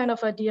some kind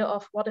of idea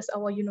of what is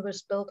our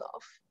universe built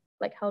of,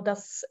 like how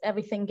does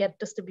everything get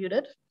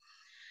distributed.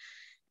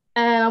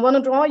 And I want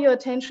to draw your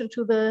attention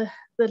to the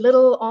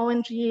little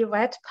orangey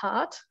red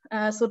part.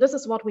 So this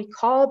is what we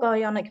call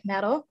baryonic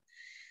matter.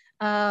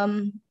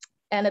 And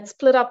it's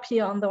split up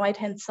here on the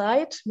right-hand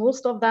side.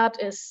 Most of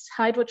that is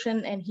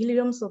hydrogen and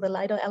helium, so the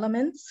lighter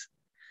elements.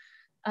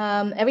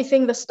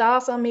 Everything the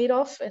stars are made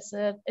of is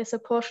a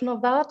portion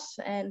of that.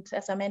 And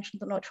as I mentioned,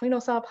 the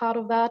neutrinos are part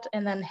of that,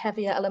 and then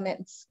heavier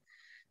elements,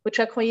 which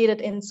are created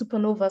in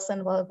supernovas,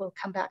 and we'll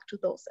come back to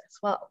those as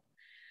well.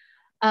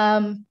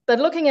 But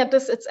looking at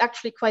this, it's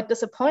actually quite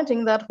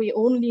disappointing that we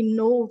only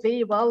know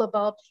very well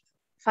about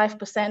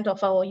 5%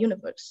 of our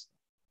universe.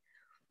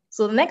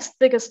 So the next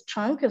biggest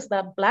chunk is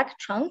that black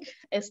chunk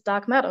is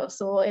dark matter.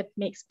 So it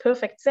makes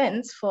perfect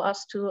sense for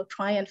us to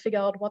try and figure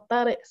out what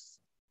that is.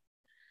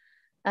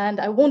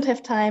 And I won't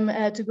have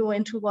time to go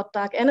into what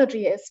dark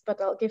energy is, but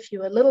I'll give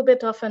you a little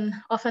bit of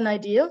an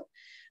idea.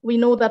 We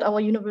know that our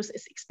universe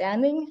is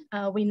expanding.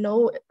 We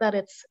know that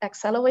it's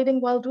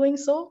accelerating while doing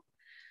so.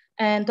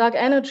 And dark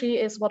energy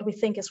is what we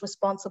think is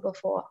responsible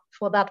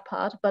for that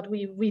part, but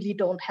we really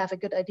don't have a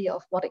good idea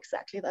of what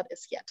exactly that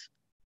is yet.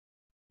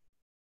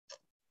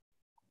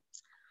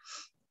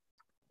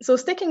 So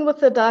sticking with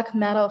the dark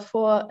matter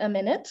for a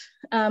minute,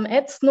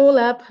 at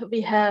SNOLAB,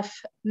 we have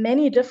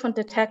many different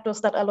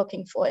detectors that are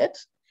looking for it.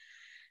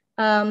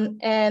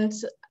 And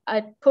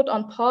I put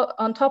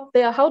on top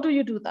there, how do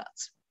you do that?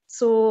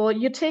 So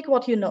you take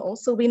what you know.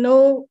 So we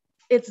know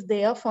it's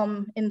there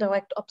from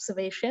indirect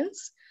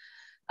observations.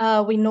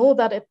 We know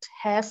that it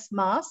has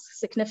mass,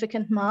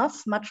 significant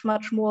mass, much,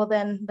 much more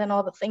than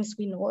all the things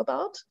we know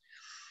about.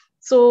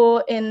 So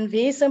in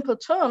very simple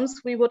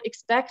terms, we would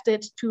expect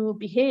it to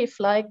behave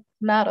like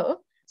matter.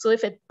 So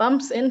if it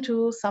bumps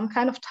into some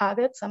kind of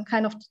target, some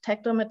kind of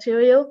detector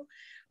material,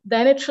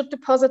 then it should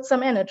deposit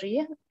some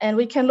energy, and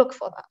we can look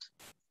for that.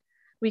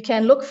 We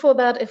can look for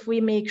that if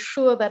we make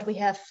sure that we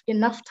have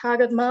enough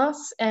target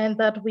mass and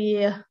that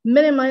we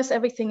minimize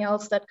everything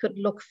else that could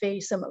look very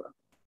similar.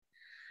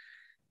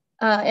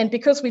 And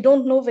because we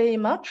don't know very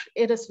much,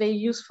 it is very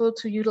useful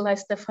to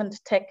utilize different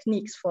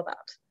techniques for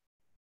that.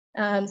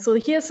 So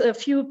here's a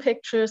few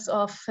pictures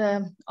of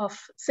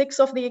 6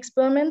 of the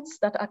experiments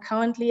that are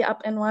currently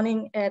up and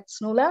running at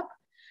SNOLAB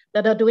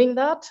that are doing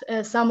that.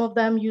 Some of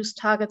them use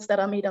targets that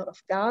are made out of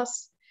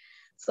gas.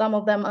 Some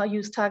of them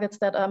use targets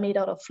that are made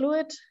out of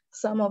fluid.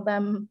 Some of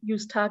them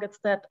use targets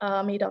that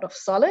are made out of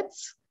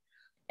solids.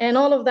 And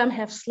all of them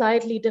have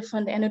slightly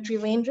different energy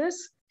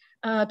ranges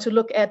to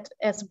look at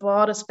as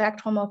broad a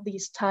spectrum of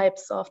these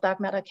types of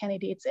dark matter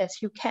candidates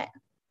as you can.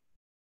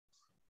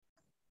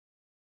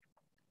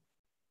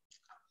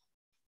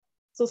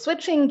 So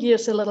switching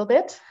gears a little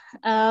bit,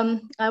 I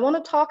want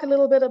to talk a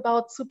little bit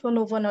about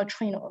supernova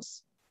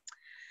neutrinos.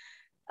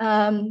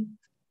 A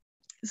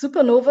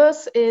supernova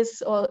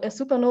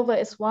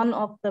is one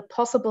of the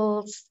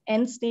possible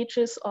end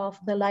stages of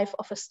the life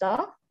of a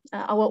star.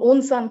 Our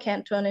own sun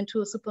can't turn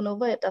into a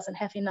supernova, it doesn't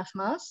have enough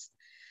mass,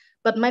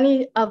 but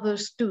many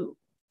others do.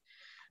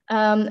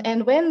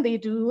 And when they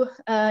do,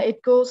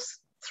 it goes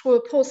through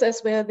a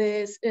process where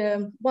there's,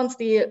 once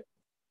the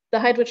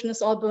hydrogen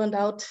is all burned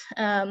out,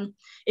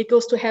 it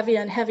goes to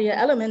heavier and heavier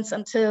elements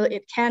until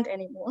it can't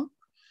anymore.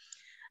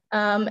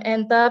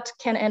 And that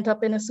can end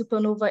up in a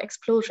supernova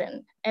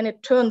explosion. And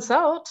it turns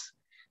out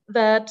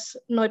that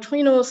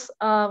neutrinos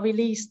are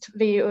released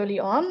very early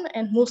on,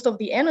 and most of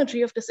the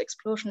energy of this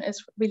explosion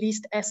is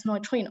released as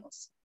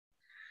neutrinos.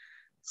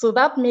 So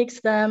that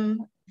makes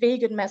them very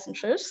good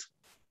messengers.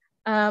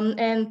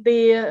 And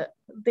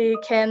they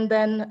can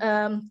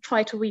then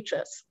try to reach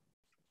us.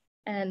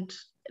 And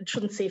it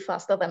shouldn't say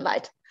faster than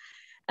light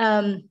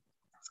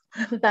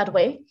that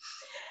way.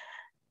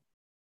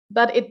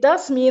 But it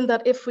does mean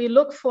that if we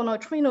look for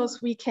neutrinos,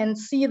 we can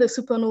see the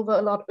supernova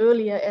a lot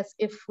earlier as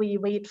if we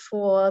wait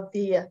for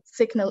the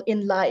signal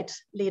in light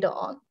later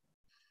on.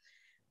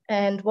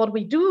 And what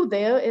we do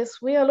there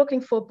is we are looking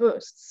for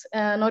bursts.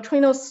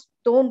 Neutrinos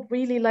don't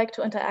really like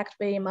to interact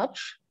very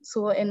much.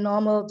 So in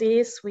normal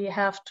days, we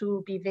have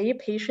to be very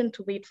patient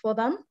to wait for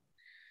them.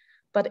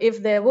 But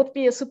if there would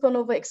be a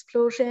supernova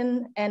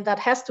explosion, and that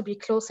has to be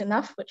close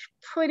enough, which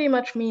pretty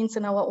much means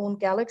in our own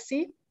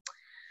galaxy,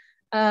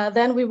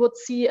 then we would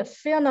see a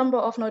fair number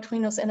of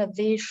neutrinos in a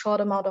very short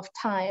amount of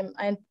time.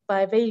 And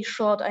by very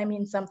short, I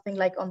mean something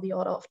like on the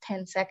order of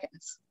 10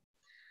 seconds.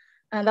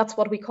 And that's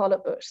what we call a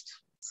burst.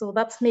 So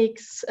that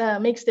makes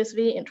this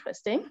very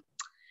interesting.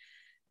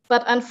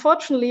 But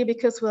unfortunately,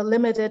 because we're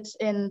limited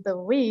in the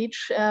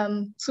reach,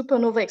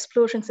 supernova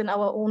explosions in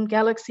our own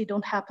galaxy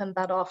don't happen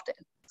that often.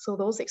 So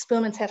those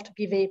experiments have to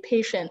be very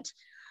patient.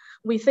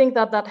 We think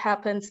that that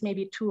happens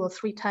maybe 2 or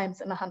 3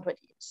 times in 100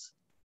 years.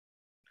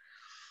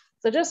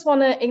 So I just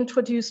want to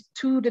introduce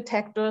 2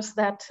 detectors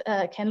that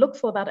can look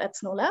for that at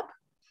SNOLAB.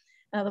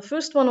 The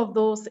first one of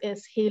those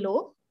is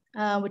HALO.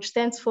 which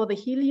stands for the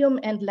Helium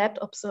and Lead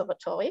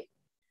Observatory.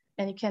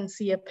 And you can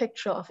see a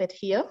picture of it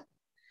here.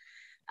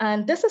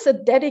 And this is a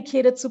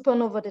dedicated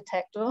supernova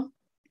detector,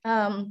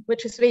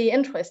 which is very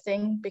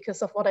interesting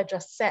because of what I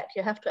just said.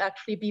 You have to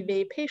actually be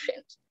very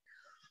patient.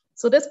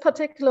 So this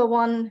particular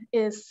one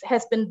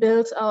has been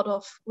built out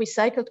of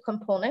recycled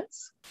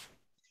components.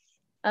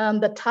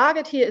 The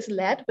target here is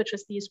lead, which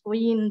is these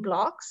green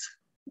blocks.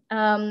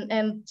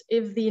 And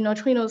if the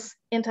neutrinos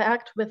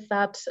interact with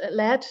that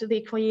lead,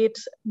 they create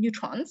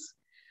neutrons.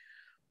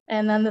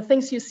 And then the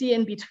things you see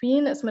in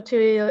between is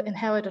material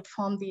inherited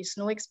from the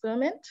SNO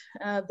experiment.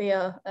 They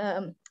are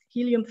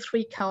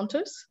helium-3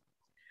 counters,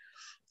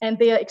 and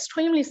they are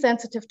extremely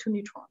sensitive to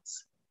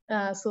neutrons.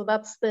 So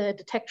that's the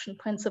detection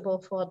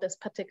principle for this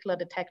particular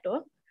detector.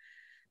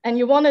 And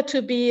you want it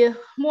to be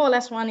more or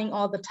less running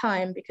all the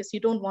time because you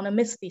don't want to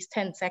miss these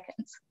 10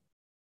 seconds.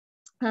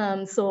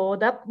 So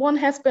that one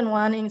has been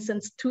running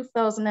since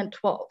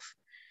 2012.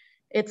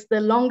 It's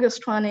the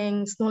longest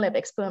running SNOLAB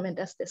experiment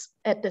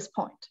at this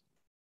point,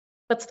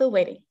 but still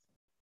waiting.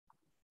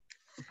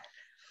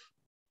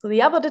 So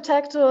the other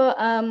detector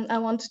I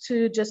want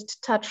to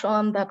just touch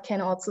on that can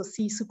also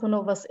see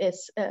supernovas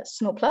is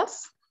SNO+.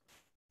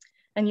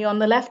 And you on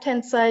the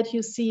left-hand side,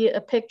 you see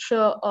a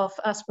picture of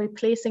us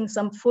replacing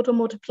some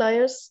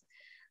photomultipliers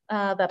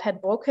that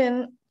had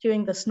broken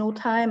during the snow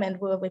time and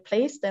were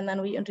replaced and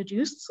then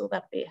reintroduced so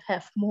that we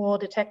have more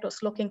detectors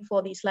looking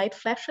for these light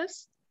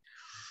flashes.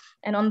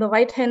 And on the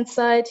right-hand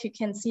side, you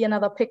can see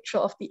another picture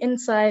of the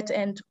inside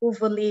and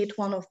overlaid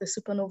one of the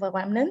supernova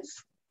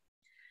remnants.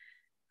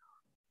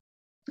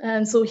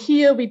 And so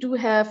here we do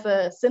have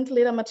a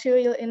scintillator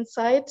material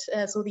inside,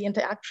 so the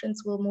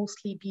interactions will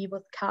mostly be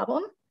with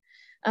carbon.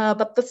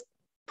 But the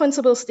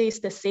principle stays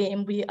the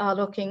same. We are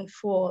looking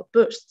for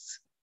bursts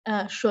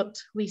should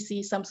we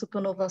see some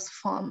supernovas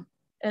from,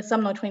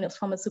 some neutrinos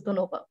from a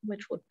supernova,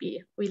 which would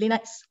be really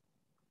nice.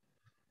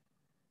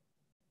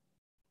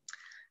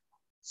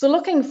 So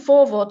looking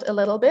forward a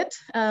little bit,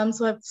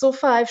 so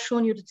far I've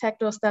shown you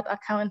detectors that are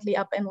currently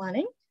up and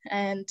running,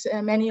 and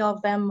many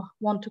of them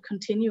want to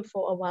continue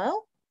for a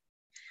while.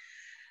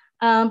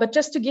 But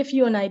just to give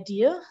you an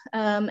idea,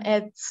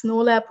 at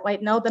SNOLAB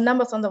right now, the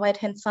numbers on the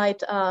right-hand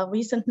side are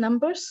recent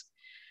numbers.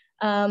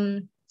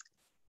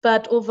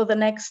 But over the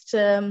next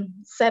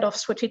set of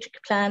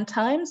strategic plan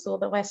times, or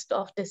the rest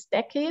of this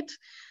decade,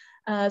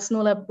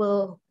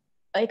 SNOLAB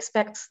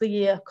expects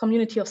the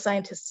community of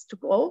scientists to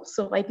grow.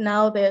 So right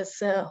now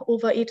there's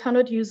over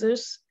 800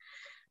 users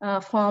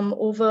from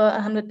over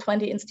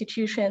 120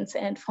 institutions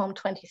and from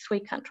 23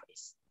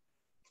 countries.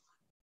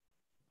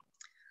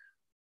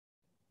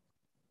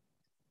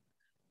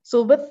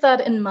 So with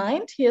that in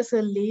mind, here's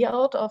a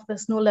layout of the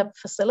SNOLAB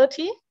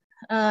facility.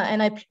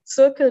 And I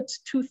circled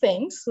two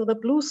things. So the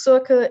blue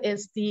circle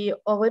is the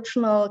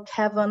original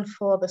cavern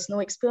for the SNO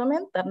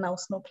experiment that now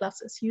SNO+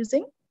 is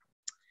using.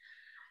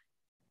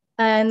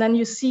 And then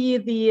you see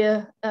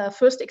the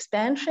first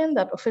expansion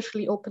that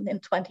officially opened in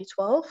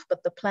 2012,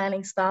 but the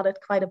planning started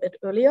quite a bit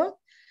earlier.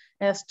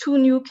 There's two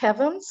new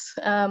caverns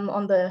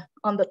on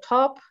the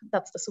top.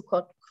 That's the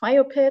so-called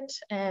cryopit,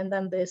 and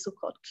then the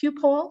so-called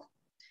cube-hole.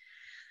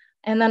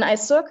 And then I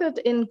circled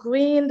in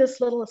green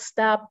this little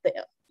stab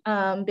there,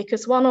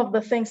 because one of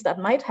the things that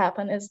might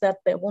happen is that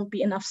there won't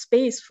be enough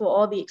space for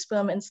all the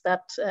experiments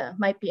that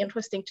might be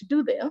interesting to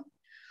do there.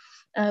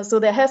 So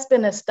there has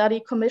been a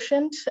study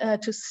commissioned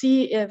to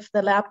see if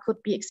the lab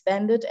could be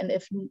expanded and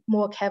if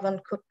more cavern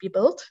could be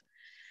built.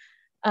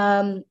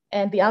 And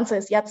the answer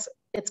is yes,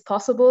 it's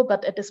possible,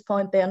 but at this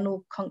point, there are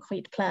no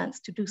concrete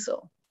plans to do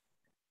so.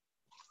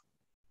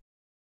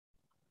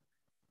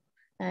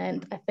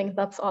 And I think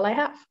that's all I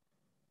have.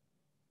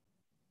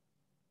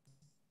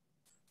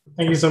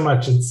 Thank you so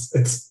much.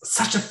 It's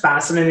such a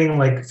fascinating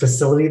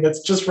facility that's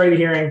just right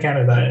here in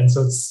Canada. And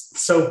so it's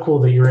so cool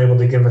that you were able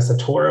to give us a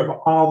tour of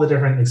all the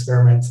different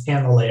experiments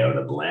and the layout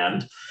of the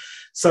land.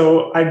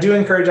 So I do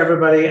encourage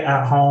everybody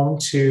at home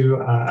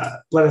to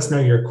let us know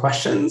your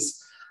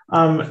questions.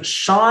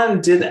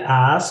 Sean did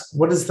ask,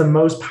 what is the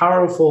most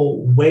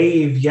powerful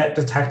wave yet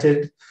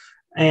detected?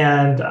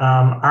 And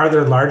are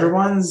there larger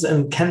ones?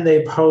 And can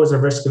they pose a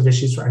risk of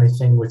issues for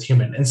anything with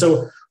human? And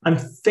so I'm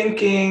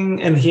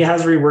thinking, and he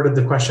has reworded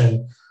the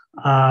question.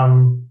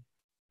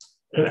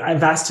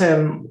 I've asked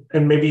him,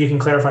 and maybe you can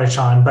clarify,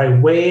 Sean, by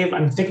wave,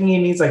 I'm thinking he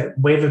means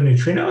wave of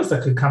neutrinos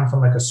that could come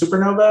from a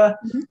supernova,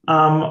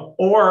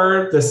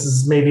 or this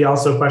is maybe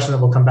also a question that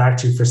we'll come back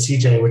to for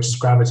CJ, which is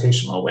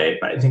gravitational wave,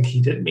 but I think he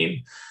did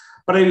mean.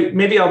 But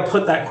maybe I'll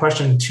put that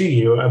question to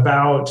you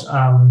about,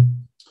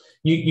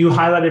 you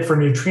highlighted for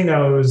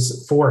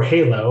neutrinos for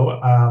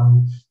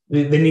HALO,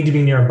 they need to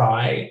be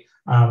nearby.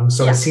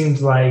 So yeah. It seemed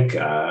like,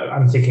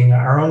 I'm thinking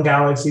our own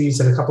galaxy, you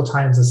said a couple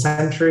times a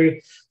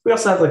century. We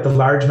also have the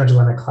Large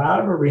Magellanic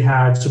Cloud where we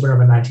had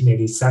supernova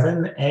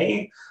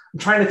 1987A. I'm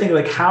trying to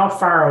think how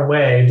far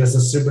away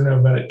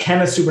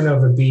can a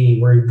supernova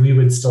be where we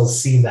would still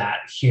see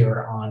that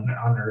here on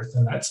Earth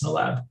in that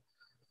SNOLAB?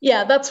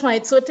 Yeah, that's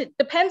right. So it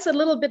depends a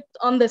little bit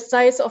on the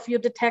size of your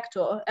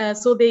detector.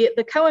 So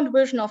the current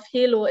version of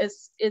HALO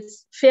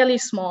is fairly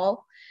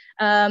small.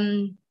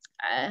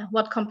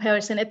 What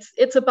comparison?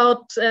 It's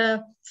about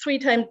 3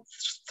 times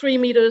 3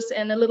 meters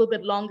and a little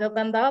bit longer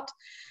than that.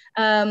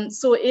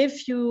 So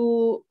if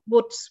you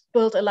would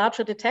build a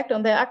larger detector,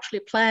 and there are actually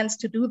plans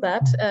to do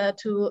that,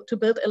 to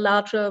build a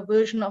larger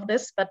version of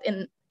this, but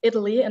in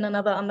Italy, in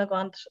another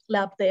underground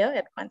lab there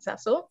at Gran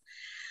Sasso,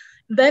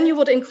 then you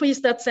would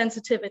increase that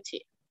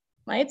sensitivity,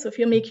 right? So if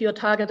you make your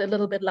target a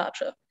little bit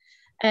larger.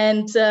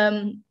 And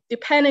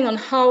depending on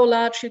how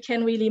large you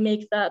can really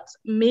make that,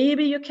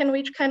 maybe you can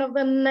reach kind of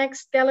the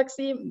next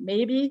galaxy,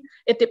 maybe.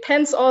 It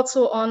depends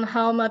also on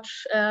how much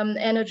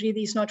energy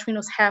these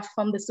neutrinos have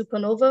from the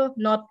supernova.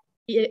 Not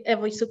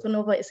every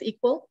supernova is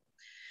equal.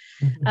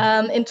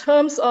 In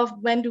terms of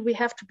when do we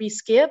have to be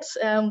scared,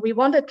 we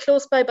want it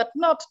close by, but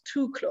not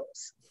too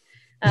close.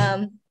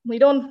 We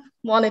don't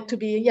want it to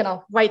be,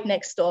 right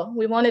next door.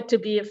 We want it to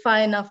be far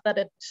enough that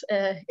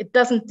it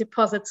doesn't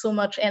deposit so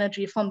much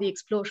energy from the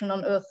explosion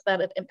on Earth that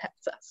it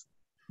impacts us.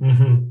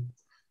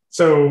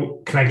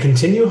 So can I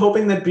continue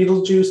hoping that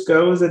Betelgeuse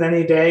goes at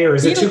any day, or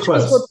is it too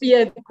close? Betelgeuse would be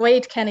a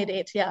great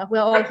candidate. Yeah,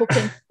 we're all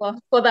hoping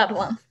for that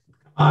one.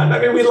 I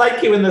mean, we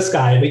like you in the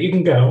sky, but you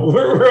can go.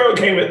 We're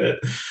okay with it.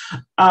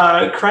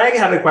 Craig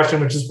had a question,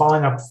 which is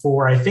following up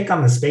for, I think,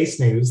 on the space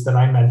news that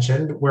I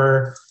mentioned,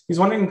 where he's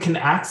wondering, can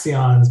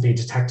axions be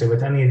detected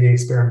with any of the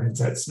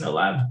experiments at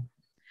SNOLAB?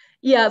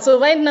 Yeah, so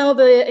right now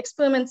the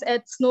experiments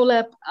at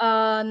SNOLAB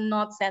are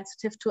not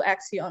sensitive to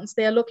axions.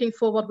 They are looking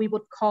for what we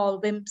would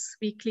call WIMPs,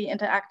 weakly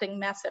interacting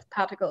massive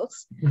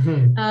particles,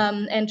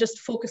 and just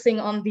focusing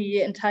on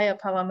the entire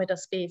parameter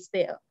space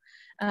there.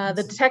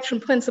 The detection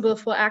principle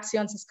for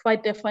axions is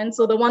quite different.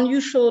 So the one you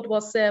showed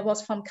was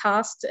from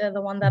CAST,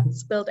 the one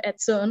that's built at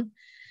CERN.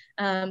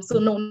 So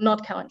no,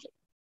 not currently.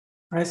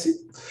 I see.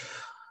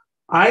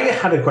 I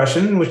had a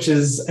question, which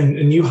is,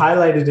 and you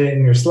highlighted it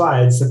in your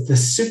slides, that the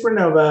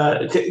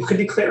supernova, could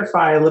you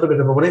clarify a little bit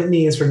about what it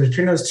means for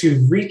neutrinos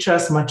to reach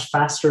us much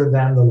faster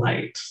than the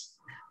light?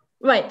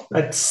 Right.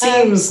 That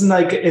seems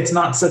like it's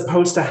not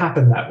supposed to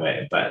happen that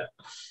way, but.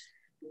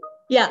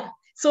 Yeah.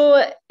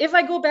 So if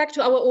I go back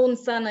to our own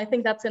sun, I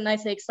think that's a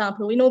nice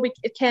example. We know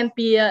it can't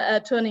be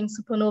a turning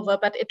supernova,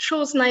 but it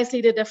shows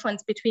nicely the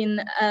difference between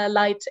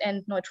light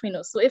and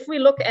neutrinos. So if we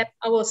look at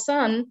our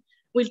sun,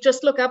 we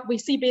just look up, we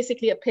see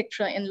basically a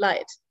picture in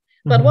light.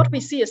 But what we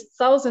see is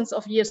thousands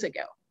of years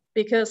ago,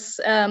 because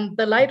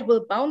the light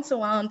will bounce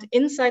around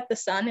inside the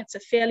sun. It's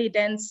a fairly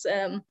dense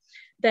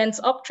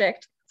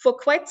object for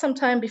quite some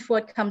time before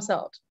it comes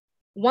out.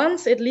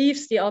 Once it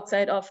leaves the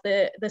outside of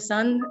the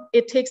sun,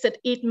 it takes it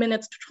 8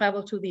 minutes to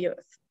travel to the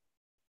Earth.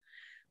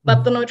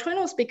 But the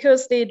neutrinos,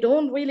 because they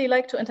don't really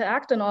like to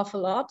interact an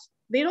awful lot,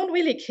 they don't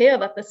really care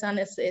that the sun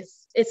is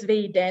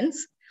very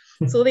dense.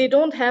 So they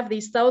don't have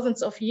these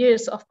thousands of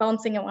years of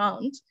bouncing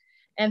around.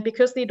 And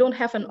because they don't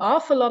have an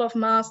awful lot of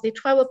mass, they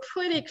travel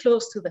pretty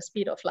close to the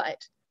speed of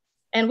light.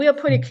 And we are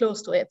pretty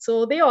close to it.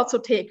 So they also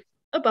take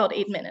about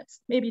 8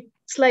 minutes, maybe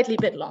slightly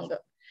bit longer.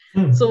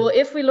 So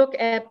if we look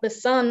at the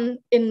sun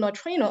in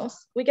neutrinos,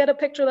 we get a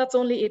picture that's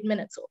only 8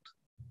 minutes old.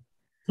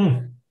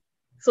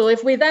 So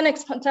if we then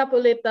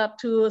extrapolate that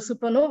to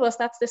supernovas,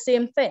 that's the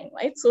same thing,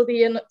 right? So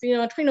the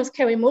neutrinos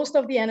carry most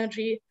of the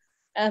energy.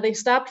 They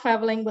start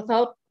traveling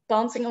without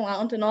bouncing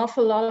around an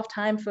awful lot of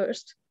time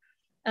first.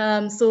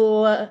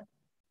 So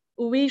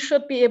we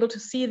should be able to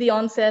see the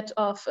onset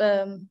of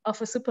a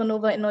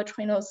supernova in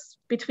neutrinos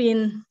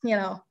between,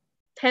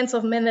 tens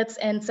of minutes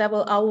and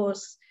several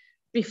hours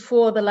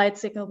before the light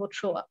signal would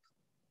show up.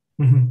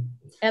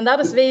 And that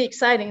is very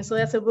exciting. So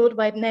there's a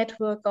worldwide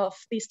network of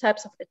these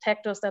types of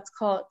detectors that's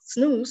called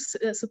SNOOS,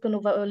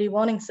 Supernova Early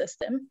Warning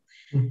System.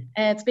 And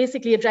it's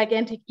basically a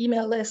gigantic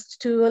email list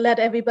to let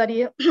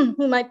everybody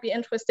who might be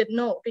interested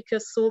know,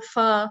 because so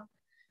far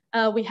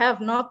we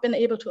have not been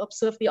able to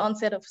observe the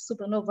onset of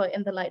supernova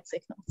in the light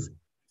signals.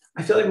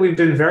 I feel like we've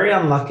been very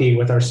unlucky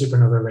with our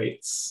supernova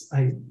rates.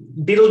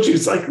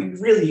 Betelgeuse,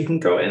 really, you can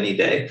go any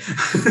day.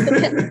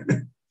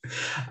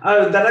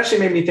 That actually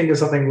made me think of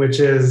something, which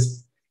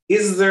is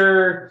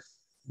there,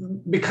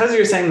 because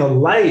you're saying the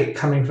light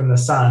coming from the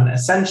sun,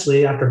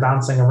 essentially after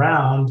bouncing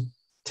around,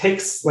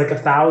 takes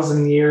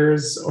 1,000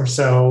 years or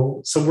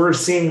so. So we're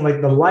seeing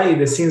the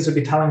light, it seems to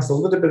be telling us a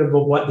little bit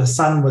about what the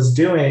sun was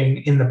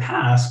doing in the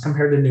past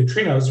compared to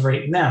neutrinos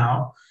right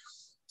now.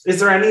 Is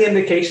there any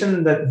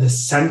indication that the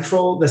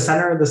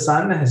center of the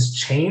sun has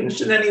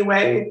changed in any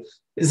way?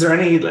 Is there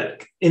any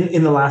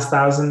in the last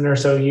 1,000 or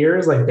so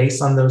years,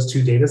 based on those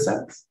two data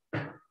sets?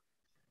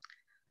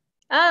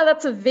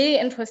 That's a very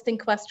interesting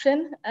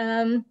question.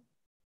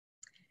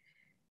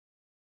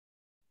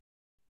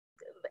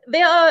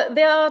 There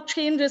are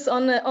changes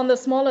on the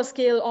smaller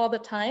scale all the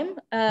time,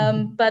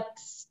 but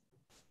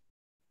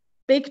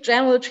big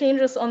general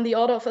changes on the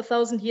order of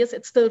 1,000 years,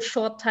 it's still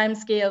short time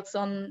scales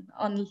on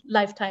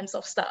lifetimes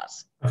of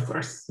stars. Of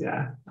course,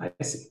 yeah, I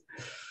see.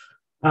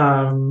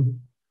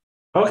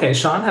 Okay,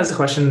 Sean has a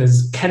question: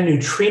 can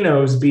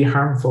neutrinos be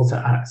harmful to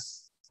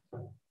us?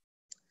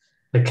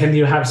 Like, can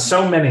you have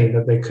so many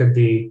that they could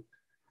be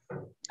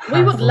We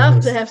would harmful? love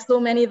to have so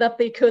many that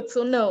they could,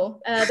 so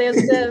no.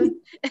 There's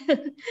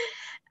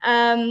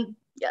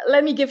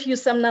let me give you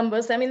some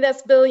numbers. I mean,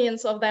 there's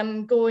billions of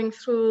them going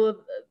through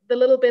the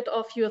little bit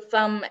of your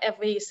thumb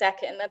every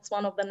second. That's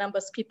one of the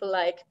numbers people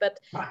like. But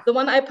the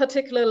one I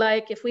particularly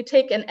like, if we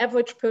take an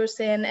average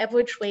person,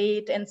 average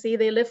weight, and say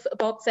they live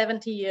about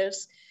 70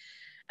 years,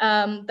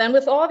 then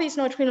with all these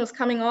neutrinos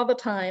coming all the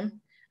time,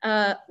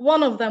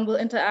 one of them will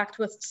interact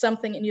with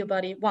something in your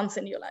body once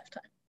in your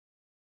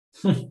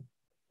lifetime.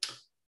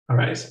 All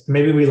right,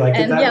 maybe we like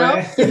it that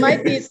way. You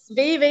might be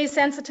very, very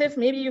sensitive.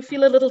 Maybe you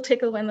feel a little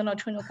tickle when the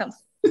neutrino comes.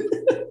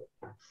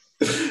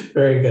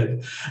 Very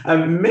good.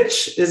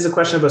 Mitch is a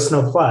question about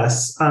SNO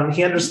Plus.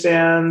 He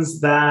understands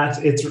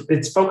that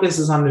its focus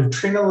is on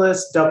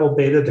neutrinoless double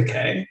beta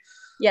decay.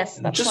 Yes,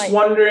 that's just right.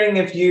 wondering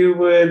if you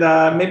would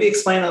maybe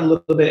explain a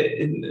little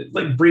bit,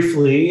 like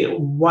briefly,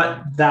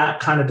 what that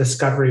kind of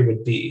discovery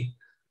would be.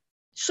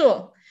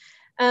 Sure.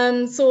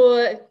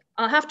 So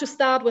I'll have to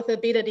start with the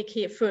beta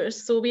decay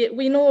first. So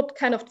we know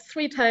kind of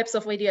three types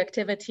of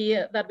radioactivity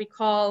that we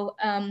call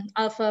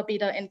alpha,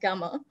 beta, and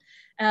gamma.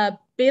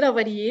 Beta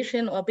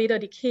radiation or beta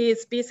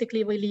decays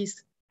basically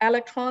release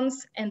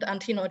electrons and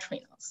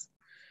antineutrinos.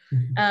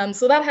 Mm-hmm.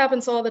 So that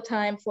happens all the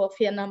time for a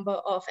fair number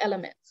of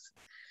elements.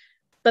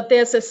 But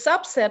there's a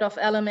subset of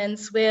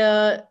elements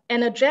where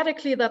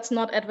energetically that's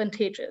not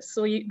advantageous.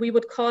 So we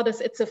would call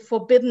this, it's a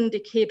forbidden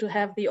decay to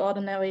have the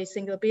ordinary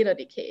single beta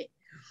decay.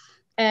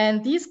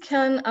 And these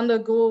can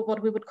undergo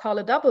what we would call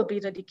a double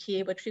beta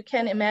decay, which you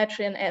can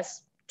imagine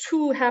as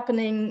two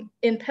happening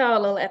in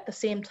parallel at the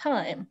same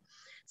time.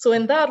 So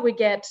in that we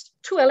get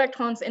two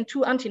electrons and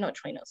two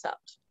antineutrinos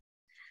out.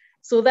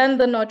 So then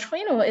the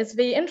neutrino is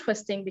very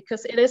interesting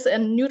because it is a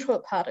neutral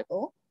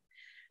particle.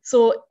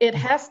 So it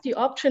has the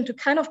option to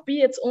kind of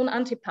be its own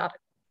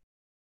antiparticle.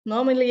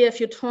 Normally, if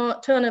you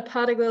turn a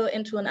particle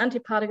into an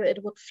antiparticle,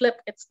 it would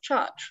flip its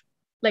charge,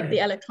 like the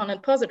electron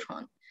and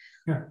positron.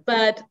 Yeah.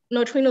 But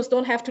neutrinos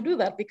don't have to do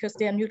that because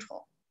they are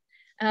neutral.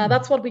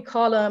 That's what we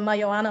call a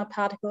Majorana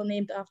particle,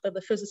 named after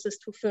the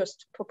physicist who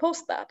first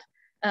proposed that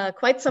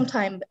quite some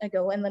time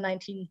ago in the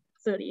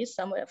 1930s,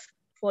 somewhere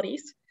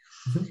 40s.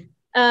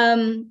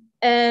 Mm-hmm.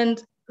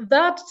 And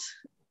that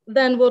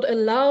then would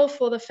allow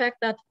for the fact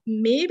that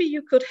maybe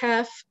you could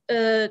have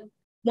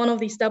one of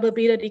these double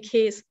beta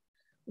decays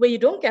where you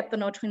don't get the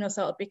neutrinos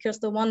out, because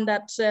the one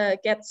that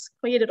gets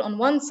created on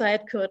one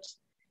side could,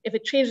 if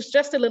it changes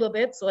just a little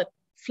bit, so it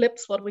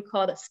flips what we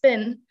call a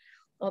spin,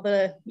 or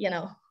the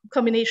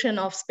combination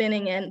of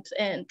spinning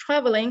and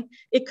traveling,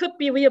 it could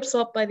be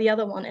reabsorbed by the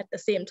other one at the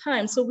same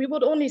time. So we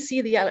would only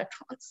see the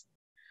electrons.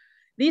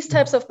 These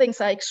types of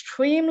things are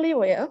extremely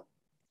rare.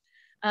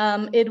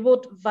 It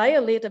would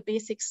violate a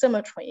basic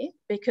symmetry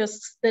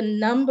because the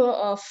number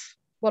of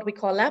what we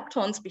call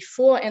leptons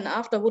before and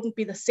after wouldn't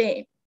be the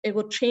same. It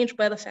would change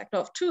by the factor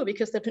of 2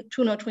 because the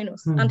two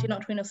neutrinos,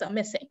 antineutrinos, are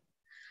missing.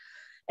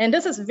 And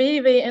this is very,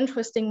 very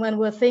interesting when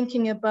we're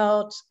thinking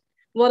about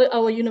what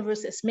our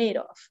universe is made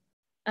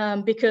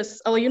of,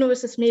 because our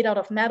universe is made out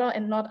of matter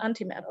and not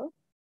antimatter.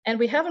 And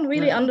we haven't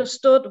really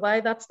understood why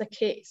that's the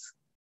case.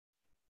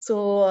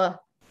 So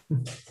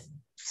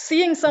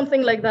seeing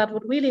something like that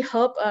would really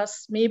help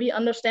us maybe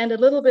understand a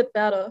little bit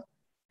better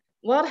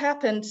what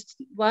happened.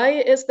 Why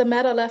is the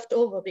matter left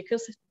over?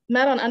 Because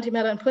matter and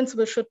antimatter in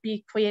principle should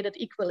be created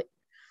equally.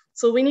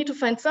 So we need to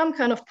find some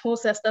kind of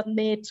process that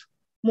made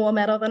more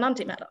matter than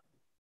antimatter.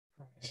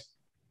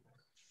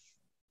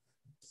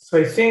 So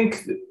I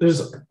think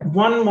there's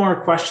one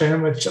more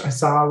question which I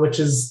saw, which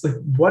is,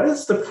 what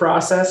is the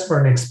process for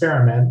an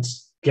experiment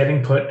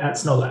getting put at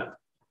SNOLAB?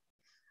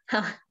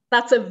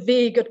 That's a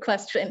very good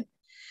question.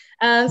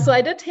 So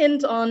I did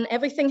hint on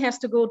everything has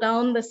to go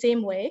down the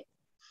same way.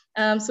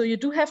 So you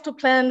do have to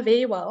plan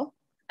very well.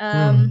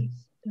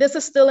 This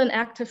is still an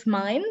active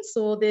mine.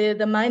 So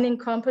the mining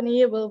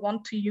company will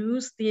want to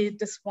use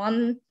this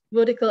one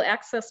vertical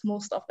axis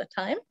most of the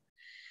time.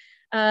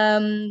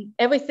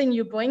 Everything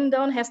you bring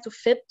down has to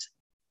fit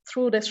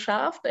through the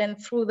shaft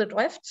and through the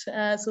drift.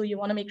 So you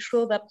want to make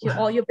sure that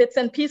all your bits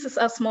and pieces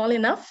are small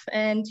enough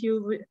and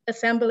you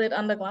assemble it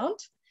underground.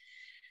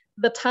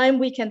 The time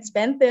we can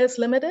spend there is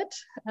limited.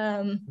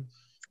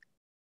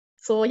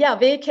 So yeah,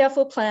 very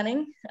careful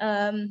planning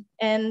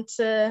and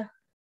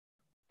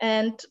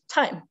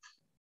time.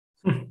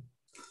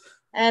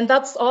 And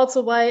that's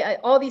also why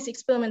all these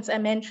experiments I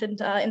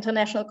mentioned are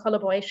international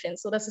collaboration.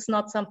 So this is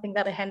not something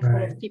that a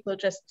handful of people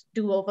just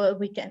do over a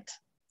weekend.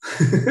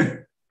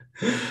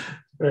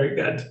 Very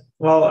good.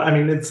 Well, I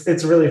mean,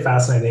 it's really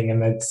fascinating,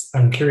 and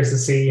I'm curious to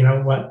see,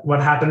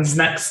 what happens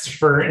next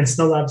in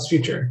SNOLAB's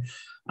future.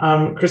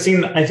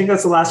 Christine, I think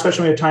that's the last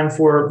question we have time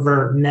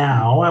for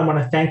now. I want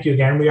to thank you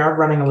again. We are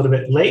running a little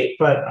bit late,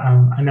 but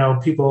I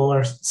know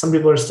some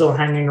people are still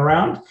hanging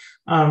around.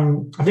 I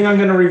think I'm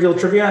going to reveal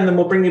trivia, and then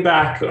we'll bring you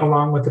back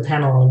along with the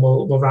panel, and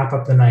we'll wrap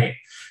up the night.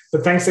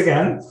 But thanks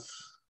again.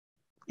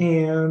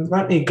 And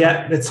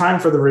it's time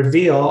for the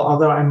reveal,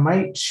 although I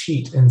might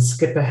cheat and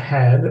skip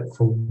ahead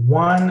for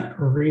one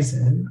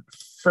reason.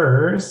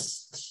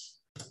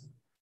 First,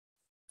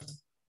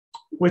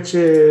 which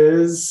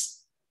is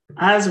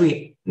as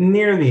we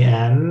near the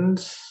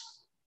end,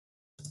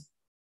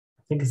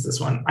 I think it's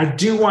this one. I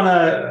do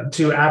want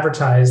to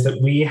advertise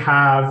that we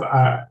have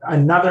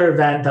another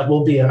event that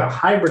will be a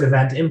hybrid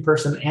event in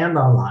person and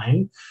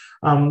online,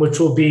 which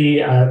will be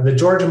the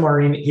Georgia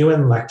Maureen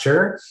Ewan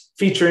Lecture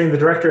featuring the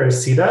director of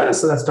CETA.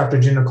 So that's Dr.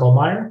 Gina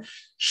Kohlmeyer.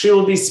 She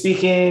will be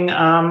speaking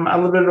a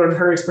little bit about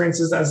her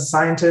experiences as a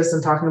scientist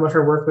and talking about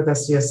her work with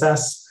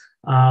SDSS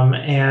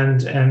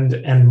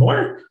and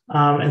more.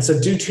 And so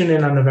do tune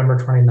in on November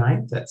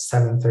 29th at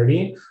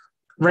 7:30.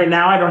 Right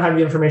now, I don't have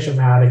the information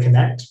for how to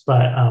connect,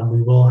 but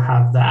we will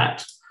have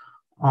that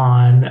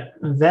on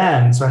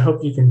then. So I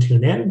hope you can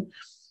tune in.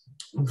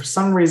 For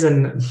some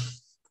reason,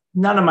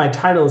 none of my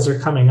titles are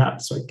coming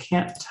up, so I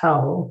can't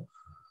tell.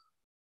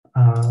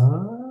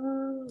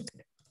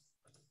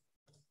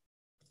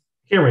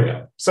 Here we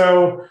go.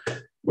 So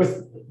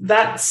with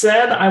that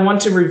said, I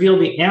want to reveal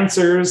the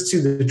answers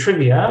to the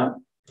trivia.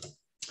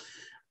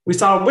 We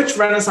saw which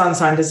Renaissance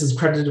scientist is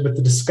credited with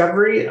the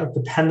discovery of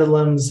the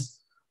pendulum's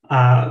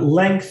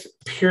length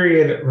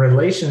period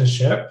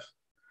relationship,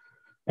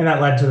 and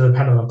that led to the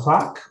pendulum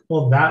clock.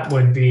 Well, that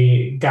would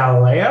be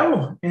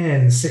Galileo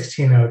in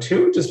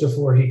 1602, just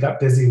before he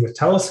got busy with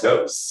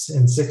telescopes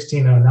in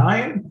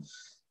 1609.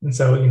 And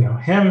so, you know,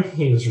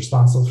 he was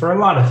responsible for a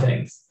lot of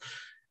things.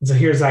 And so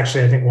here's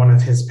actually, I think, one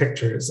of his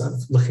pictures of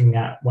looking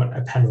at what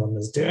a pendulum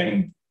is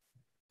doing.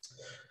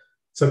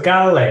 So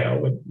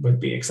Galileo would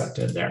be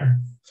accepted there.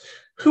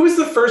 Who was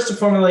the first to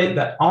formulate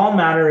that all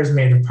matter is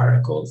made of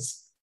particles?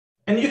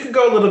 And you could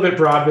go a little bit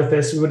broad with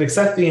this. We would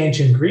accept the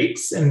ancient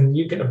Greeks, and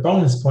you get a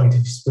bonus point if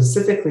you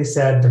specifically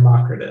said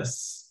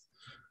Democritus.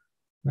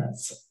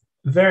 That's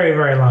a very,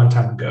 very long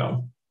time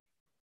ago.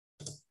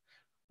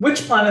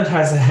 Which planet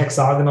has a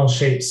hexagonal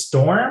shaped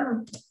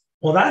storm?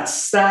 Well, that's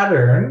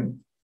Saturn.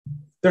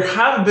 There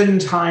have been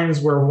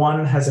times where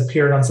one has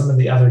appeared on some of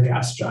the other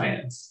gas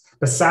giants,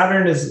 but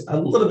Saturn is a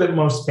little bit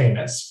most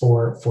famous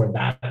for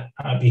that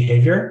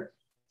behavior.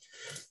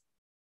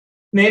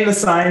 Name the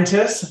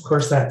scientist. Of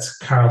course, that's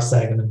Carl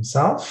Sagan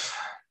himself.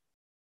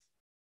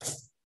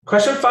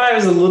 Question 5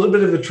 is a little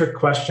bit of a trick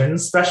question,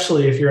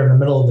 especially if you're in the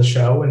middle of the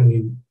show and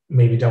you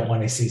maybe don't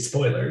want to see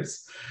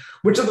spoilers.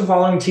 Which of the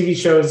following TV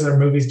shows or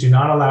movies do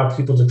not allow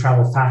people to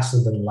travel faster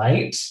than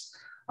light?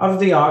 Of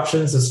the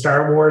options of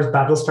Star Wars,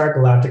 Battlestar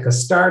Galactica,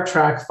 Star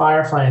Trek,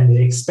 Firefly, and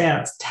The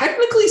Expanse,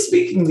 technically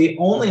speaking, the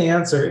only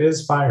answer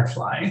is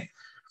Firefly.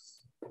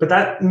 But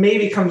that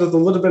maybe comes with a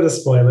little bit of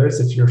spoilers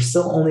if you're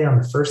still only on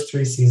the first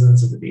 3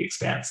 seasons of The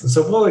Expanse. And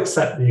so we'll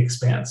accept The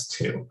Expanse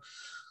too.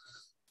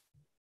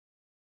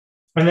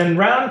 And then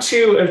round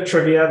 2 of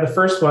trivia, the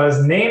first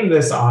was name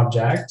this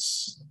object.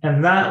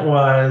 And that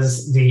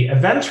was the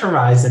event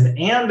horizon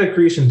and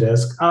accretion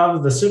disk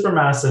of the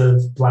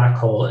supermassive black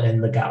hole in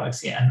the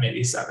galaxy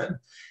M87.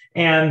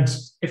 And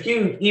if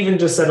you even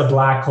just said a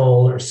black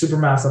hole or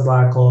supermassive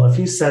black hole, if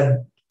you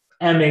said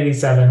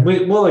M87,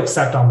 we'll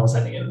accept almost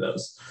any of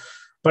those.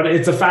 But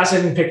it's a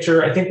fascinating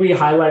picture. I think we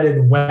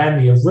highlighted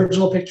when the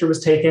original picture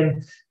was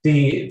taken. So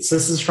this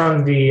is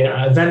from the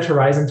Event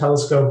Horizon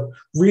Telescope.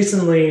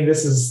 Recently,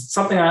 this is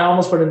something I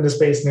almost put into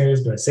Space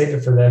News, but I saved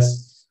it for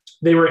this.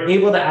 They were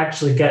able to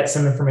actually get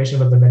some information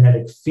about the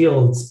magnetic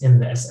fields in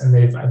this, and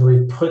they've, I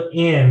believe, put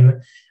in,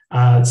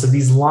 so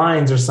these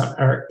lines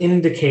are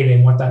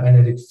indicating what that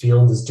magnetic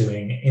field is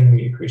doing in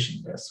the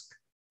accretion disk.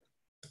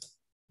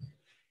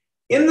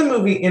 In the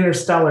movie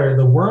Interstellar,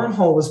 the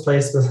wormhole was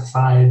placed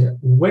beside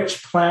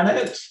which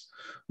planet?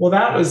 Well,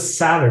 that was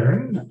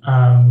Saturn.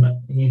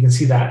 You can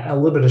see that a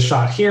little bit of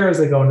shot here as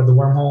they go into the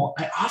wormhole.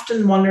 I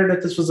often wondered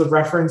if this was a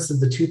reference to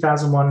the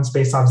 2001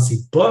 Space Odyssey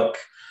book,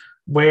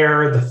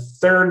 where the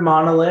third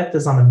monolith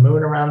is on the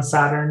moon around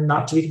Saturn,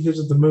 not to be confused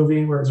with the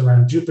movie where it's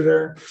around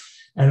Jupiter.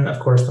 And of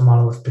course, the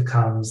monolith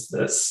becomes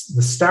the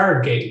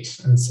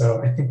Stargate. And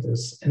so I think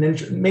there's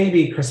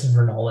maybe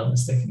Christopher Nolan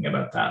was thinking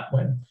about that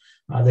when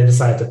they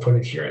decided to put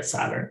it here at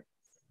Saturn.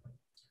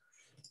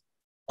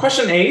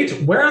 Question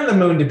 8, where on the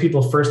moon did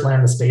people first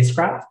land the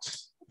spacecraft?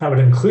 That would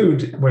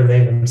include where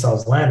they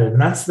themselves landed,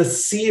 and that's the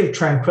Sea of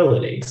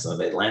Tranquility. So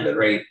they landed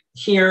right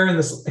here in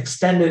this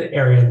extended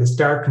area, this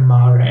dark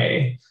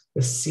mare,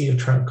 the Sea of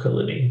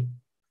Tranquility.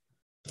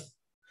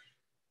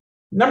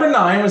 Number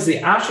 9 was the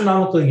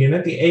astronomical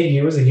unit. The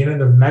AU is a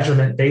unit of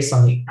measurement based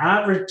on the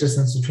average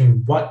distance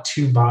between what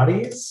 2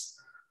 bodies?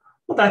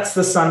 Well, that's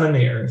the sun and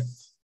the earth.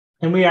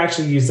 And we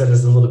actually use that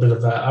as a little bit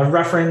of a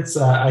reference,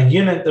 a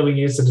unit that we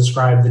use to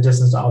describe the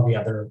distance to all the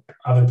other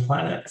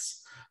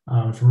planets.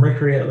 From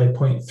Mercury at like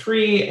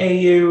 0.3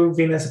 AU,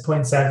 Venus at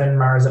 0.7,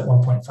 Mars at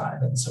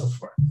 1.5, and so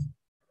forth.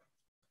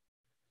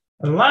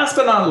 And last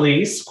but not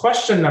least,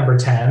 question number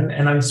 10,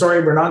 and I'm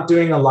sorry we're not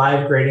doing a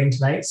live grading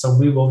tonight, so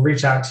we will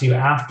reach out to you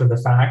after the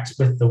fact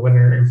with the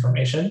winner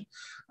information.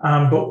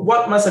 But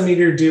what must a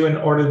meteor do in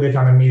order to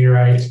become a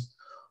meteorite?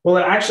 Well,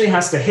 it actually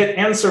has to hit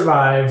and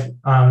survive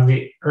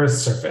the Earth's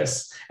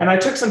surface. And I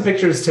took some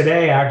pictures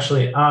today,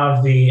 actually,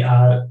 of the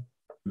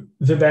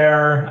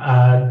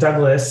Weber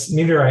Douglas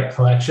meteorite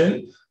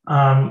collection.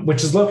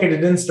 which is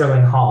located in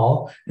Sterling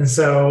Hall. And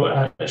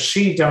so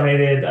she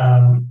donated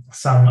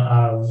some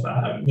of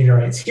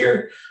meteorites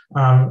here.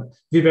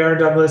 Vibert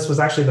Douglas was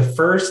actually the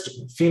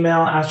first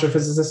female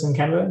astrophysicist in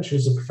Canada. She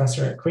was a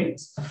professor at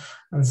Queen's.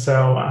 And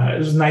so it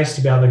was nice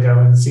to be able to go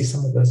and see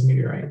some of those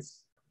meteorites.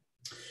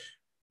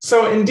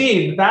 So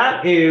indeed,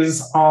 that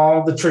is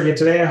all the trivia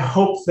today. I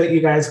hope that you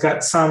guys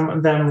got some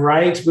of them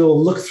right.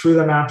 We'll look through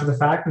them after the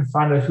fact and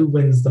find out who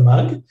wins the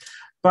mug.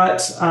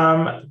 But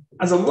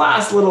as a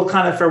last little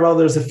kind of farewell,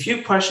 there's a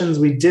few questions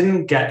we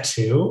didn't get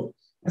to.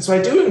 And so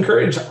I do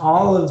encourage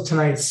all of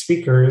tonight's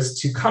speakers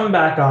to come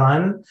back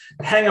on,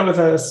 hang out with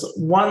us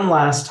one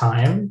last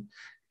time.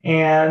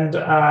 And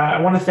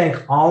I want to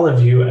thank all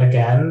of you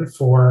again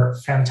for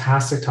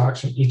fantastic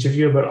talks from each of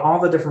you about all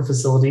the different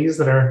facilities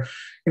that are,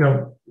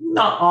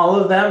 not all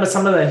of them, but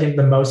some of them I think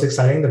the most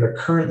exciting that are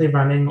currently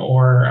running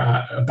or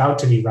about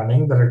to be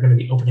running that are going to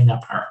be opening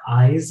up our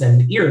eyes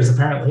and ears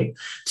apparently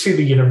to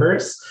the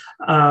universe.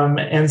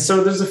 And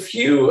so there's a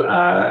few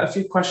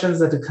questions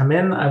that have come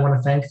in. I want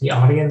to thank the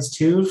audience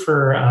too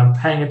for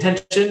paying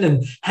attention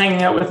and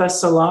hanging out with us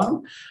so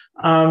long.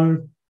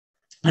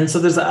 And so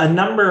there's a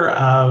number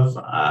of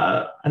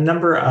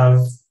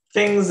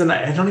things, and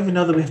I don't even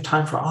know that we have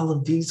time for all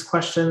of these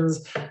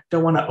questions.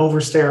 Don't want to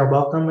overstay our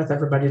welcome with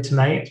everybody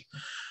tonight.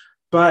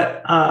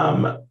 But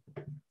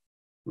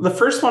the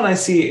first one I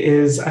see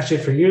is actually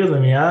for you,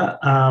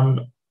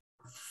 Lamiya.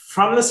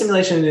 From the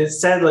simulation, it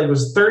said like it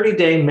was a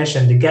 30-day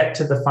mission to get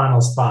to the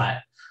final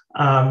spot.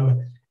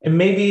 And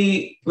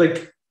maybe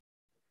like,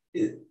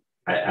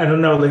 I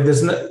don't know, like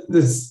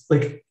there's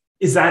like,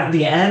 is that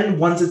the end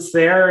once it's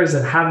there? Does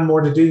it have more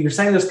to do? You're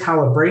saying there's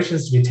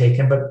calibrations to be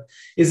taken, but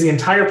is the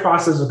entire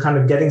process of kind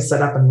of getting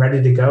set up and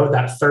ready to go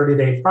that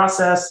 30-day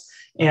process?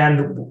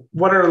 And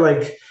what are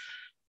like,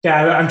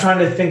 I'm trying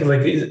to think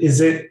like,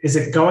 is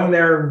it going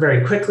there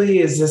very quickly?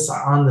 Is this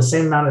on the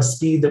same amount of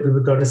speed that we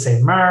would go to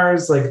say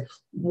Mars? Like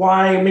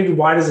why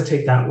does it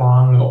take that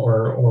long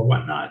or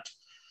whatnot?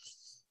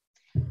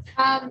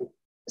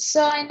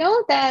 So I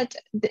know that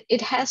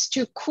it has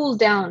to cool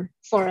down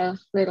for a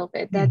little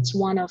bit. That's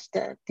one of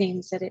the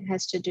things that it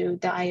has to do,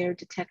 the IR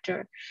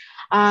detector.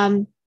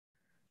 In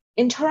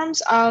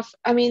terms of,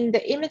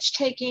 the image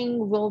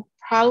taking will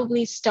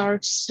probably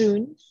start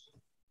soon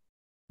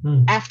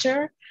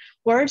afterwards.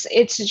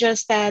 It's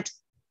just that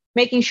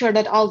making sure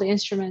that all the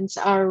instruments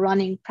are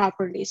running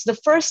properly. So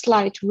the first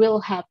light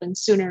will happen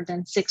sooner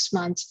than 6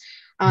 months.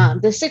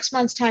 The 6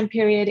 months time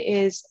period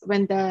is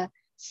when the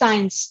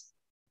science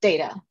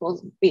data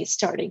will be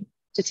starting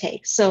to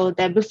take. So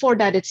that before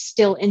that, it's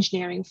still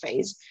engineering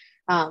phase,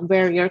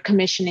 where you're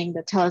commissioning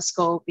the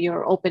telescope,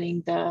 you're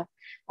opening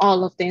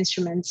all of the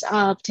instruments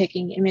up,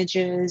 taking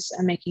images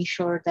and making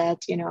sure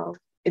that,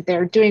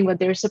 they're doing what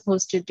they're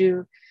supposed to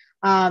do.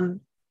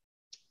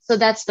 So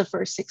that's the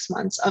first 6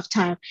 months of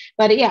time.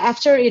 But yeah,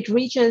 after it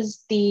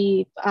reaches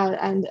the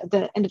end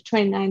of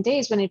 29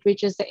 days, when it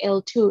reaches the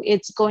L2,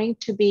 it's going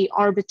to be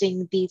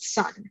orbiting the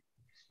sun.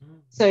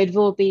 So it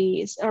will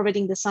be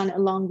orbiting the sun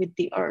along with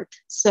the Earth.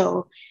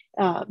 So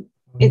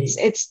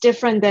it's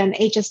different than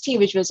HST,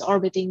 which was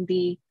orbiting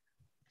the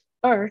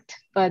Earth,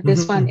 but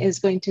this one is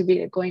going to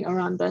be going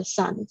around the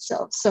sun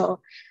itself.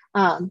 So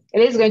it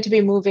is going to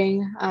be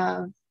moving,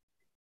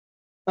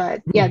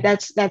 but yeah,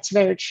 that's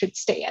where it should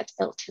stay at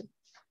L2.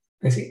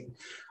 I see.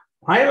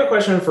 I have a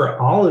question for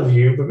all of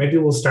you, but maybe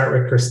we'll start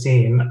with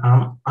Christine.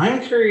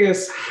 I'm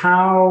curious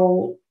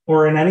how,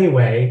 or in any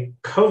way,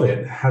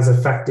 COVID has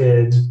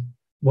affected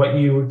what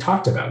you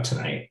talked about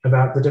tonight,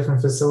 about the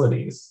different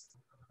facilities.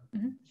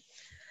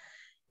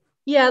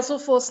 Yeah, so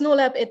for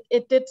SNOLAB,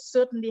 it did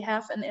certainly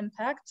have an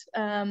impact.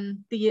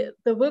 The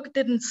work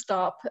didn't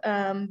stop,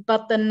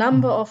 but the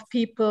number of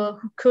people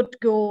who could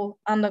go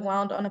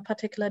underground on a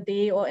particular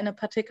day or in a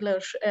particular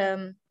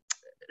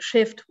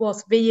shift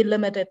was very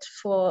limited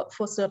for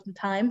certain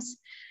times.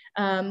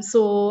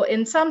 So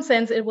in some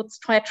sense, it would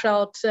stretch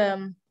out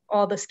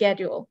all the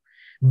schedule.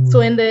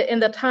 So in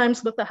the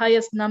times with the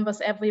highest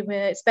numbers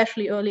everywhere,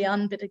 especially early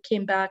on, but it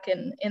came back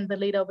in the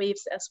later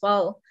waves as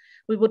well,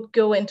 we would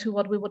go into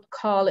what we would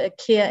call a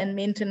care and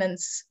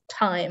maintenance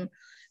time.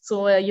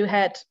 So you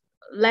had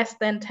less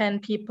than 10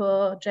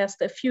 people,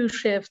 just a few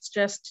shifts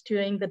just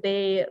during the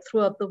day,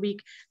 throughout the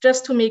week,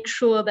 just to make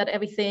sure that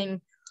everything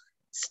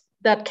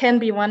that can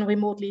be run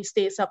remotely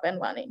stays up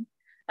and running.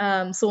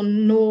 So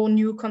no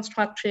new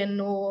construction,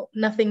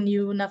 nothing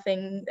new,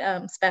 nothing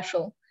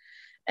special.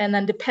 And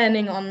then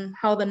depending on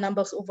how the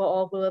numbers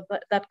overall were,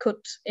 that could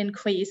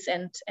increase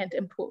and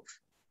improve.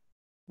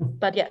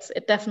 But yes,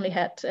 it definitely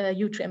had a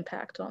huge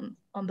impact on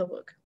the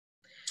work.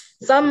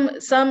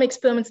 Some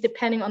experiments,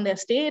 depending on their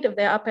state, if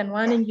they're up and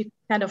running, you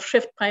kind of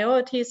shift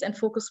priorities and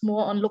focus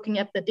more on looking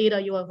at the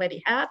data you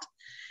already had.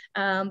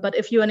 But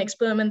if you're an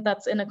experiment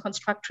that's in a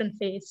construction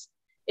phase,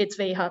 it's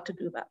very hard to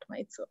do that,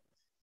 right? So.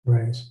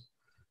 Right.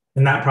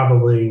 And that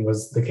probably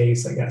was the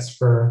case, I guess,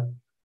 for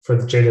the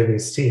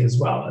JWST as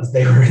well, as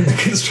they were in the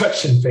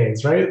construction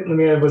phase, right? I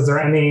mean, was there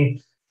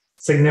any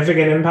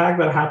significant impact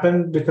that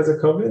happened because of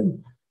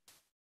COVID?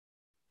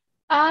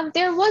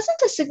 There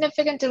wasn't a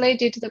significant delay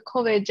due to the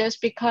COVID,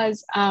 just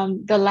because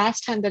the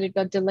last time that it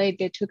got delayed,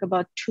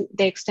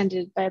 they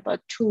extended it by about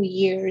 2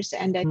 years.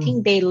 And I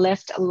think they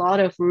left a lot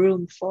of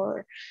room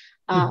for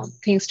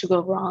things to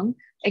go wrong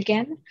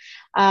again.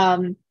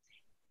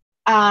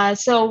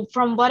 So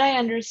from what I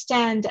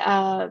understand,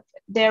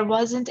 there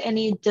wasn't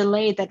any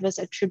delay that was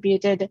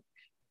attributed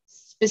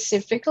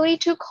specifically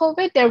to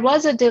COVID. There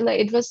was a delay.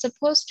 It was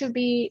supposed to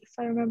be, if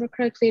I remember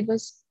correctly, it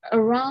was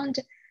around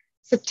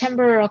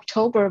September or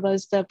October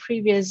was the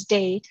previous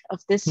date of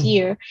this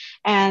year.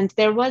 And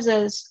there was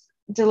a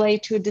delay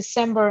to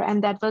December,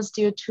 and that was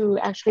due to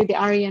actually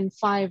the Ariane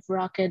 5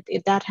 rocket.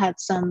 That had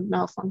some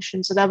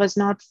malfunction. So that was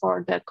not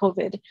for the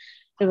COVID.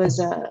 It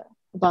was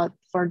about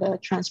for the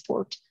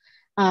transport.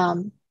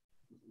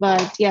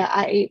 But yeah,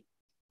 I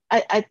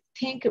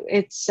think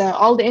it's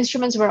all the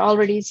instruments were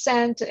already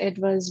sent. It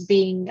was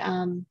being,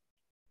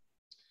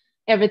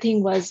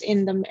 everything was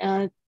in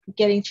the,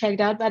 getting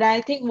checked out. But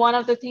I think one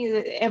of the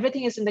things,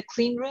 everything is in the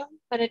clean room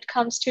when it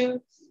comes to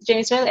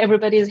James Webb.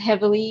 Everybody is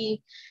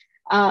heavily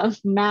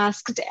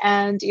masked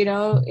and, you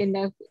know, in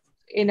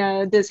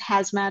this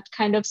hazmat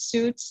kind of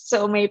suits.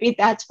 So maybe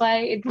that's why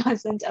it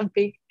wasn't a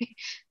big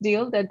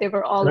deal, that they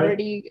were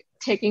already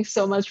taking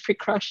so much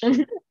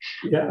precaution.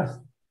 Yeah.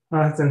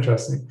 Oh, that's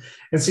interesting.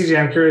 And CJ,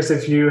 I'm curious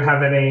if you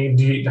have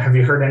have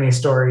you heard any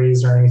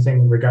stories or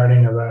anything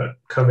regarding about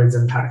COVID's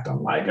impact on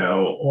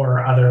LIGO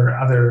or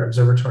other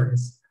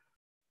observatories?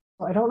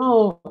 Well, I don't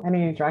know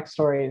any direct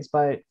stories,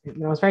 but it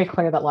was very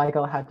clear that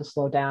LIGO had to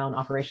slow down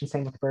operations.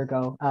 Same with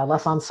Virgo,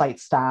 less on-site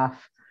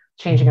staff,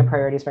 changing in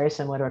priorities, very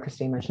similar to what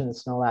Christine mentioned in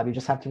SNOLAB. You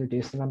just have to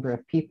reduce the number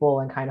of people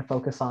and kind of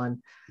focus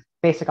on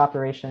basic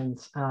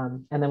operations.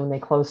 And then when they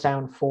close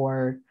down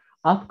for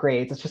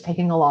upgrades, it's just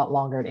taking a lot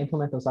longer to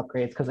implement those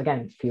upgrades because,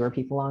 again, fewer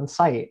people on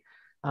site,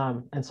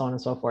 and so on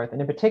and so forth. And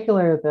in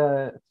particular,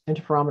 the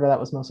interferometer that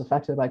was most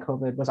affected by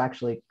COVID was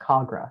actually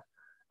COGRA.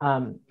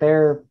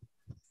 Their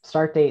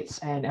start dates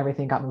and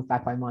everything got moved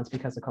back by months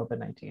because of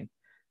COVID-19.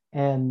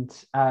 And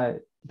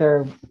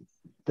the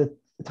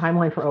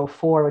timeline for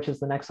 04, which is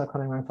the next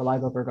upcoming run for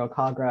LIGO, Virgo,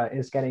 COGRA,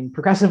 is getting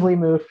progressively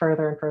moved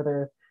further and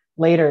further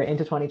later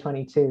into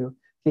 2022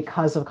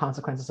 because of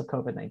consequences of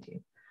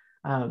COVID-19.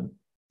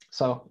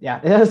 So yeah,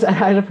 it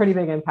had a pretty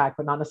big impact,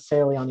 but not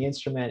necessarily on the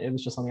instrument. It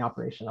was just on the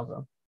operation of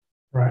them.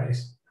 Right.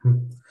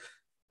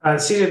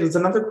 CJ, there's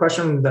another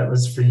question that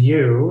was for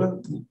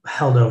you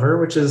held over,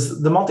 which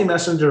is the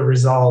multi-messenger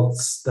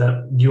results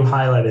that you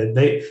highlighted.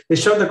 They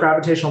showed that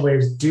gravitational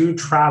waves do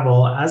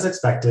travel as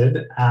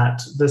expected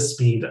at the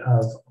speed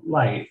of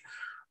light.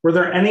 Were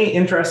there any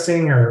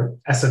interesting or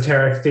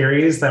esoteric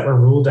theories that were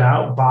ruled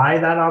out by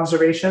that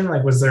observation?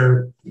 Like, was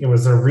there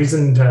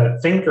reason to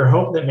think or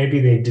hope that maybe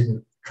they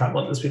didn't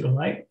travel at the speed of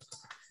light?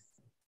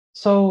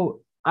 So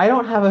I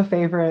don't have a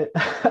favorite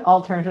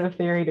alternative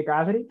theory to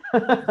gravity,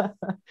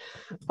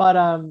 but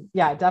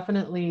yeah,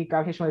 definitely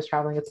gravitational waves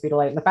traveling at the speed of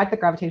light. And the fact that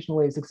gravitational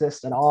waves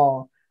exist at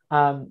all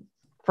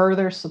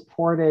further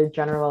supported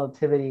general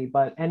relativity,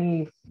 but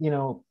any,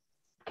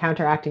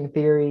 counteracting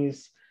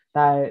theories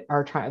that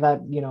are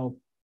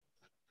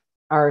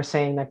are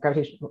saying that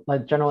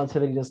general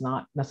relativity does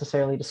not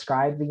necessarily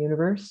describe the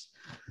universe.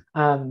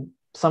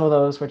 Some of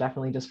those were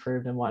definitely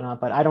disproved and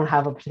whatnot, but I don't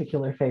have a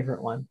particular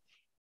favorite one.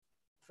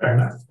 Fair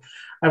enough.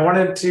 I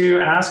wanted to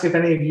ask if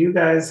any of you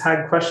guys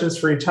had questions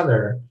for each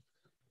other.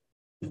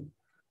 And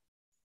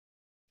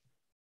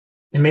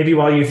maybe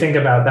while you think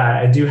about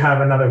that, I do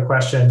have another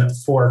question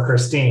for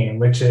Christine,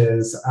 which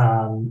is,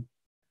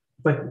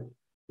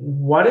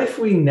 what if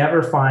we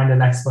never find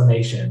an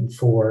explanation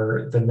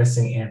for the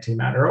missing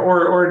antimatter?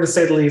 Or to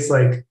say the least,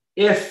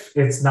 if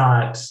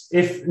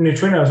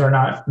neutrinos are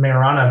not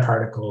Majorana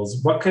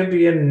particles, what could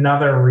be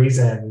another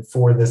reason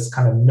for this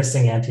kind of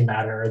missing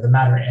antimatter or the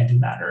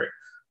matter-antimatter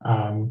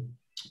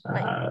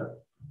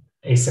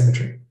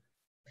asymmetry?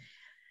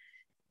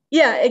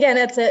 Yeah, again,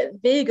 that's a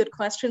very good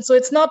question. So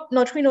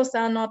neutrinos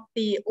are not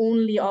the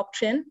only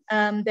option.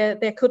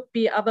 There could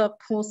be other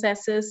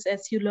processes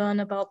as you learn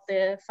about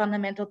the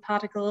fundamental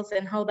particles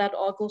and how that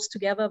all goes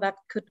together that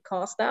could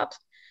cause that.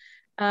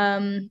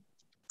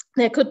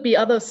 There could be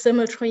other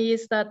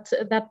symmetries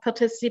that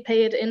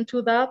participate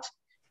into that.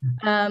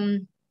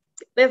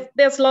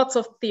 There's lots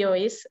of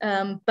theories,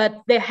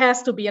 but there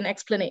has to be an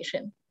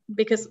explanation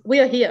because we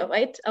are here,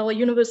 right? Our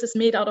universe is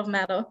made out of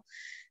matter.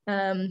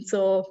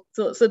 So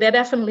there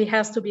definitely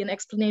has to be an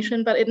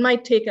explanation, but it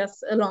might take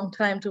us a long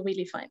time to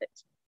really find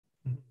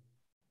it.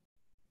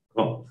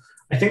 Cool.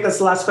 I think that's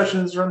the last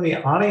questions from the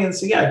audience.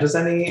 So yeah, does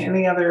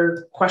any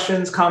other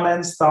questions,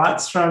 comments,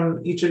 thoughts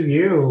from each of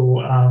you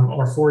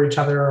or for each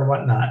other or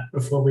whatnot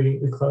before we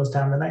close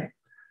down the night?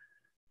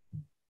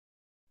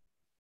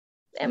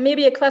 And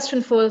maybe a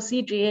question for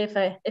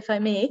CJ, if I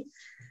may.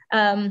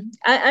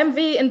 I'm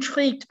very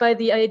intrigued by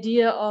the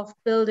idea of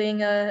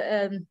building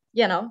a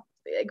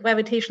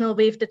gravitational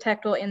wave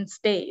detector in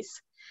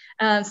space.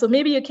 So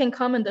maybe you can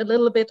comment a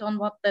little bit on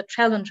what the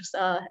challenges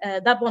are.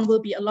 That one will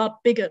be a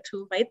lot bigger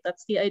too, right?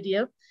 That's the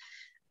idea.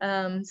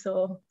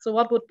 So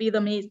what would be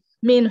the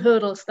main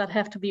hurdles that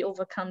have to be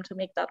overcome to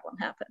make that one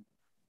happen?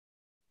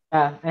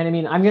 Yeah, and I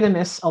mean, I'm gonna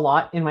miss a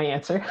lot in my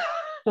answer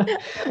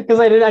because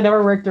I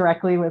never worked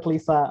directly with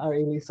Lisa or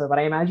Elisa, but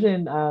I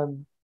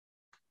imagine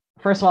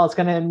first of all, it's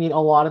gonna meet a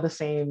lot of the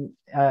same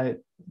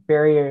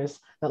barriers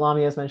that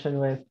Lamiya has mentioned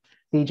with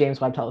the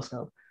James Webb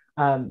Telescope.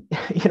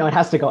 It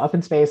has to go up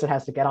in space, it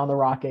has to get on the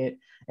rocket,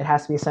 it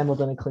has to be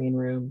assembled in a clean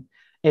room.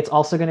 It's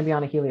also going to be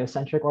on a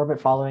heliocentric orbit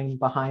following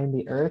behind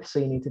the Earth. So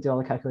you need to do all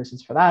the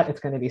calculations for that. It's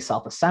going to be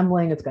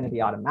self-assembling. It's going to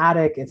be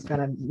automatic. It's going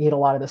to meet a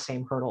lot of the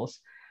same hurdles.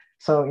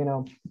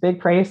 So,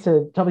 big praise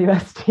to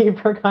WST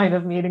for kind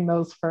of meeting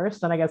those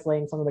first and I guess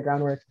laying some of the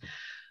groundwork.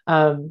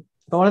 But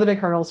one of the big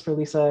hurdles for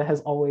Lisa has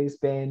always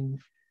been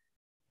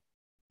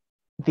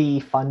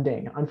the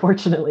funding,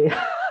 unfortunately.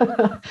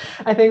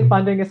 I think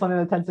funding is something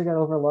that tends to get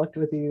overlooked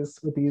with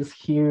these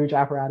huge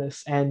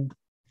apparatus. And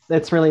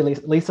it's really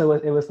Lisa,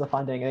 it was the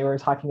funding. They were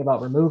talking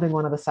about removing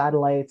one of the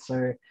satellites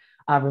or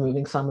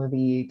removing some of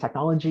the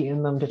technology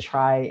in them to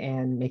try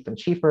and make them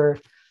cheaper.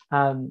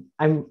 I'm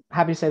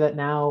happy to say that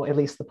now, at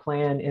least the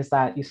plan is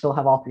that you still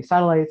have all 3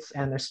 satellites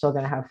and they're still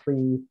going to have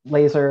 3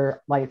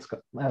 laser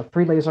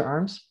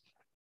arms.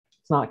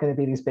 It's not going to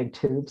be these big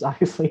tubes.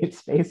 Obviously, it's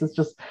space. It's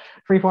just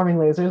free-forming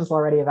lasers. It's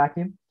already a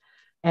vacuum.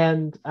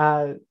 And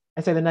I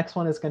say the next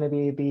one is going to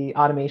be the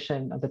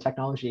automation of the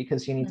technology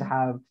because you need to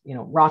have,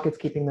 rockets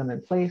keeping them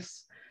in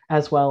place,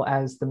 as well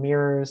as the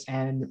mirrors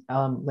and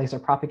laser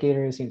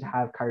propagators. You need to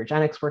have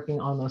cryogenics working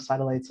on those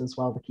satellites as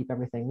well to keep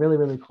everything really,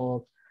 really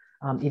cold.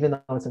 Even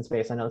though it's in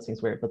space, I know it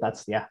seems weird, but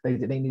that's,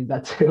 they need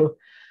that too.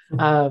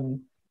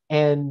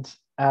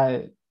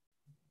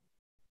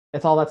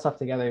 It's all that stuff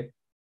together.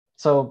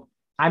 So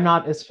I'm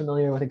not as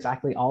familiar with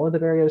exactly all of the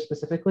barriers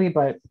specifically,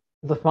 but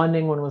the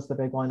funding one was the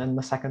big one. And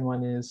the second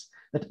one is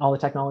all the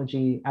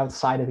technology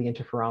outside of the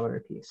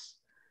interferometer piece.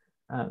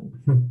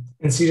 And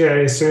CJ, I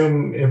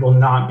assume it will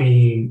not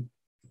be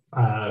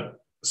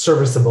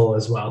serviceable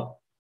as well.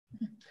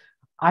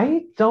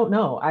 I don't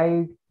know.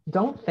 I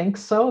don't think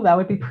so. That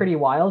would be pretty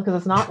wild because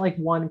it's not like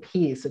one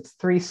piece. It's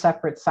 3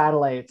 separate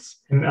satellites.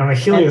 And on a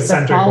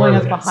heliocentric following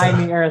orbit, us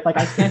behind the Earth. Like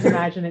I can't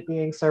imagine it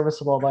being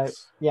serviceable, but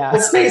yeah.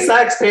 Well,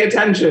 SpaceX, pay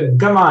attention.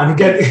 Come on,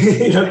 get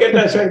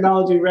that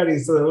technology ready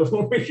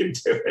so we can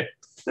do it.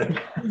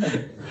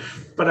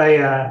 But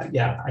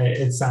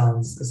it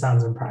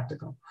sounds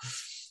impractical.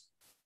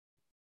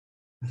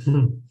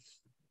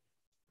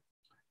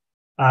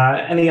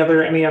 Any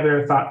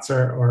other thoughts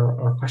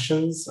or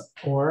questions,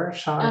 or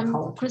shall I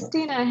call it?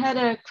 Christine, I had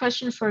a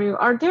question for you.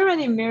 Are there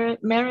any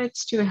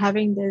merits to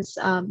having this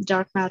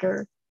dark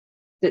matter,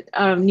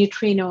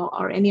 neutrino,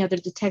 or any other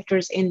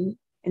detectors in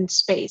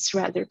space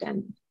rather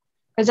than?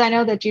 Because I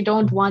know that you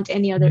don't want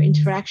any other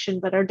interaction,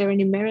 but are there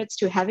any merits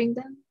to having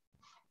them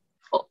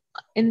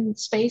in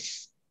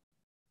space?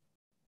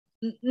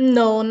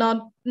 No,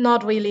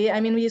 not really. I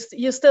mean,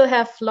 you still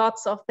have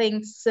lots of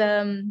things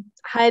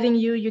hiding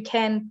you. You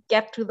can't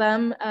get to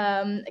them.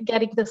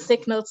 Getting the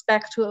signals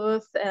back to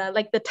Earth,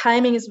 like the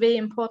timing is very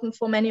important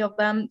for many of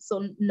them.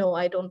 So no,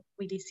 I don't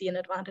really see an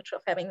advantage of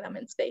having them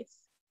in space.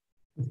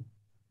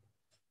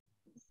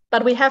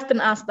 But we have been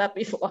asked that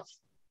before.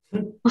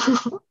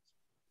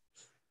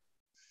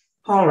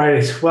 All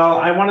right. Well,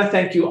 I want to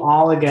thank you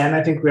all again.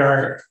 I think we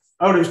are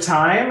out of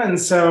time. And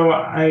so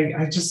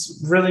I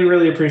just really,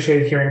 really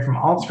appreciate hearing from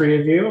all 3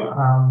 of you.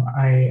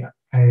 I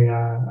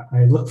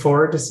look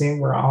forward to seeing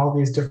where all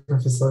these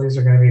different facilities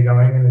are going to be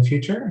going in the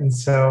future. And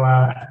so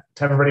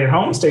to everybody at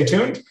home, stay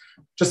tuned.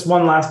 Just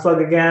one last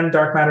plug again,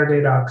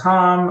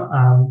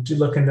 darkmatterday.com. Do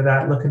look into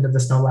that. Look into the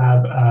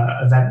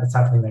SNOLAB event that's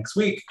happening next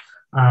week.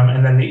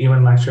 And then the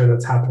Ewan lecture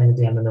that's happening at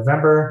the end of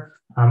November.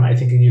 I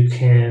think you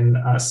can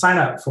sign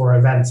up for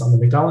events on the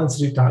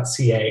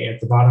McDonaldInstitute.ca at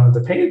the bottom of the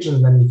page,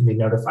 and then you can be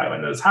notified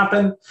when those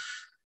happen.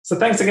 So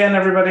thanks again,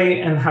 everybody,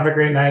 and have a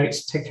great night.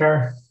 Take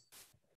care.